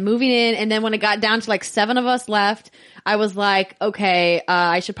and moving in. And then when it got down to like 7 of us left, I was like, okay,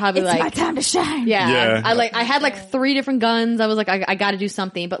 I should probably It's my time to shine. Yeah. I had like 3 different guns. I was like, I got to do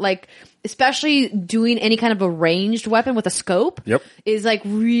something. But like, especially doing any kind of a ranged weapon with a scope is like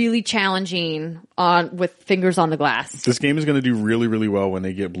really challenging with fingers on the glass. This game is going to do really, really well when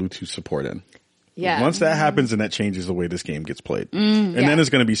they get Bluetooth support in. Yeah. Once that happens, then that changes the way this game gets played. And then it's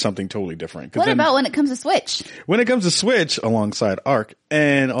going to be something totally different. What about when it comes to Switch? When it comes to Switch, alongside Ark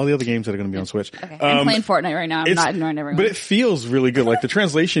and all the other games that are going to be on Switch. Okay. I'm playing Fortnite right now. I'm not ignoring everyone. But it feels really good. Like the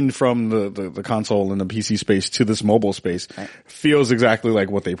translation from the console and the PC space to this mobile space feels exactly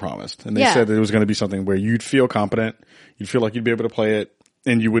like what they promised. And they said that it was going to be something where you'd feel competent, you'd feel like you'd be able to play it,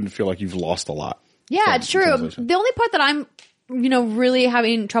 and you wouldn't feel like you've lost a lot. Yeah, it's true. The only part that I'm really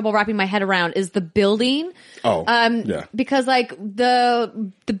having trouble wrapping my head around is the building. Because like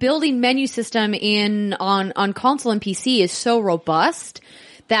the building menu system on console and PC is so robust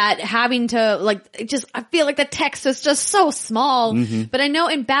that having to I feel like the text is just so small. But I know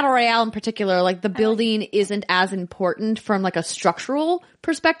in Battle Royale in particular, like the building isn't as important from like a structural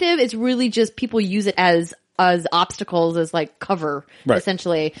perspective. It's really just people use it as obstacles as like cover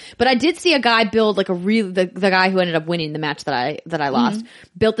essentially. But I did see a guy build like the guy who ended up winning the match that I lost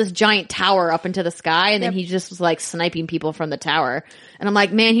built this giant tower up into the sky and then he just was like sniping people from the tower. And I'm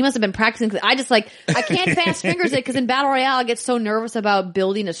like, man, he must have been practicing. I just like, I can't fast fingers it because in Battle Royale I get so nervous about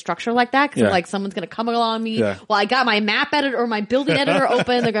building a structure like that because like someone's going to come along me while I got my map editor or my building editor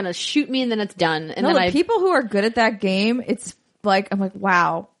open. They're going to shoot me and then it's done. And then the people who are good at that game, it's like, I'm like,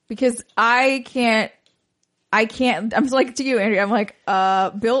 wow, because I can't, I'm like to you, Andrea, I'm like,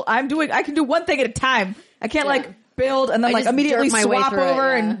 Bill, I can do one thing at a time. I can't like build and then like immediately swap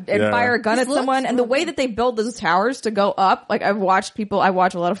over and fire a gun at someone. And the way that they build those towers to go up, like I watch a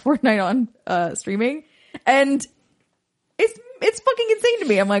lot of Fortnite on, streaming and it's fucking insane to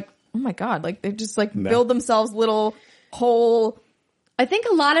me. I'm like, oh my God, like they just like build themselves little whole. I think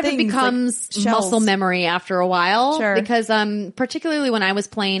a lot of it becomes like muscle memory after a while because particularly when I was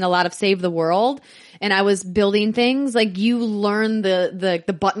playing a lot of Save the World and I was building things, like you learn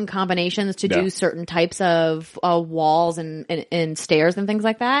the button combinations to do certain types of walls and stairs and things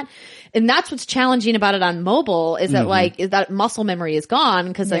like that. And that's what's challenging about it on mobile is that muscle memory is gone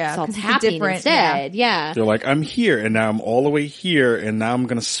because like it's all tapping instead. Yeah. They're like, I'm here and now I'm all the way here and now I'm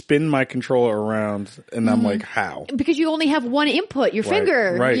going to spin my controller around and I'm like, how? Because you only have one input, your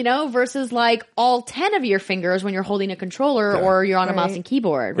finger, versus like all 10 of your fingers when you're holding a controller or you're on a mouse and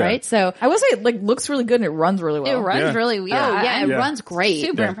keyboard, right? So I will say it like looks really good and it runs really well. It runs really well. Oh yeah, it runs great.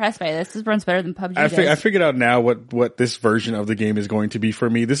 Super impressed by this. This runs better than PUBG I figured out now what this version of the game is going to be for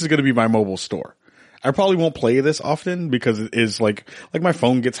me. This is going to be my mobile store. I probably won't play this often because it is like my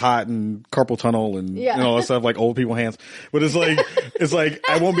phone gets hot and carpal tunnel and all that stuff, like old people hands. But it's like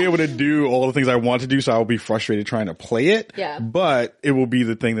I won't be able to do all the things I want to do, so I'll be frustrated trying to play it. Yeah. But it will be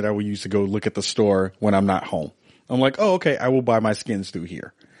the thing that I will use to go look at the store when I'm not home. I'm like, oh, okay, I will buy my skins through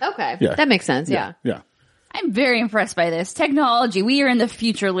here. Okay. Yeah. That makes sense. Yeah. I'm very impressed by this technology. We are in the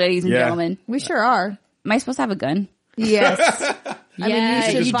future, ladies and gentlemen. We sure are. Am I supposed to have a gun? Yes. I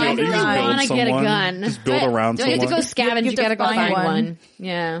mean, you definitely want to get a gun. Just build around someone. You have to go scavenge. You got to go find one.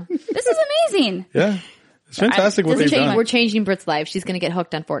 Yeah. This is amazing. Yeah. It's fantastic what they've done. We're changing Brit's life. She's going to get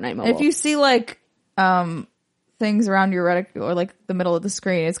hooked on Fortnite mobile. If you see like things around your Reddit or like the middle of the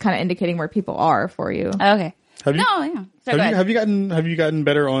screen, it's kind of indicating where people are for you. Okay. Have you? No, yeah. Have you gotten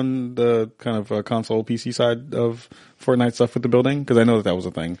better on the kind of console PC side of Fortnite stuff with the building? Because I know that was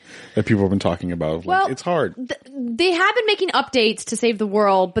a thing that people have been talking about. Well, it's hard. They have been making updates to Save the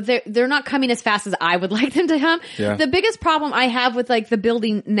World, but they're not coming as fast as I would like them to come. Yeah. The biggest problem I have with like the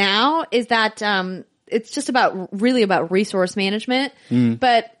building now is that it's just about resource management,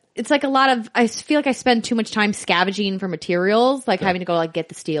 but. It's like I feel like I spend too much time scavenging for materials, like having to go like get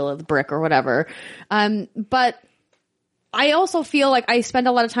the steel or the brick or whatever. But I also feel like I spend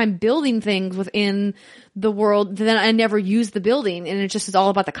a lot of time building things within the world, then I never use the building, and it just is all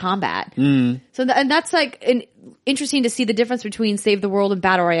about the combat. So and that's like interesting to see the difference between Save the World and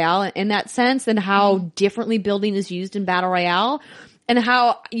Battle Royale in that sense, and how differently building is used in Battle Royale. And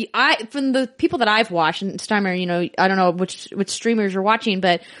how from the people that I've watched, and Steimer, you know, I don't know which streamers you're watching,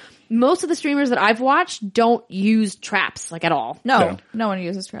 but most of the streamers that I've watched don't use traps like at all. No one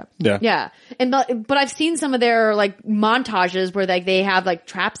uses traps. Yeah. But I've seen some of their like montages where like they have like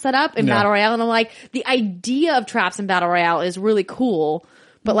traps set up in Battle Royale, and I'm like, the idea of traps in Battle Royale is really cool,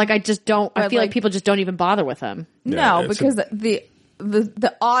 but like I just don't. I feel like people just don't even bother with them. No, because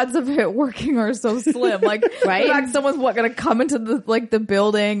the odds of it working are so slim. Like, right? In fact, someone's going to come into the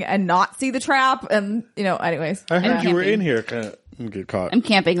building and not see the trap, and anyways. I heard you were in here. Get caught. I'm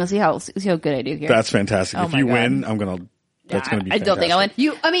camping. Let's see how good I do here. That's fantastic. If you win, I'm gonna. That's gonna be. I don't think I win.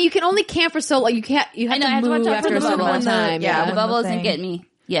 You can only camp for so long. You have to move after a certain amount of time. The bubble isn't getting me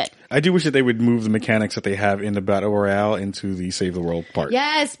yet. I do wish that they would move the mechanics that they have in the Battle Royale into the Save the World part.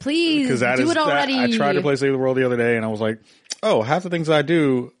 Yes, please. Because do it already. I tried to play Save the World the other day, and I was like, oh, half the things I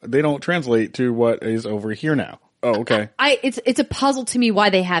do, they don't translate to what is over here now. Oh, okay. It's a puzzle to me why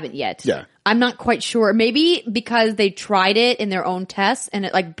they haven't yet. Yeah. I'm not quite sure. Maybe because they tried it in their own tests and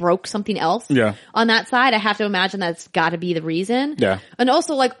it like broke something else. Yeah. On that side, I have to imagine that's got to be the reason. Yeah. And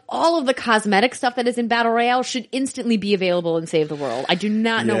also, like, all of the cosmetic stuff that is in Battle Royale should instantly be available in Save the World. I do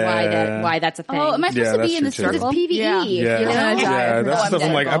not know why that's a thing. Oh, am I supposed to be in the circle? It's PvE. Yeah. You know? Yeah, that's stuff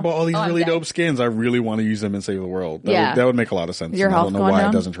I'm like, I bought all these really dead. dope skins. I really want to use them in Save the World. That would make a lot of sense. Your I health don't know going why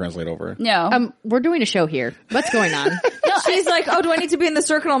down? it doesn't translate over. No. We're doing a show here. What's going on? She's like, oh, do I need to be in the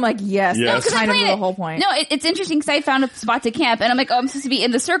circle? I'm like, yes. Yes. That's kind of played the it. whole point. No, it's interesting because I found a spot to camp, and I'm like, oh, I'm supposed to be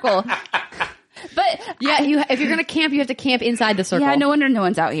in the circle. But yeah, if you're gonna camp, you have to camp inside the circle. yeah, no wonder no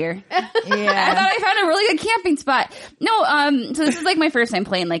one's out here. I thought I found a really good camping spot. No, so this is like my first time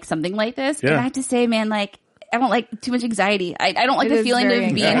playing like something like this. Yeah. And I have to say, man, like I don't like too much anxiety. I don't like It the is feeling very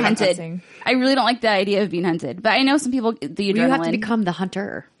of being anxiety-inducing. hunted. I really don't like the idea of being hunted. But I know some people, the adrenaline. You have to become the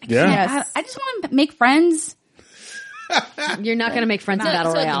hunter. Yeah. Yes. I just want to make friends. You're not going to make friends in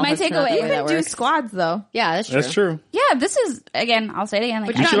Battle so Royale. my That's not takeaway- the way You that Do works. squads though. Yeah, that's true. That's true. Yeah, this is, again, I'll say it again.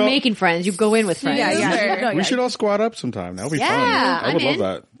 Like, But you're should not all- making friends. You go in with friends. Yeah. We should all squad up sometime. That would be fun. Yeah, I would I'm love in.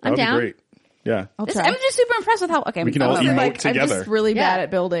 that. That I'm would down. be great. Yeah. I'll I'm try. just super impressed with how, okay. We can all I'm emote like, I'm together. just really Yeah. bad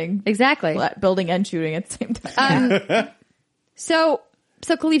at building. Exactly. Building and shooting at the same time. So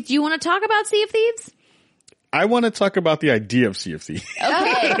Kahlief, do you want to talk about Sea of Thieves? I want to talk about the idea of Sea of Thieves.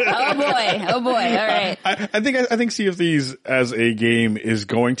 Okay. Oh boy. All right. I think Sea of Thieves as a game is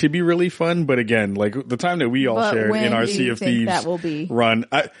going to be really fun, but again, like the time that we all But shared when in our do Sea you of think Thieves that will be? run,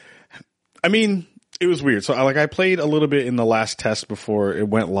 I mean, it was weird. So I played a little bit in the last test before it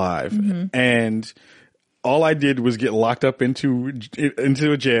went live, and all I did was get locked up into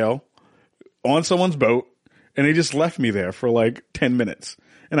a jail on someone's boat, and they just left me there for like 10 minutes,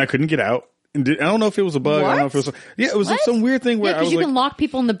 and I couldn't get out. And I don't know if it was a bug. I don't know if it was. It was some weird thing where Yeah, I was because you like, can lock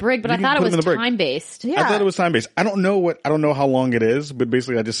people in the brig, but I You can thought it put them in was the brig. time based. Yeah. I thought it was time based. I don't know how long it is, but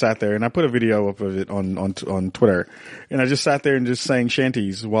basically I just sat there and I put a video up of it on Twitter, and I just sat there and just sang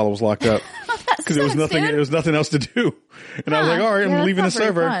shanties while I was locked up because there was nothing else to do, and I was like, all right, Yeah, I'm leaving the that's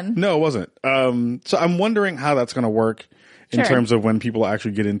not very server. fun. No, it wasn't. So I'm wondering how that's going to work in Sure. terms of when people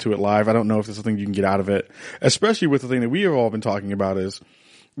actually get into it live. I don't know if there's something you can get out of it, especially with the thing that we have all been talking about is,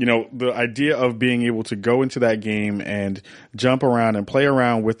 you know, the idea of being able to go into that game and jump around and play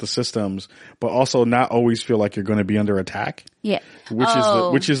around with the systems, but also not always feel like you're going to be under attack. Yeah.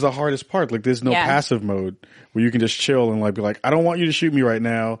 Which is the hardest part. Like there's no Yeah. passive mode where you can just chill and like be like, I don't want you to shoot me right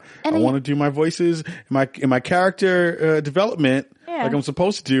now. And I I- want to do my voices in my character development Yeah. like I'm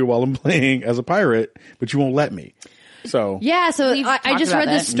supposed to do while I'm playing as a pirate, but you won't let me. So Yeah, so We've I talked just about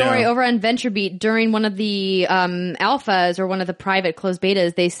read this that. story Yeah. over on VentureBeat during one of the alphas or one of the private closed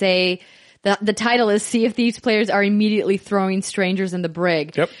betas. They say the title is Sea of Thieves players are immediately throwing strangers in the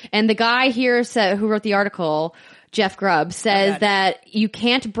brig. Yep. And the guy here who wrote the article, Jeff Grubb, says that you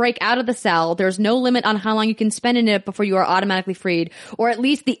can't break out of the cell. There's no limit on how long you can spend in it before you are automatically freed. Or at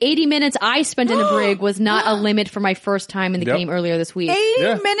least the 80 minutes I spent in a brig was not a limit for my first time in the Yep. game earlier this week. 80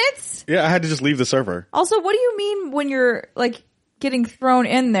 Yeah. minutes? yeah, I had to just leave the server. Also, what do you mean when you're like getting thrown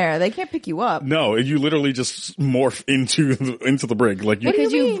in there? They can't pick you up. No, you literally just morph into the brig. Like you, Because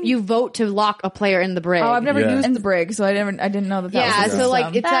do you mean? you vote to lock a player in the brig. Oh, I've never Yeah. used the brig, so I didn't know that. Yeah, was a so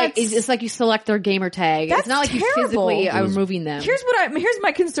like system. it's like you select their gamer tag. That's It's not like you terrible. physically are removing them. Here's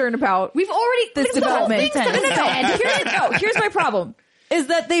my concern about We've already this development. No, Here's my problem. Is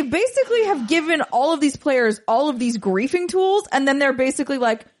that they basically have given all of these players all of these griefing tools, and then they're basically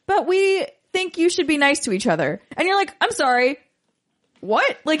like, but we think you should be nice to each other. And you're like, I'm sorry.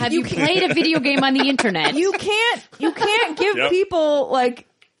 What? Like, Have you played a video game on the internet? You can't give people like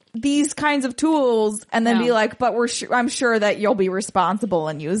these kinds of tools and then be like, but I'm sure that you'll be responsible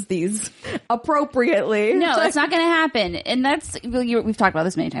and use these appropriately. No, it's not going to happen. And we've talked about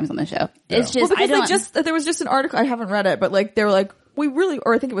this many times on the show. Yeah. It's just, there was just an article, I haven't read it, but like, they were like,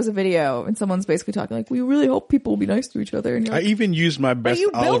 or I think it was a video and someone's basically talking like, we really hope people will be nice to each other. And I even used my best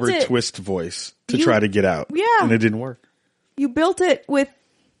Oliver Twist voice to try to get out. Yeah. And it didn't work. You built it with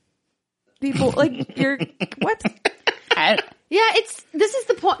people like you're what? This is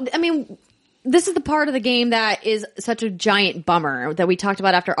the point. I mean, this is the part of the game that is such a giant bummer that we talked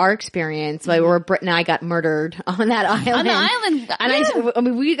about after our experience, like where Britt and I got murdered on that island. On the island, and I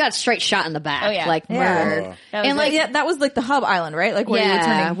mean, we got straight shot in the back, like murdered. And like, that was like the hub island, right? Like where you were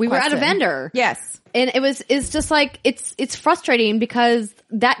turning. We were at a vendor. Yes. And it's just like, it's frustrating because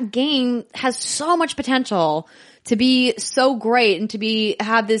that game has so much potential to be so great and to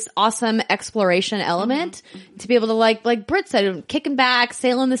have this awesome exploration element, to be able to like Britt said, kicking back,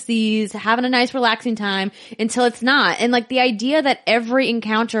 sailing the seas, having a nice relaxing time until it's not. And like the idea that every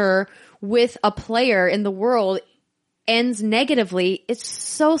encounter with a player in the world ends negatively, it's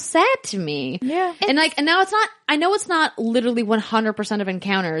so sad to me. Yeah. And now I know it's not literally 100% of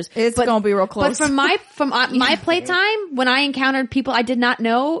encounters. It's gonna be real close. But from my playtime, when I encountered people I did not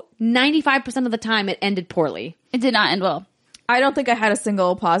know, 95% of the time it ended poorly. It did not end well. I don't think I had a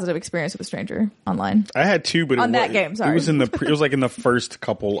single positive experience with a stranger online. I had two, but that game, sorry. It was it was like in the first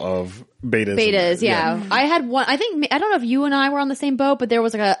couple of betas. Yeah. I had one. I don't know if you and I were on the same boat, but there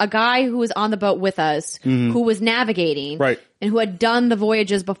was like a guy who was on the boat with us who was navigating, right, and who had done the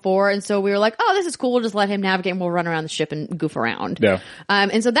voyages before, and so we were like, oh, this is cool. We'll just let him navigate, and we'll run around the ship and goof around. Yeah.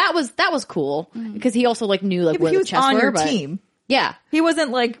 And so that was cool because he also like knew like where the chests on were. Your team. Yeah, he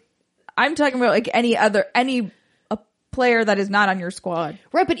wasn't like. I'm talking about like any player that is not on your squad.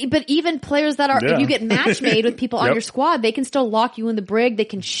 Right, but even players that are, if you get match made with people on your squad, they can still lock you in the brig, they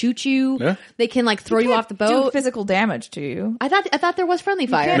can shoot you, they can like throw you off the boat. Do physical damage to you. I thought there was friendly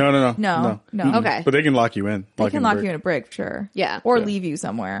fire. No. Okay. But they can lock you in. They can lock you in a brig, sure. Yeah. Or leave you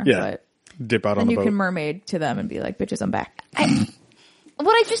somewhere. Yeah. But dip out on the boat. Then you can mermaid to them and be like, bitches, I'm back.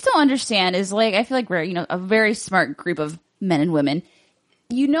 What I just don't understand is like, I feel like we're, a very smart group of men and women.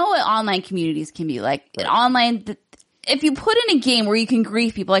 You know what online communities can be like. Online, if you put in a game where you can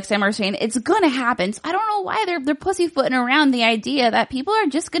grief people, like Sam was saying, it's gonna happen. So I don't know why they're pussyfooting around the idea that people are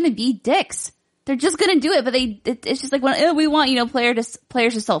just gonna be dicks. They're just gonna do it, but it's just like we want players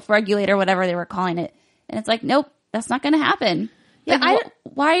to self-regulate or whatever they were calling it, and it's like nope, that's not gonna happen. Yeah, like,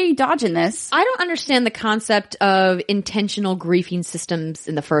 why are you dodging this? I don't understand the concept of intentional griefing systems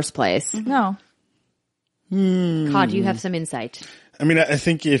in the first place. No. Cod, you have some insight. I mean, I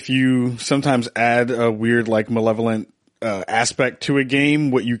think if you sometimes add a weird, like, malevolent aspect to a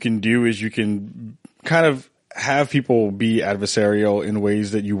game, what you can do is you can kind of have people be adversarial in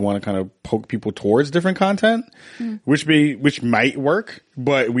ways that you want to kind of poke people towards different content, which might work,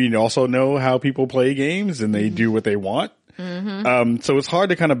 but we also know how people play games and they do what they want. So it's hard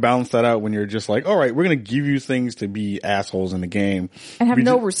to kind of balance that out when you're just like, all right, we're going to give you things to be assholes in the game. And have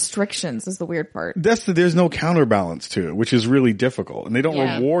no restrictions is the weird part. There's no counterbalance to it, which is really difficult. And they don't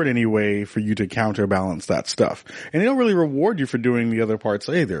reward any way for you to counterbalance that stuff. And they don't really reward you for doing the other parts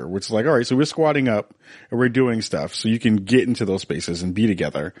either, which is like, all right, so we're squatting up and we're doing stuff so you can get into those spaces and be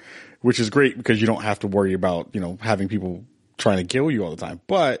together, which is great because you don't have to worry about, having people trying to kill you all the time.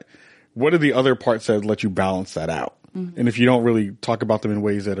 But what are the other parts that let you balance that out? And if you don't really talk about them in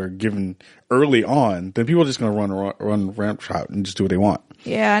ways that are given early on, then people are just going to run ramp shot and just do what they want.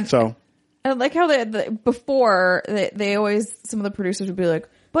 Yeah. So I like how before they always, some of the producers would be like,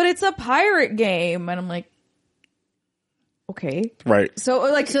 but it's a pirate game. And I'm like, okay. Right.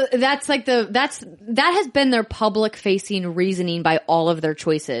 So that's like that has been their public facing reasoning by all of their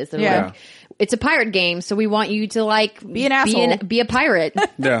choices. They're like, it's a pirate game, so we want you to like be an asshole, be a pirate.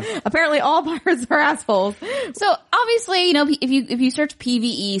 Yeah. Apparently, all pirates are assholes. So obviously, if you search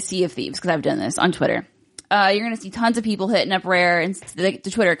PvE Sea of Thieves, because I've done this on Twitter, you're going to see tons of people hitting up Rare and the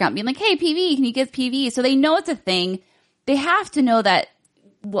Twitter account being like, "Hey, PvE, can you get PvE?" So they know it's a thing. They have to know that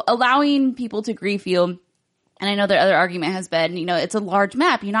allowing people to grief you, and I know their other argument has been, it's a large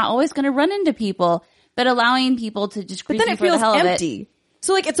map. You're not always going to run into people, but allowing people to just grief you for the hell of it.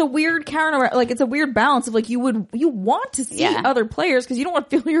 So like it's a weird it's a weird balance of like you want to see other players because you don't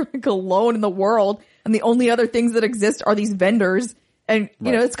want to feel you're like alone in the world and the only other things that exist are these vendors and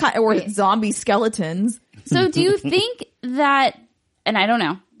it's kind of or zombie skeletons. So do you think that and I don't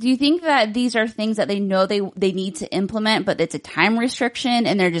know. Do you think that these are things that they know they need to implement, but it's a time restriction,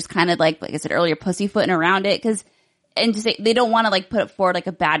 and they're just kind of like I said earlier, pussyfooting around it? And to say they don't want to like put it forward like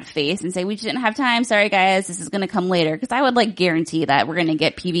a bad face and say we just didn't have time. Sorry guys, this is going to come later. Because I would like guarantee that we're going to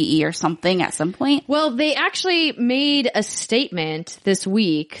get PvE or something at some point. Well, they actually made a statement this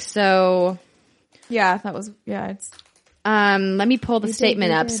week. So Yeah, that was it's let me pull the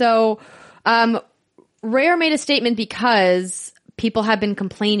statement up. So Rare made a statement because people have been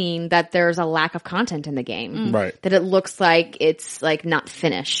complaining that there's a lack of content in the game. Right. That it looks like it's like not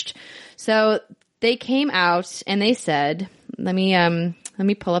finished. So they came out and they said, let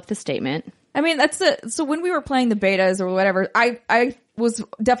me pull up the statement. I mean, so when we were playing the betas or whatever, I was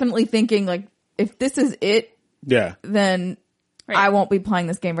definitely thinking like, if this is it, then I won't be playing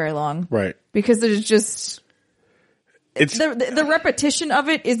this game very long. Right. Because there's just, the repetition of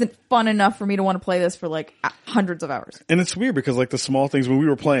it isn't fun enough for me to want to play this for like hundreds of hours. And it's weird because like the small things when we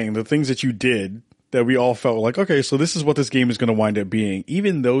were playing, the things that you did that we all felt like, okay, so this is what this game is going to wind up being.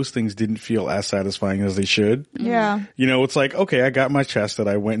 Even those things didn't feel as satisfying as they should. Yeah. You know, it's like, okay, I got my chest that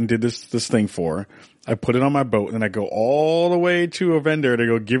I went and did this thing for. I put it on my boat and I go all the way to a vendor to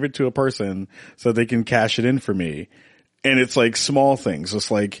go give it to a person so they can cash it in for me. And it's like small things.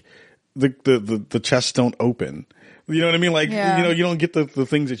 It's like the chests don't open. You know what I mean? Like, you know, you don't get the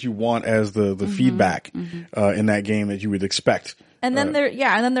things that you want as the feedback, in that game that you would expect. And then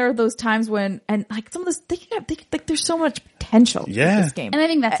there are those times when, and like some of this, like there's so much potential in this game. And I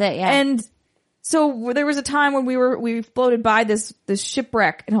think that's it, yeah. And so there was a time when we floated by this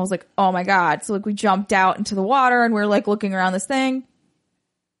shipwreck and I was like, oh my God. So like we jumped out into the water and we're like looking around this thing.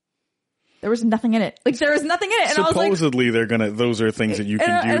 There was nothing in it. Like there was nothing in it. And supposedly those are things that you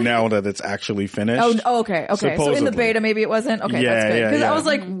can do now that it's actually finished. Oh, okay. Supposedly. So in the beta, maybe it wasn't. Okay, that's good. Because I was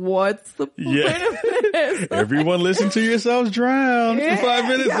like, what's the point of this? Everyone listen to yourselves drown for 5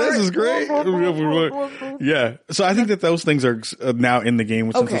 minutes. This is great. Yeah. So I think that those things are now in the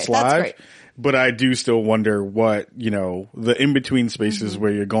game since it's live. That's great. But I do still wonder what, you know, the in-between spaces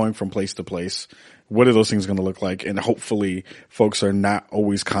where you're going from place to place, what are those things going to look like? And hopefully folks are not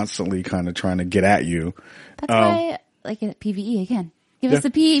always constantly kind of trying to get at you. That's why I like it PvE again. Give us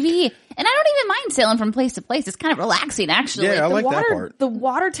the PvE. And I don't even mind sailing from place to place. It's kind of relaxing, actually. Yeah, I like that part. The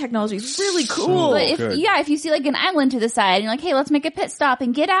water technology is really cool. But if you see like an island to the side and you're like, hey, let's make a pit stop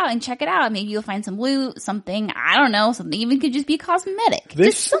and get out and check it out. Maybe you'll find some loot, something. I don't know. Something even could just be cosmetic.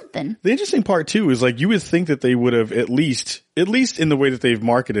 Just something. The interesting part too is like you would think that they would have at least in the way that they've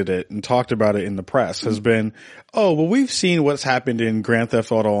marketed it and talked about it in the press has been, oh, well, we've seen what's happened in Grand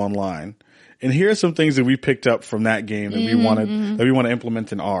Theft Auto Online. And here are some things that we picked up from that game that we want to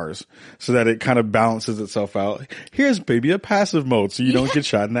implement in ours so that it kind of balances itself out. Here's maybe a passive mode so you don't get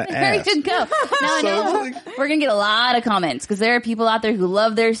shot in the ass. There you go. Now I know we're going to get a lot of comments because there are people out there who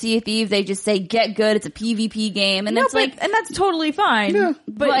love their Sea of Thieves. They just say, get good. It's a PvP game. And it's like, and that's totally fine. Yeah.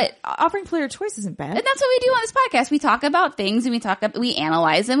 But offering player choice isn't bad. And that's what we do on this podcast. We talk about things and we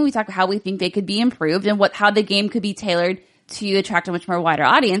analyze them. And we talk about how we think they could be improved and how the game could be tailored to attract a much more wider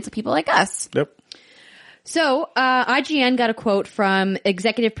audience of people like us. Yep. So, IGN got a quote from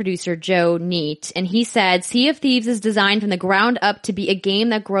executive producer Joe Neate, and he said, Sea of Thieves is designed from the ground up to be a game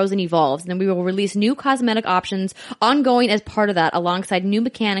that grows and evolves, and we will release new cosmetic options ongoing as part of that, alongside new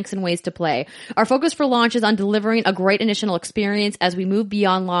mechanics and ways to play. Our focus for launch is on delivering a great initial experience. As we move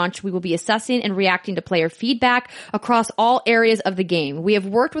beyond launch, we will be assessing and reacting to player feedback across all areas of the game. We have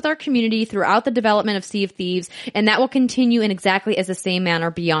worked with our community throughout the development of Sea of Thieves, and that will continue in exactly as the same manner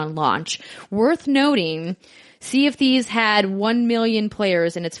beyond launch. Worth noting, Sea of Thieves had 1 million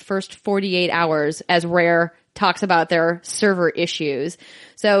players in its first 48 hours as Rare talks about their server issues.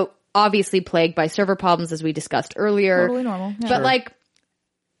 So obviously plagued by server problems as we discussed earlier. Totally normal. Yeah. But like,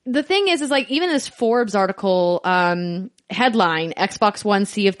 the thing is like even this Forbes article, headline, Xbox One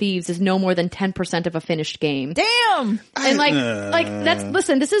Sea of Thieves is no more than 10% of a finished game. Damn! And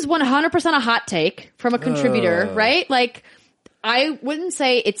listen, this is 100% a hot take from a contributor, right? Like, I wouldn't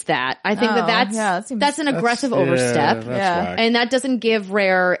say it's that. I think that's an aggressive overstep. Whack. And that doesn't give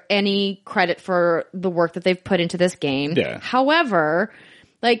Rare any credit for the work that they've put into this game. Yeah. However,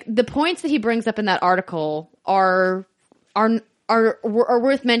 like the points that he brings up in that article are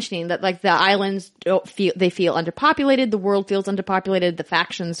worth mentioning, that like the islands feel underpopulated, the world feels underpopulated, the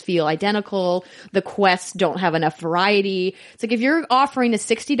factions feel identical, the quests don't have enough variety. It's like if you're offering a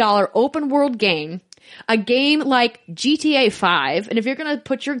 $60 open world game, a game like GTA 5, and if you're going to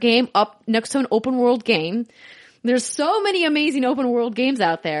put your game up next to an open world game, there's so many amazing open world games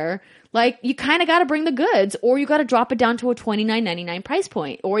out there. Like, you kind of got to bring the goods, or you got to drop it down to a $29.99 price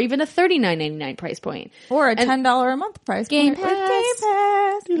point, or even a $39.99 price point, or a $10 a month price Game point. Pass. Game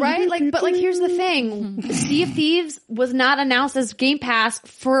Pass, right? Like, but like, here's the thing: Sea of Thieves was not announced as Game Pass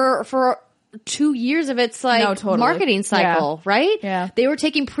for 2 years of its marketing cycle, right? Yeah. They were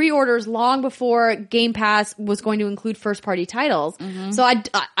taking pre-orders long before Game Pass was going to include first-party titles. So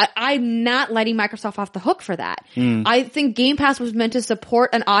I'm not letting Microsoft off the hook for that. I think Game Pass was meant to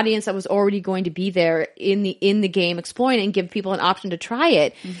support an audience that was already going to be there in the game exploring and give people an option to try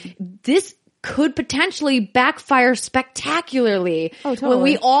it. This could potentially backfire spectacularly when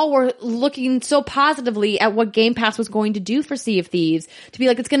we all were looking so positively at what Game Pass was going to do for Sea of Thieves, to be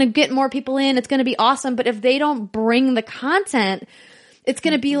like, it's going to get more people in, it's going to be awesome, but if they don't bring the content, it's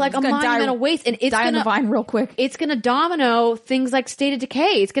going to be like a monumental waste, and it's die on the vine real quick. It's going to domino things like State of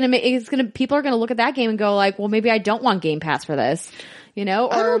Decay. People are going to look at that game and go like, well, maybe I don't want Game Pass for this, you know?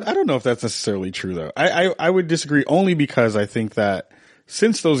 Or I don't know if that's necessarily true though. I would disagree, only because I think that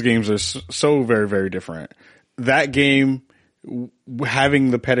since those games are so very, very different, that game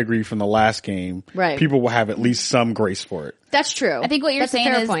having the pedigree from the last game, right, people will have at least some grace for it. That's true. I think what you're saying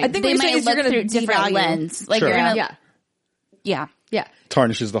is point. I think they might look through different lens. Like, sure. you're gonna, yeah.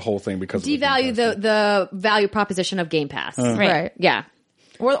 Tarnishes the whole thing because devalue the value proposition of Game Pass. Right. Yeah.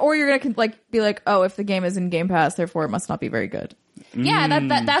 Or you're gonna be like, oh, if the game is in Game Pass, therefore it must not be very good.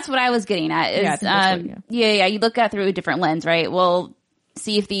 Yeah, that's what I was getting at. Is, yeah, you look at through a different lens, right? Well,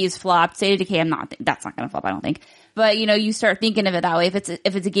 Sea of Thieves flopped. State of Decay, that's not going to flop, I don't think. But, you start thinking of it that way.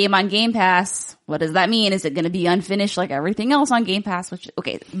 If it's a game on Game Pass, what does that mean? Is it going to be unfinished like everything else on Game Pass? Which,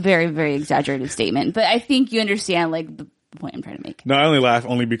 okay, very, very exaggerated statement. But I think you understand, like, the point I'm trying to make. No, I only laugh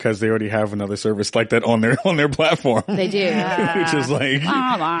only because they already have another service like that on their platform. They do. Which is like,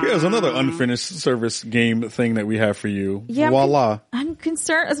 here's another unfinished service game thing that we have for you. Yeah, voila. I'm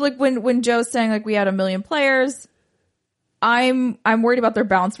concerned, as like when Joe's saying like we had 1 million players, I'm worried about their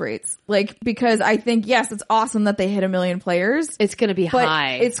bounce rates. Like, because I think, yes, it's awesome that they hit 1 million players. It's going to be but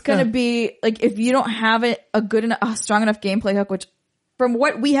high. It's going to be like, if you don't have a strong enough gameplay hook, which from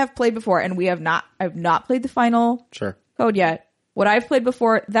what we have played before, and I've not played the final code yet. What I've played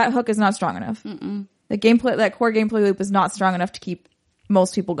before, that hook is not strong enough. That core gameplay loop is not strong enough to keep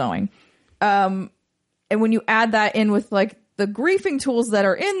most people going. And when you add that in with like the griefing tools that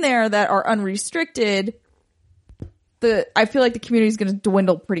are in there that are unrestricted, I feel like the community is going to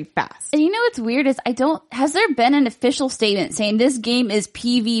dwindle pretty fast. And what's weird is has there been an official statement saying this game is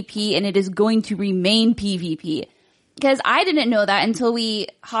PvP and it is going to remain PvP? Because I didn't know that until I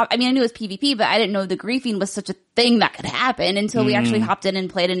knew it was PvP, but I didn't know the griefing was such a thing that could happen until we actually hopped in and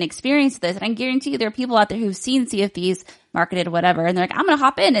played and experienced this. And I guarantee you there are people out there who've seen Sea of Thieves marketed whatever, and they're like, I'm going to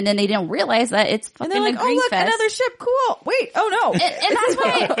hop in. And then they didn't realize that it's fucking and they're like, a grief look, fest. another ship. Cool. Wait. Oh, no. And that's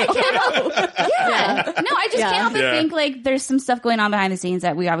why I can't help. Yeah. No, I just can't help but think like there's some stuff going on behind the scenes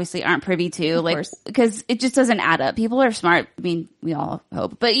that we obviously aren't privy to. Like, because it just doesn't add up. People are smart. I mean, we all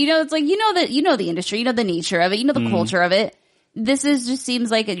hope. But it's like, the industry, the nature of it, the culture of it. This just seems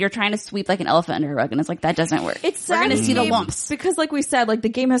like you're trying to sweep like an elephant under a rug, and it's like, that doesn't work. It's We're going to see the lumps. Because like we said, like the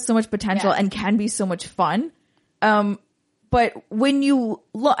game has so much potential and can be so much fun. But when you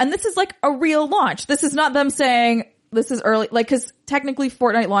and this is like a real launch. This is not them saying this is early, like, cause technically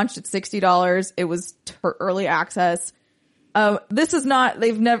Fortnite launched at $60. It was for early access. This is not,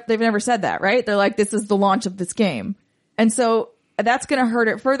 they've never said that, right? They're like, this is the launch of this game. And so that's going to hurt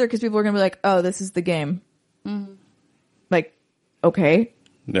it further because people are going to be like, oh, this is the game. Like, okay.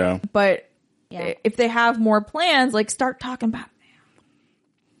 Yeah. But if they have more plans, like start talking about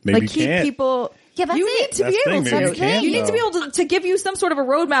maybe like keep people. Yeah, that's you it. need to be able to. You need to be able to give you some sort of a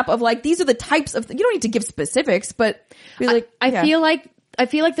roadmap of like, these are the types of. You don't need to give specifics, but be like, I feel like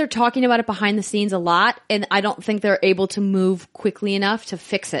they're talking about it behind the scenes a lot, and I don't think they're able to move quickly enough to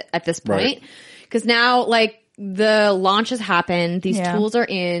fix it at this point. Because now, like, the launch has happened, these tools are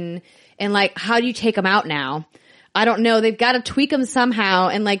in, and like, how do you take them out now? I don't know. They've got to tweak them somehow.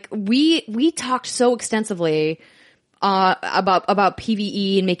 And like, we talked so extensively about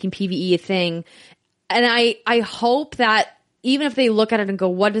PvE and making PvE a thing. And I hope that even if they look at it and go,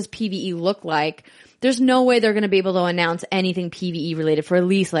 what does PvE look like? There's no way they're going to be able to announce anything PvE related for at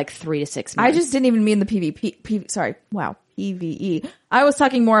least like 3 to 6 months. I just didn't even mean the PvE. I was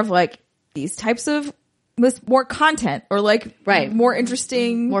talking more of like these types of, with more content or like more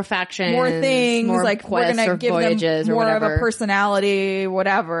interesting, more factions, more things, more like we're going to give them more of a personality,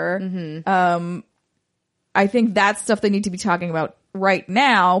 whatever. I think that's stuff they need to be talking about right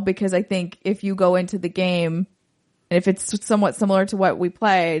now, because I think if you go into the game and if it's somewhat similar to what we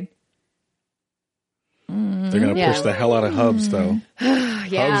played, they're going to push the hell out of hubs though.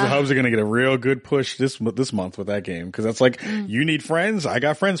 Hubs are going to get a real good push this month with that game, because that's like, you need friends, I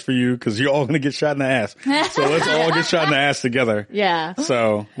got friends for you, because you're all going to get shot in the ass. So let's all get shot in the ass together. Yeah.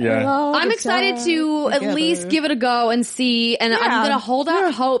 So yeah, I'm excited to at least give it a go and see, and I'm going to hold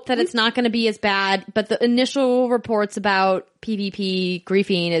out hope that it's not going to be as bad. But the initial reports about PvP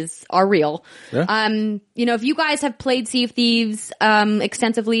griefing are real. Yeah. You know, if you guys have played Sea of Thieves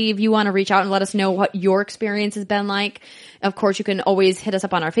extensively, if you want to reach out and let us know what your experience has been like, of course, you can always hit us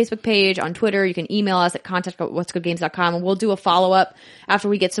up on our Facebook page, on Twitter. You can email us at contact@whatsgoodgames.com, and we'll do a follow-up after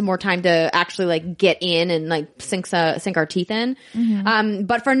we get some more time to actually like get in and like sink our teeth in.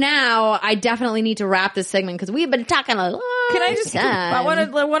 But for now, I definitely need to wrap this segment because we've been talking a lot. Can I just? I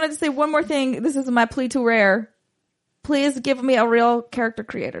wanted to say one more thing. This is my plea to Rare. Please give me a real character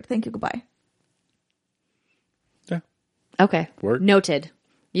creator. Thank you. Goodbye. Yeah. Okay. Word. Noted.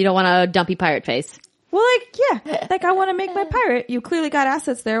 You don't want a dumpy pirate face. Well, like I want to make my pirate. You clearly got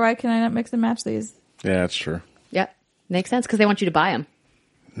assets there. Why can I not mix and match these? Yeah, that's true. Yep. Makes sense because they want you to buy them.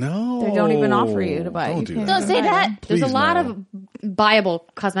 No. They don't even offer you to buy. Don't You do can't that. Don't say that. There's a Please lot no. of buyable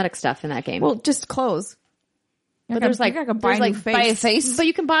cosmetic stuff in that game. Well, just clothes. but there's like, buy a new face. Buy a face. but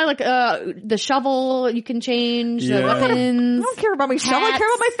you can buy like the shovel. You can change the Yeah. weapons. I don't care about my shovel. I care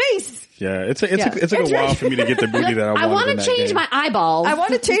about my face. Yeah, it's like a while for me to get the booty that I wanted. I want in to that change game. my eyeballs. I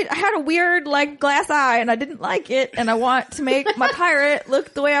want to change. I had a weird like glass eye, and I didn't like it. And I want to make my pirate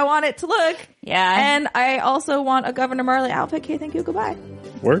look the way I want it to look. Yeah. And I also want a Governor Marley outfit. Okay, thank you. Goodbye.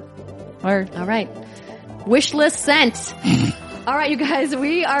 Word. All right. Wish list sent. All right, you guys,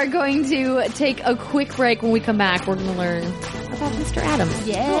 we are going to take a quick break. When we come back, we're going to learn about Mr. Adams.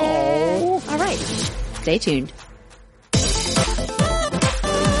 Yeah. All right. Stay tuned.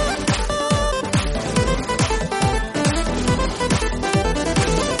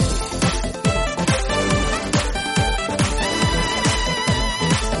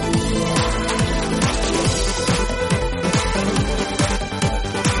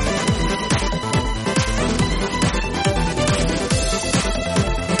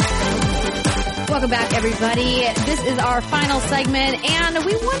 Welcome back, everybody. This is our final segment, and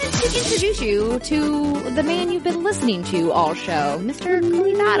we wanted to introduce you to the man you've been listening to all show, Mr.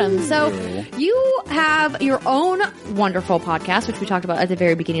 Kahlief Adams. So you have your own wonderful podcast, which we talked about at the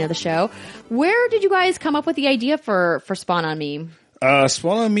very beginning of the show. Where did you guys come up with the idea for Spawn on Me?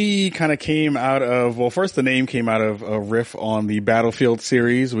 Spawn on Me kind of came out of, well, first the name came out of a riff on the Battlefield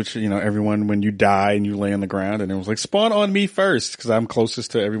series, which, you know, everyone, when you die and you lay on the ground, and it was like, spawn on me first, because I'm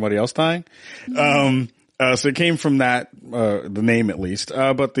closest to everybody else dying. So it came from that, the name at least.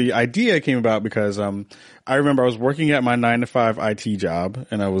 But the idea came about because, I remember I was working at my 9-to-5 IT job,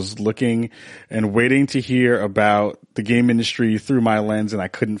 and I was looking and waiting to hear about the game industry through my lens, and I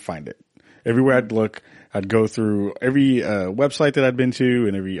couldn't find it. Everywhere I'd look, I'd go through every website that I'd been to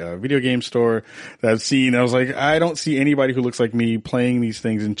and every video game store that I'd seen. I was like, I don't see anybody who looks like me playing these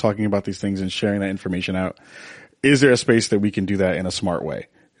things and talking about these things and sharing that information out. Is there a space that we can do that in a smart way?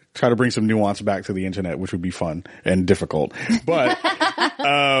 Try to bring some nuance back to the internet, which would be fun and difficult. But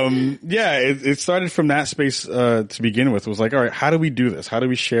it started from that space to begin with. It was like, all right, how do we do this? How do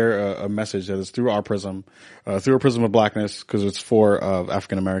we share a message that is through our prism of blackness, because it's for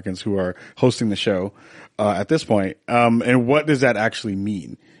African Americans who are hosting the show at this point. And what does that actually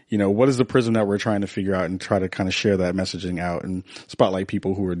mean? You know, what is the prism that we're trying to figure out and try to kind of share that messaging out and spotlight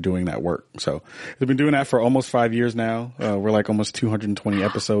people who are doing that work? So we've been doing that for almost 5 years now. We're like almost 220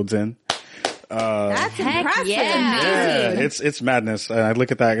 episodes in. That's impressive. yeah. It's madness. And I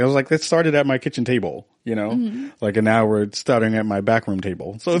look at that. I was like, it started at my kitchen table, you know, like, and now we're starting at my back room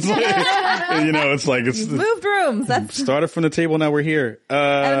table. So it's like, you know, it's like, You've moved rooms. That's started from the table. Now we're here.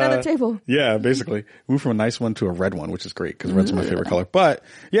 at another table. Yeah, basically. Moved from a nice one to a red one, which is great because red's my favorite color. But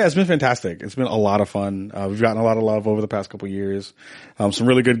yeah, it's been fantastic. It's been a lot of fun. We've gotten a lot of love over the past couple of years. Some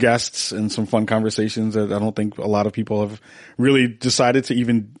really good guests and some fun conversations that I don't think a lot of people have really decided to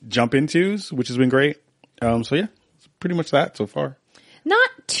even jump into, which has been great. So yeah, it's pretty much that so far. Not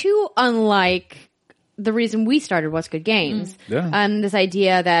too unlike the reason we started What's Good Games. Yeah. This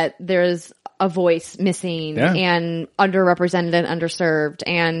idea that there's a voice missing Yeah. and underrepresented and underserved.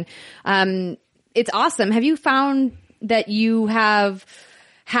 And it's awesome. Have you found that you have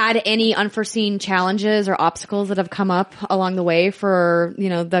had any unforeseen challenges or obstacles that have come up along the way for, you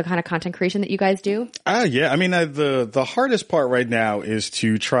know, the kind of content creation that you guys do? Yeah. I mean, the hardest part right now is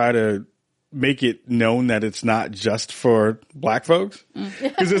to try to make it known that it's not just for black folks.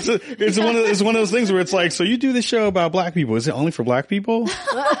 Because it's one of those things where it's like, so you do this show about black people. Is it only for black people?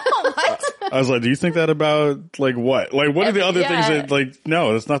 I was like, do you think that about like what? Like what are the other things that like,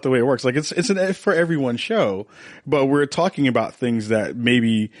 no, that's not the way it works. Like it's an for everyone show, but we're talking about things that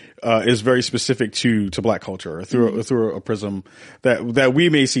maybe, is very specific to black culture or through a prism that we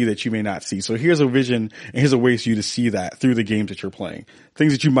may see that you may not see. So here's a vision and here's a way for you to see that through the games that you're playing.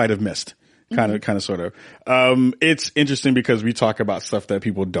 Things that you might have missed. Kind of, sort of. It's interesting because we talk about stuff that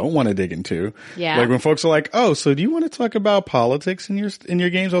people don't want to dig into. Yeah. Like when folks are like, oh, so do you want to talk about politics in your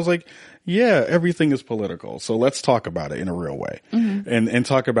games? I was like, yeah, everything is political. So let's talk about it in a real way. And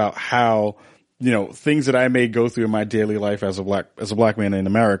talk about how, you know, things that I may go through in my daily life as a black man in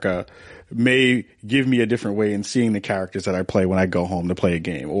America may give me a different way in seeing the characters that I play when I go home to play a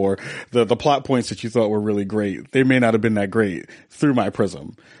game, or the plot points that you thought were really great. They may not have been that great through my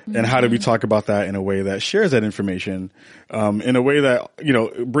prism. And how do we talk about that in a way that shares that information, in a way that, you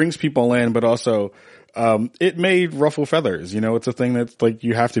know, brings people in, but also, it may ruffle feathers. You know, it's a thing that's like,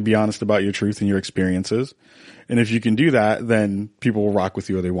 you have to be honest about your truth and your experiences. And if you can do that, then people will rock with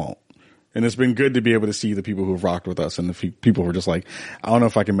you or they won't. And it's been good to be able to see the people who've rocked with us and the people who are just like, I don't know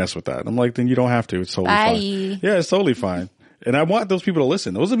if I can mess with that. I'm like, then you don't have to. It's totally fine. Yeah, it's totally fine. And I want those people to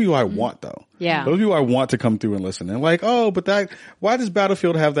listen. Those are the people I want, though. Yeah. Those people I want to come through and listen. And like, oh, but why does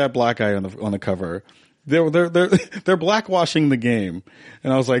Battlefield have that black guy on the cover? They're blackwashing the game.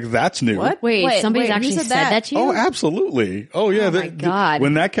 And I was like, that's new. What? Wait, somebody's who actually said that to you? Oh, absolutely. Oh, yeah. Oh my God.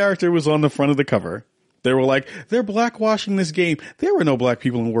 When that character was on the front of the cover, they were like, they're blackwashing this game. There were no black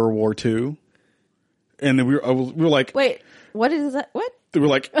people in World War II. And then we were like, wait, what is that? What? They were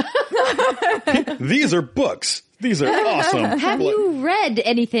like, these are books. These are awesome. Have you read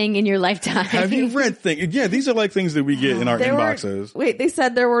anything in your lifetime? Have you read things? Yeah, these are like things that we get in our inboxes. Wait, they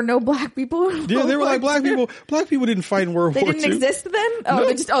said there were no black people? Yeah, they were like, black people didn't fight in World War II. They didn't exist then?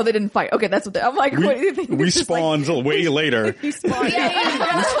 Oh, No. they didn't fight. Okay, that's what I'm like, what do you think? We spawned way later. We spawned.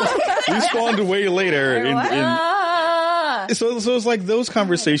 We spawned way later. So it's like those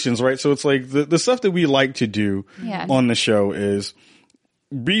conversations, right? So it's like the stuff that we like to do on the show is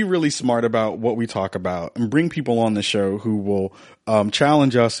be really smart about what we talk about and bring people on the show who will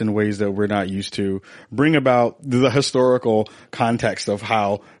challenge us in ways that we're not used to, bring about the historical context of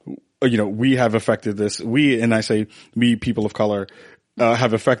how, you know, we have affected this. And I say we, people of color,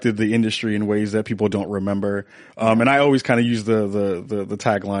 have affected the industry in ways that people don't remember. And I always kind of use the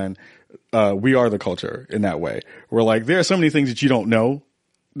tagline, we are the culture in that way. We're like, there are so many things that you don't know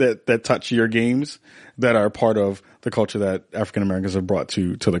that touch your games that are part of the culture that African Americans have brought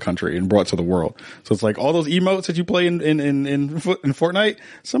to the country and brought to the world. So it's like all those emotes that you play in Fortnite,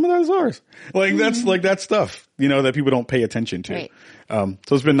 some of that is ours. Like that's like that stuff, you know, that people don't pay attention to. Right.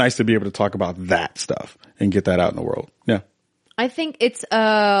 So it's been nice to be able to talk about that stuff and get that out in the world. Yeah. I think it's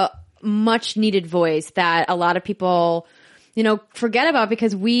a much needed voice that a lot of people, you know, forget about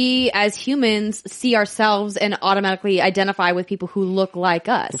because we as humans see ourselves and automatically identify with people who look like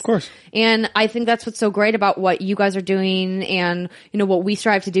us. Of course. And I think that's what's so great about what you guys are doing and, you know, what we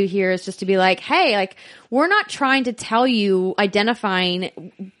strive to do here is just to be like, hey, like, we're not trying to tell you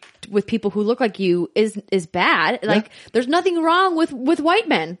identifying with people who look like you is bad. Yeah. Like, there's nothing wrong with white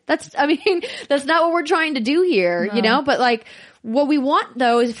men. That's not what we're trying to do here, you know, but like, what we want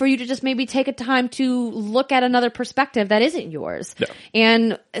though is for you to just maybe take a time to look at another perspective that isn't yours. Yeah.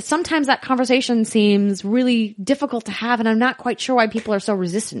 And sometimes that conversation seems really difficult to have and I'm not quite sure why people are so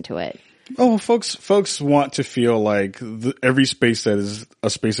resistant to it. Oh, folks want to feel like every space that is a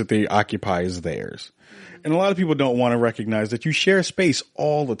space that they occupy is theirs. And a lot of people don't want to recognize that you share space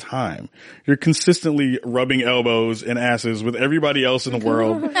all the time. You're consistently rubbing elbows and asses with everybody else in the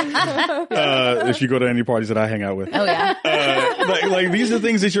world. If you go to any parties that I hang out with. Oh yeah. Like these are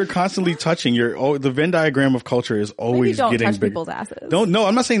things that you're constantly touching. The Venn diagram of culture is always don't getting touch bigger. people's asses. No,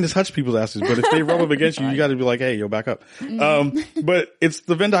 I'm not saying to touch people's asses, but if they rub up against you, you got to be like, hey, yo, back up. But it's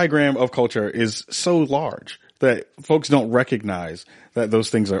the Venn diagram of culture is so large that folks don't recognize that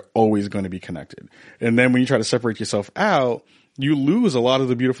those things are always going to be connected. And then when you try to separate yourself out, you lose a lot of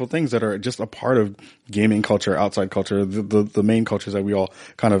the beautiful things that are just a part of gaming culture, outside culture, the main cultures that we all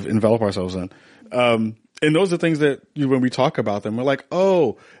kind of envelop ourselves in. And those are things that when we talk about them, we're like,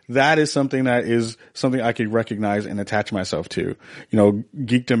 oh, that is something I could recognize and attach myself to. You know,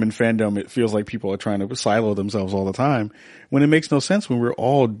 geekdom and fandom, it feels like people are trying to silo themselves all the time when it makes no sense when we're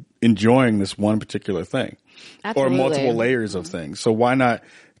all enjoying this one particular thing. Absolutely. Or multiple layers of things. So why not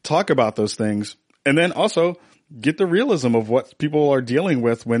talk about those things? And then also get the realism of what people are dealing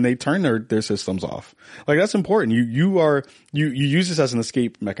with when they turn their systems off. Like, that's important. You use this as an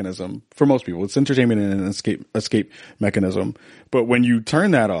escape mechanism for most people. It's entertainment and an escape mechanism. But when you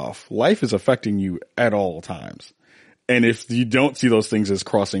turn that off, life is affecting you at all times. And if you don't see those things as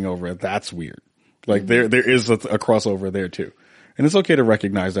crossing over, that's weird. Like, there is a crossover there too. And it's okay to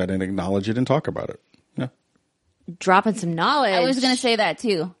recognize that and acknowledge it and talk about it. Yeah. Dropping some knowledge. I was going to say that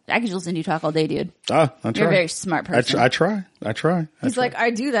too. I could just listen to you talk all day, dude. I try. You're a very smart person. I try. He's like,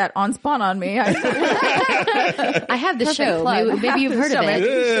 I do that on Spawn on Me. I have the show. plug. Maybe you've heard of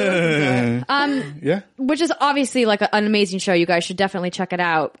it. Yeah. Which is obviously like an amazing show. You guys should definitely check it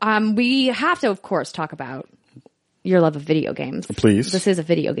out. We have to, of course, talk about your love of video games. Please. This is a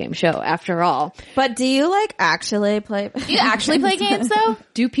video game show, after all. But do you like actually play? Do you actually play games though?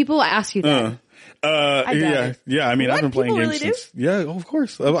 Do people ask you that? Yeah. I mean, I've been playing People games really since. Yeah, of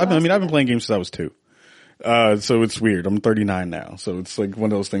course. I've been playing games since I was 2. So it's weird. I'm 39 now, so it's like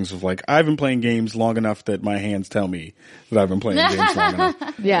one of those things of like I've been playing games long enough that my hands tell me that I've been playing games long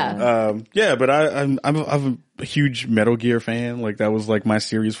enough. Yeah. But I'm a huge Metal Gear fan. Like, that was like my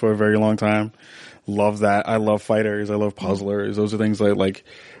series for a very long time. Love that. I love fighters. I love puzzlers. Those are things that like.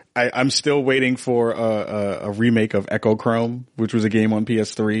 I'm still waiting for a remake of Echo Chrome, which was a game on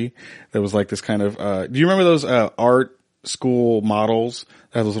PS3 that was like this kind of. Do you remember those art school models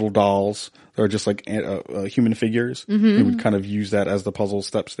that had those little dolls that are just like human figures? They would kind of use that as the puzzle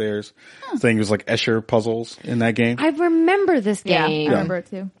steps stairs thing. It was like Escher puzzles in that game. I remember this Yeah, game. I remember it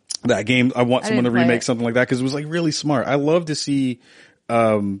too. That game, I want someone to didn't play remake it. something like that because it was like really smart. I love to see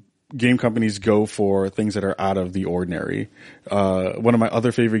game companies go for things that are out of the ordinary. One of my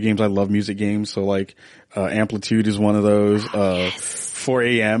other favorite games, I love music games. So like, Amplitude is one of those. 4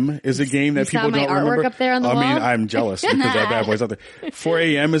 a.m. is a game that people saw my don't artwork remember. up there on the I mean, wall? I'm jealous because that bad boy's out there. 4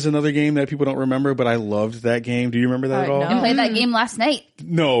 a.m. is another game that people don't remember, but I loved that game. Do you remember that at all? no. I played that game last night.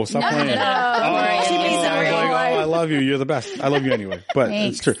 No, stop playing. She means it real life. I love you. You're the best. I love you anyway. But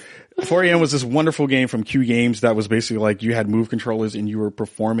Thanks. it's true. 4 a.m. was this wonderful game from Q Games that was basically like you had move controllers and you were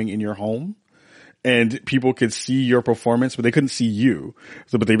performing in your home. And people could see your performance, but they couldn't see you.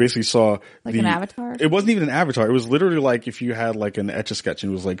 So, but they basically saw Like an avatar? It wasn't even an avatar. It was literally like if you had like an Etch-a-Sketch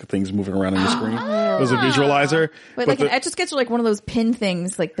and it was like things moving around on your screen. It was a visualizer. Wait, like an Etch-a-Sketch or like one of those pin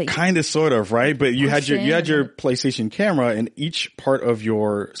things like that. Kind of, sort of, right? But you had your PlayStation camera, and each part of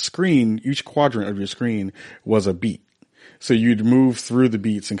your screen, each quadrant of your screen was a beat. So you'd move through the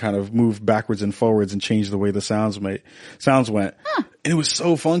beats and kind of move backwards and forwards and change the way the sounds went. And it was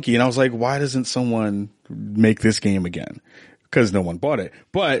so funky. And I was like, why doesn't someone make this game again? Because no one bought it.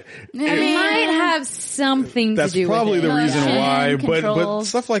 But It might have something to that's do probably with it. the reason Motion why. But controls.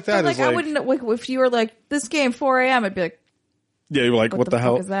 stuff like that But is like, I like, wouldn't, like, if you were like, this game 4 a.m., I'd be like, yeah, you're like, what the the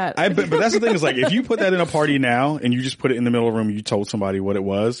hell fuck is that? But that's the thing is like, if you put that in a party now and you just put it in the middle of the room, you told somebody what it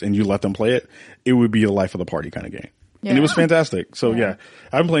was and you let them play it, it would be the life of the party kind of game. And it was fantastic. So yeah,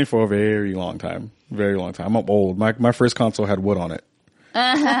 I've been playing for a very long time. Very long time. I'm old. My first console had wood on it.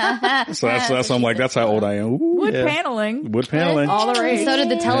 So that's I'm like, that's how old I am. Ooh, wood yeah. paneling. Wood paneling. All the rage. So did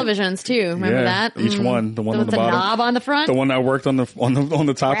the televisions too. Remember Yeah, that? each one. The one on With the bottom. knob on the front. The one that worked on the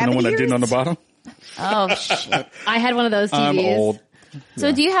top and the one that didn't on the bottom. Oh shit. I had one of those TVs. I'm old.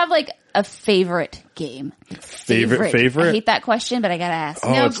 So do you have like a favorite game? Favorite? I hate that question, but I gotta ask.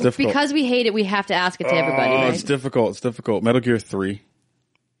 Oh, No, it's difficult. because we hate it, we have to ask it to everybody. Oh, Right? it's difficult. It's difficult. Metal Gear 3.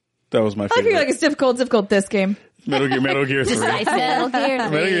 That was my I favorite. feel like it's difficult this game. Metal Gear 3. Metal Gear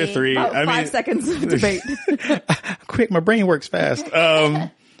Metal Gear 3. About I 5 mean, seconds of debate. quick, my brain works fast.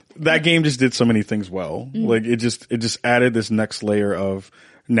 That game just did so many things well. Like it just added this next layer of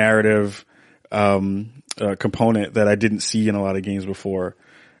narrative, component that I didn't see in a lot of games before.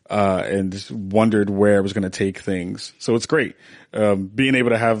 And just wondered where I was going to take things. So it's great. Being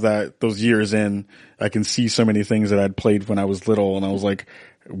able to have those years in, I can see so many things that I'd played when I was little and I was like,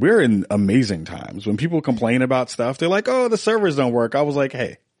 we're in amazing times. When people complain about stuff, they're like, oh, the servers don't work. I was like,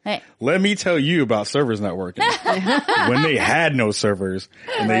 hey, let me tell you about servers not working. When they had no servers.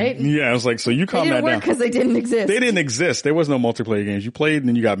 And I was like, so you calm They that didn't down. work because they didn't exist. They didn't exist. There was no multiplayer games. You played and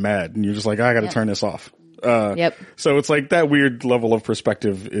then you got mad and you're just like, I got to turn this off. Yep. So it's like that weird level of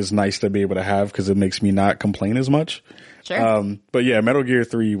perspective is nice to be able to have because it makes me not complain as much. Sure. But yeah, Metal Gear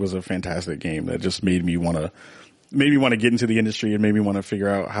 3 was a fantastic game that just made me want to get into the industry and made me want to figure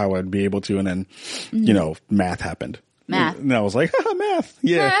out how I'd be able to. And then, math happened. Math. And I was like, math.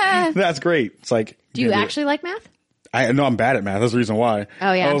 Yeah, that's great. It's like, Do you actually like math? I know I'm bad at math. That's the reason why.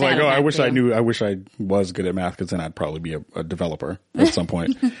 Oh, yeah, I was I'm like, bad at I math, wish too. I wish I was good at math because then I'd probably be a developer at some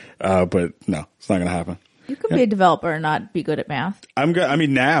point. But no, it's not going to happen. You could be a developer and not be good at math. I'm good. I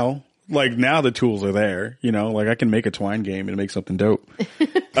mean, now like now the tools are there, you know, like I can make a Twine game and make something dope.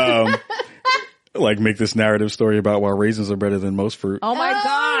 Like make this narrative story about why raisins are better than most fruit. Oh my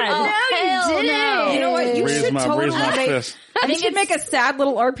god! Hell you did no. it. You know what? You raise should my totally make. fist. I think you'd make a sad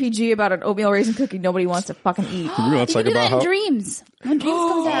little RPG about an oatmeal raisin cookie nobody wants to fucking eat. We're gonna You talk can do about that in how. Dreams. When Dreams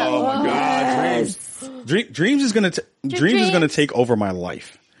comes out. Oh my god, Dreams is gonna take over my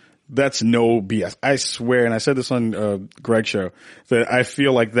life. That's no BS. I swear, and I said this on Greg's show, that I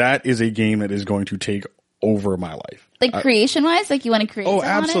feel like that is a game that is going to take over my life. Like creation wise, like you want to create. Oh, something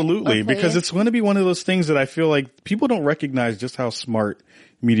on it? absolutely. Or play Because it? it's going to be one of those things that I feel like people don't recognize just how smart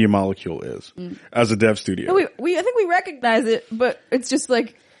Media Molecule is as a dev studio. I think we recognize it, but it's just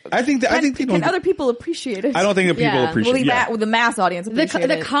like I think they can don't. other people appreciate it? I don't think that people Yeah. appreciate it. Well, the mass audience appreciate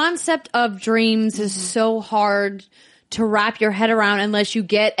The it. concept of dreams is so hard to wrap your head around unless you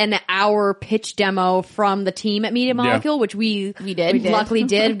get an hour pitch demo from the team at Media Molecule, which we did. luckily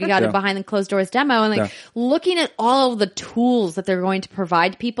did. We got Yeah. a behind the closed doors demo, and like looking at all of the tools that they're going to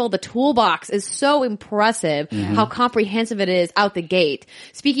provide people, the toolbox is so impressive. How comprehensive it is out the gate.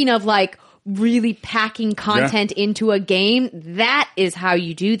 Speaking of like really packing content into a game, that is how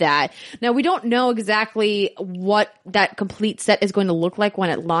you do that. Now, we don't know exactly what that complete set is going to look like when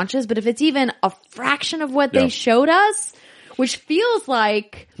it launches, but if it's even a fraction of what they showed us, which feels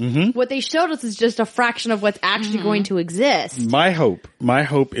like what they showed us is just a fraction of what's actually going to exist. My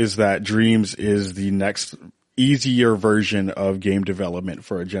hope is that Dreams is the next easier version of game development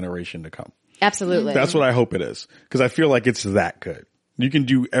for a generation to come. Absolutely. That's what I hope it is. Because I feel like it's that good. You can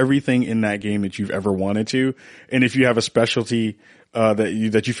do everything in that game that you've ever wanted to. And if you have a specialty that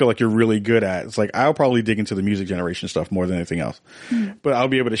you feel like you're really good at, it's like I'll probably dig into the music generation stuff more than anything else. But I'll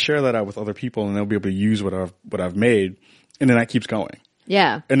be able to share that out with other people and they'll be able to use what I've made. And then that keeps going.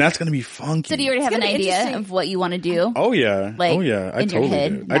 Yeah. And that's going to be funky. So do you already have an gonna be idea interesting. of what you want to do? Oh yeah. Like, oh yeah. I in your totally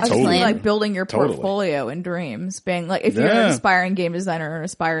head? do. I That's totally like do. like building your Totally. portfolio in dreams, being like if you're an Yeah. aspiring game designer or an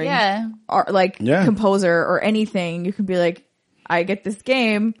aspiring Yeah. composer or anything, you can be like, I get this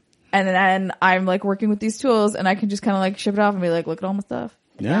game and then I'm like working with these tools and I can just kind of like ship it off and be like, look at all my stuff.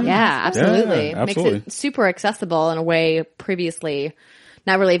 Yeah. Yeah, absolutely. Yeah, absolutely. Makes it super accessible in a way previously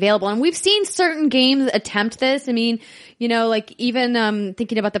not really available. And we've seen certain games attempt this. I mean, you know, like even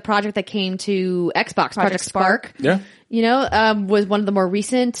thinking about the project that came to Xbox, Project Spark. Yeah. You know, was one of the more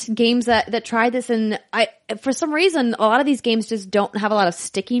recent games that tried this. And for some reason, a lot of these games just don't have a lot of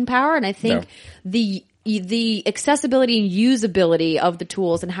sticking power. And I think the accessibility and usability of the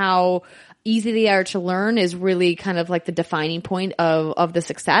tools and how easy they are to learn is really kind of like the defining point of the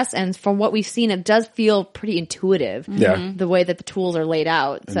success. And from what we've seen, it does feel pretty intuitive. Yeah. The way that the tools are laid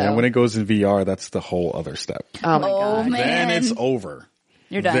out. And So then when it goes in VR, that's the whole other step. oh my Oh god. man, Then it's over.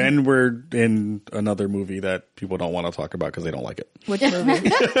 You're done. Then we're in another movie that people don't want to talk about because they don't like it. Which movie?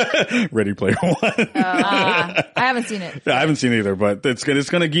 Ready Player One. I haven't seen it. I haven't seen it either, but it's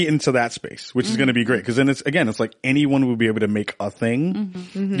gonna get into that space, which is gonna be great because then it's like anyone will be able to make a thing,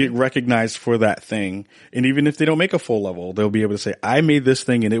 get recognized for that thing, and even if they don't make a full level, they'll be able to say, "I made this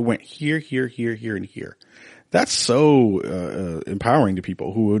thing and it went here, here, here, here, and here." That's so empowering to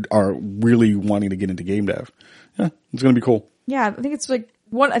people who are really wanting to get into game dev. Yeah, it's gonna be cool. Yeah, I think it's like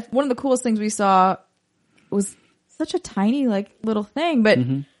one of the coolest things we saw was such a tiny like little thing, but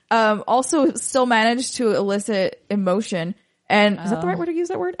also still managed to elicit emotion. And is that the right word to use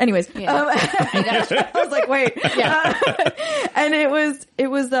that word? Anyways, I was like, wait, and it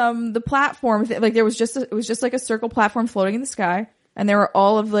was the platform like it was just like a circle platform floating in the sky. And there were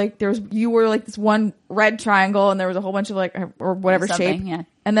all of like, you were like this one red triangle and there was a whole bunch of like, or whatever Something, shape. yeah.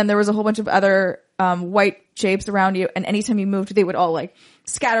 And then there was a whole bunch of other, white shapes around you. And anytime you moved, they would all like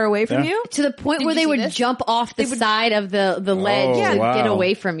scatter away from you. To the point where you they see would this? jump off the side of the ledge Oh, to wow. get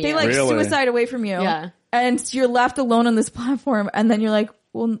away from you. They like Really? suicide away from you. Yeah. And you're left alone on this platform. And then you're like,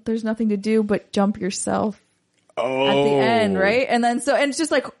 well, there's nothing to do but jump yourself Oh, at the end. Right. And then and it's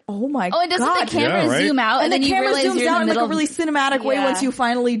just like, oh my God. Oh, and doesn't the camera Yeah, right? zoom out and then the you camera realize zooms you're out in in the like a middle really cinematic way Yeah. once you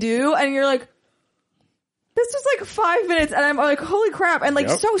finally do. And you're like, this was like 5 minutes. And I'm like, holy crap. And like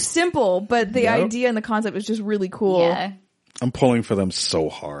Yep. so simple, but the Yep. idea and the concept is just really cool. Yeah. I'm pulling for them so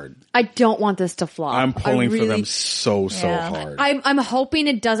hard. I don't want this to flop. I'm pulling I for really- them so Yeah. hard. I'm hoping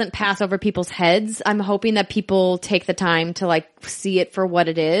it doesn't pass over people's heads. I'm hoping that people take the time to like see it for what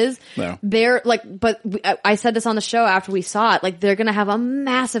it is. No. They're like, but I said this on the show after we saw it. Like they're going to have a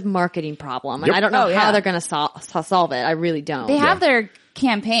massive marketing problem, and Yep. I don't know Oh, how yeah. they're going to solve it. I really don't. They have their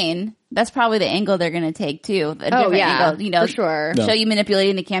campaign. That's probably the angle they're going to take too. A different yeah, angle, for sure. No. Show you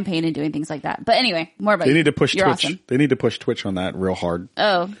manipulating the campaign and doing things like that. But anyway, more about They need to push You're Twitch. Awesome. They need to push Twitch on that real hard.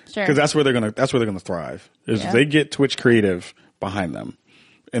 Oh, sure. Because that's where they're gonna thrive. Is if they get Twitch creative behind them,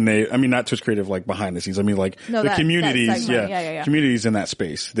 And I mean, not Twitch Creative like behind the scenes. I mean, like No, the that communities, segment. Yeah. communities in that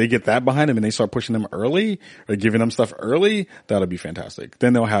space. They get that behind them and they start pushing them early or giving them stuff early. That'll be fantastic.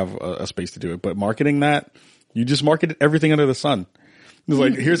 Then they'll have a space to do it. But marketing that, you just market everything under the sun. It's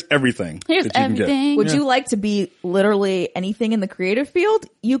like, here's everything. Here's that you can get. everything. Would you like to be literally anything in the creative field?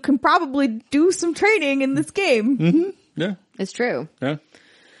 You can probably do some training in this game. Yeah. It's true. Yeah.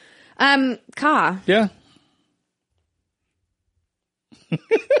 Ka. Yeah.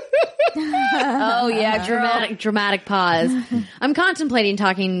 Oh yeah, Dramatic pause. I'm contemplating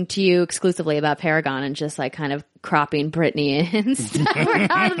talking to you exclusively about Paragon and just like kind of cropping Brittany and stuff.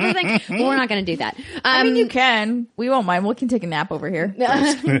 Out of the thing. But we're not going to do that. I mean, you can. We won't mind. We can take a nap over here.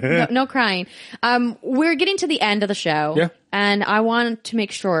 no crying. We're getting to the end of the show. Yeah. And I want to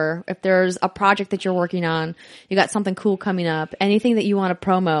make sure if there's a project that you're working on, you got something cool coming up, anything that you want to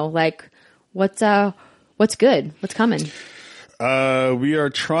promo, like what's good? What's coming? We are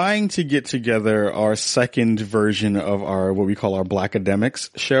trying to get together our second version of our, what we call our Black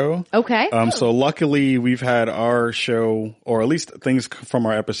Academics show. Okay. So luckily we've had our show, or at least things from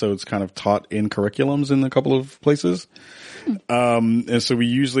our episodes kind of taught in curriculums in a couple of places. And so we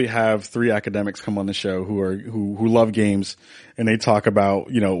usually have 3 academics come on the show who love games, and they talk about,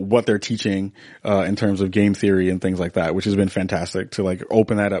 what they're teaching, in terms of game theory and things like that, which has been fantastic to like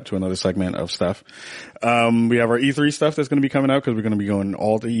open that up to another segment of stuff. We have our E3 stuff that's going to be coming out because we're going to be going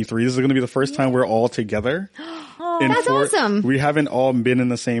all to E3. This is going to be the first time we're all together. That's awesome. We haven't all been in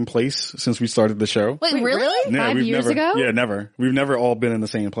the same place since we started the show. Wait, really? Yeah, 5 years ago? Yeah, never. We've never all been in the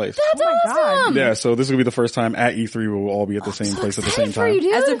same place. That's awesome. Yeah, so this is going to be the first time at E3 we'll all be at the same place at the same time.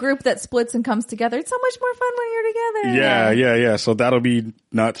 As a group that splits and comes together, it's so much more fun when you're together. Yeah. So that'll be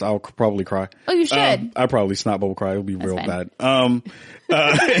nuts. I'll probably cry. Oh, you should. I'll probably snot bubble cry. It'll be real fine. bad.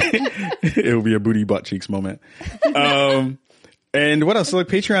 It'll be a booty butt cheeks moment. And what else? So like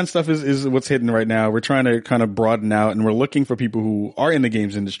Patreon stuff is what's hidden right now. We're trying to kind of broaden out, and we're looking for people who are in the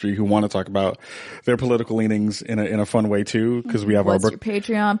games industry who want to talk about their political leanings in a fun way too. Cause we have What's our your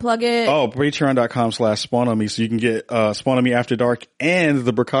Patreon? Plug it. Oh, patreon.com/Spawn on Me. So you can get, Spawn on Me After Dark and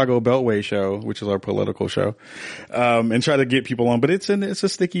the Chicago Beltway show, which is our political show. And try to get people on, but it's a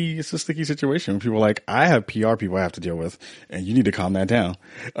sticky situation. People are like, I have PR people I have to deal with, and you need to calm that down.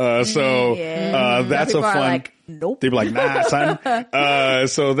 That's People a are fun. like, nope. They'd be like, nah, son.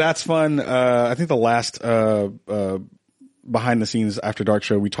 So that's fun. I think the last, behind the scenes After Dark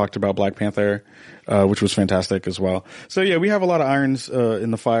show, we talked about Black Panther, which was fantastic as well. So yeah, we have a lot of irons,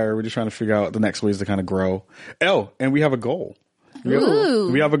 in the fire. We're just trying to figure out the next ways to kind of grow. And we have a goal.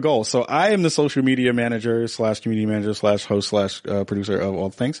 We have a goal. So I am the social media manager / community manager / host / producer of all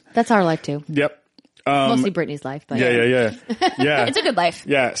things. That's our life too. Yep. Mostly Brittany's life, but Yeah. Yeah. It's a good life.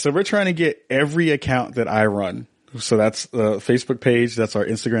 Yeah. So we're trying to get every account that I run. So that's the Facebook page. That's our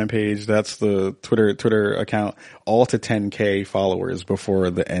Instagram page. That's the Twitter account, all to 10K followers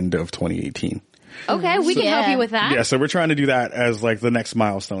before the end of 2018. Okay, we can help you with that. Yeah. So we're trying to do that as like the next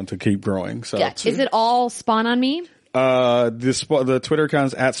milestone to keep growing. So Is it all Spawn on Me? the Twitter account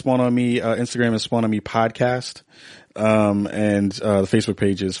is at Spawn on Me. Instagram is Spawn on Me Podcast. And the Facebook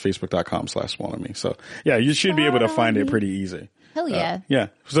page is facebook.com/Spawn on Me. So yeah, you should be able to find it pretty easy. Hell yeah. Yeah.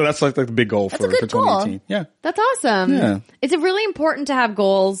 So that's like the big goal for a good 2018. goal. Yeah. That's awesome. Yeah. It's really important to have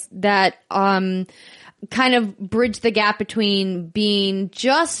goals that kind of bridge the gap between being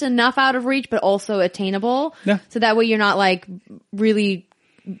just enough out of reach but also attainable. Yeah. So that way you're not like really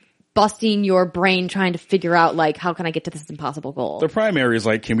busting your brain trying to figure out like, how can I get to this impossible goal? The primary is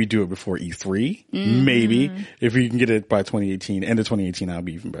like, can we do it before E3? Maybe. If we can get it by 2018, end of 2018, that'll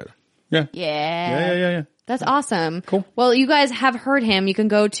be even better. Yeah. Yeah. That's awesome. Cool. Well, you guys have heard him. You can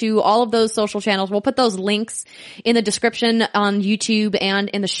go to all of those social channels. We'll put those links in the description on YouTube and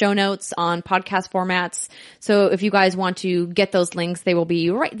in the show notes on podcast formats. So if you guys want to get those links, they will be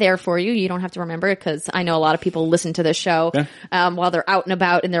right there for you. You don't have to remember it because I know a lot of people listen to this show while they're out and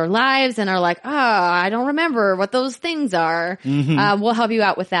about in their lives and are like, I don't remember what those things are. We'll help you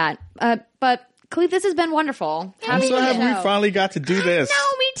out with that. But Kahlief, this has been wonderful. I'm so happy we finally got to do this.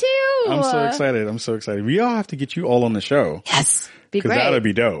 No, me too. I'm so excited. We all have to get you all on the show. Yes. Be Because great. that'd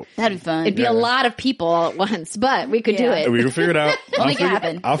be dope. That'd be fun. It'd be a lot of people all at once, but we could do it. We can figure it out. Make it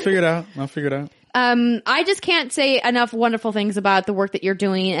happen. I'll figure it out. I just can't say enough wonderful things about the work that you're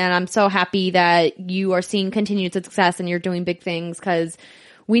doing, and I'm so happy that you are seeing continued success and you're doing big things because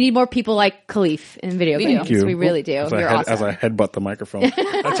we need more people like Kahlief in video games. Thank you. We really do. As You're awesome. As I headbutt the microphone.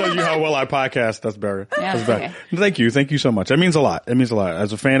 I tell you how well I podcast. That's better. Yeah, That's better. okay. Thank you so much. That means a lot. It means a lot.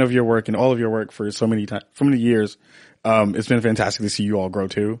 As a fan of your work and all of your work for so many years, it's been fantastic to see you all grow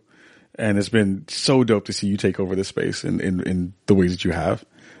too. And it's been so dope to see you take over this space in the ways that you have.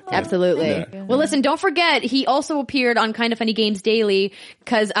 Absolutely. Yeah. Well, listen, don't forget, he also appeared on Kind of Funny Games Daily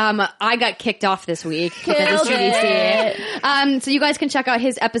because I got kicked off this week. because of CDC. So you guys can check out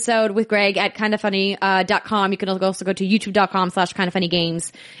his episode with Greg at kindoffunny.com. You can also go to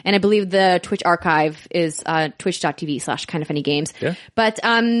youtube.com/kindoffunnygames. And I believe the Twitch archive is twitch.tv/kindoffunnygames. Yeah. But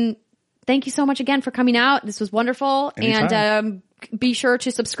thank you so much again for coming out. This was wonderful. Anytime. And be sure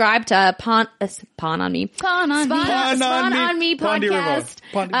to subscribe to Spawn on Me podcast.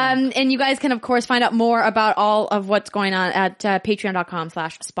 And you guys can, of course, find out more about all of what's going on at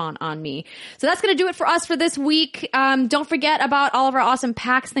patreon.com/Spawn on Me. So that's going to do it for us for this week. Don't forget about all of our awesome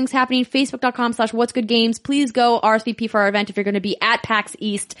PAX things happening. Facebook.com/What's Good Games. Please go RSVP for our event if you're going to be at PAX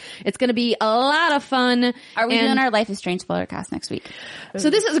East. It's going to be a lot of fun. Are we doing our Life is Strange spoiler cast next week? So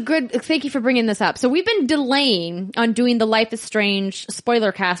this is a good, thank you for bringing this up. So we've been delaying on doing the Life is Strange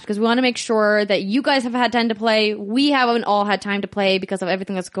spoiler cast because we want to make sure that you guys have had time to play. We haven't all had time to play because of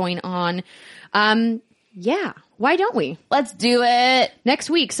everything that's going on. Yeah. Why don't we? Let's do it. Next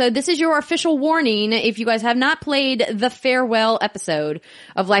week. So this is your official warning. If you guys have not played the farewell episode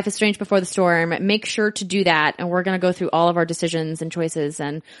of Life is Strange Before the Storm, make sure to do that. And we're going to go through all of our decisions and choices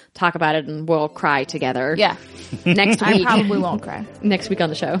and talk about it, and we'll cry together. Yeah. Next I week. probably won't cry. Next week on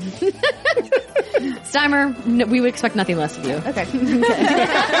the show. Steimer, we would expect nothing less of you. Okay.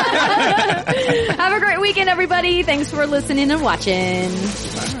 Have a great weekend, everybody. Thanks for listening and watching.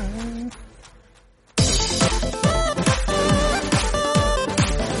 Bye.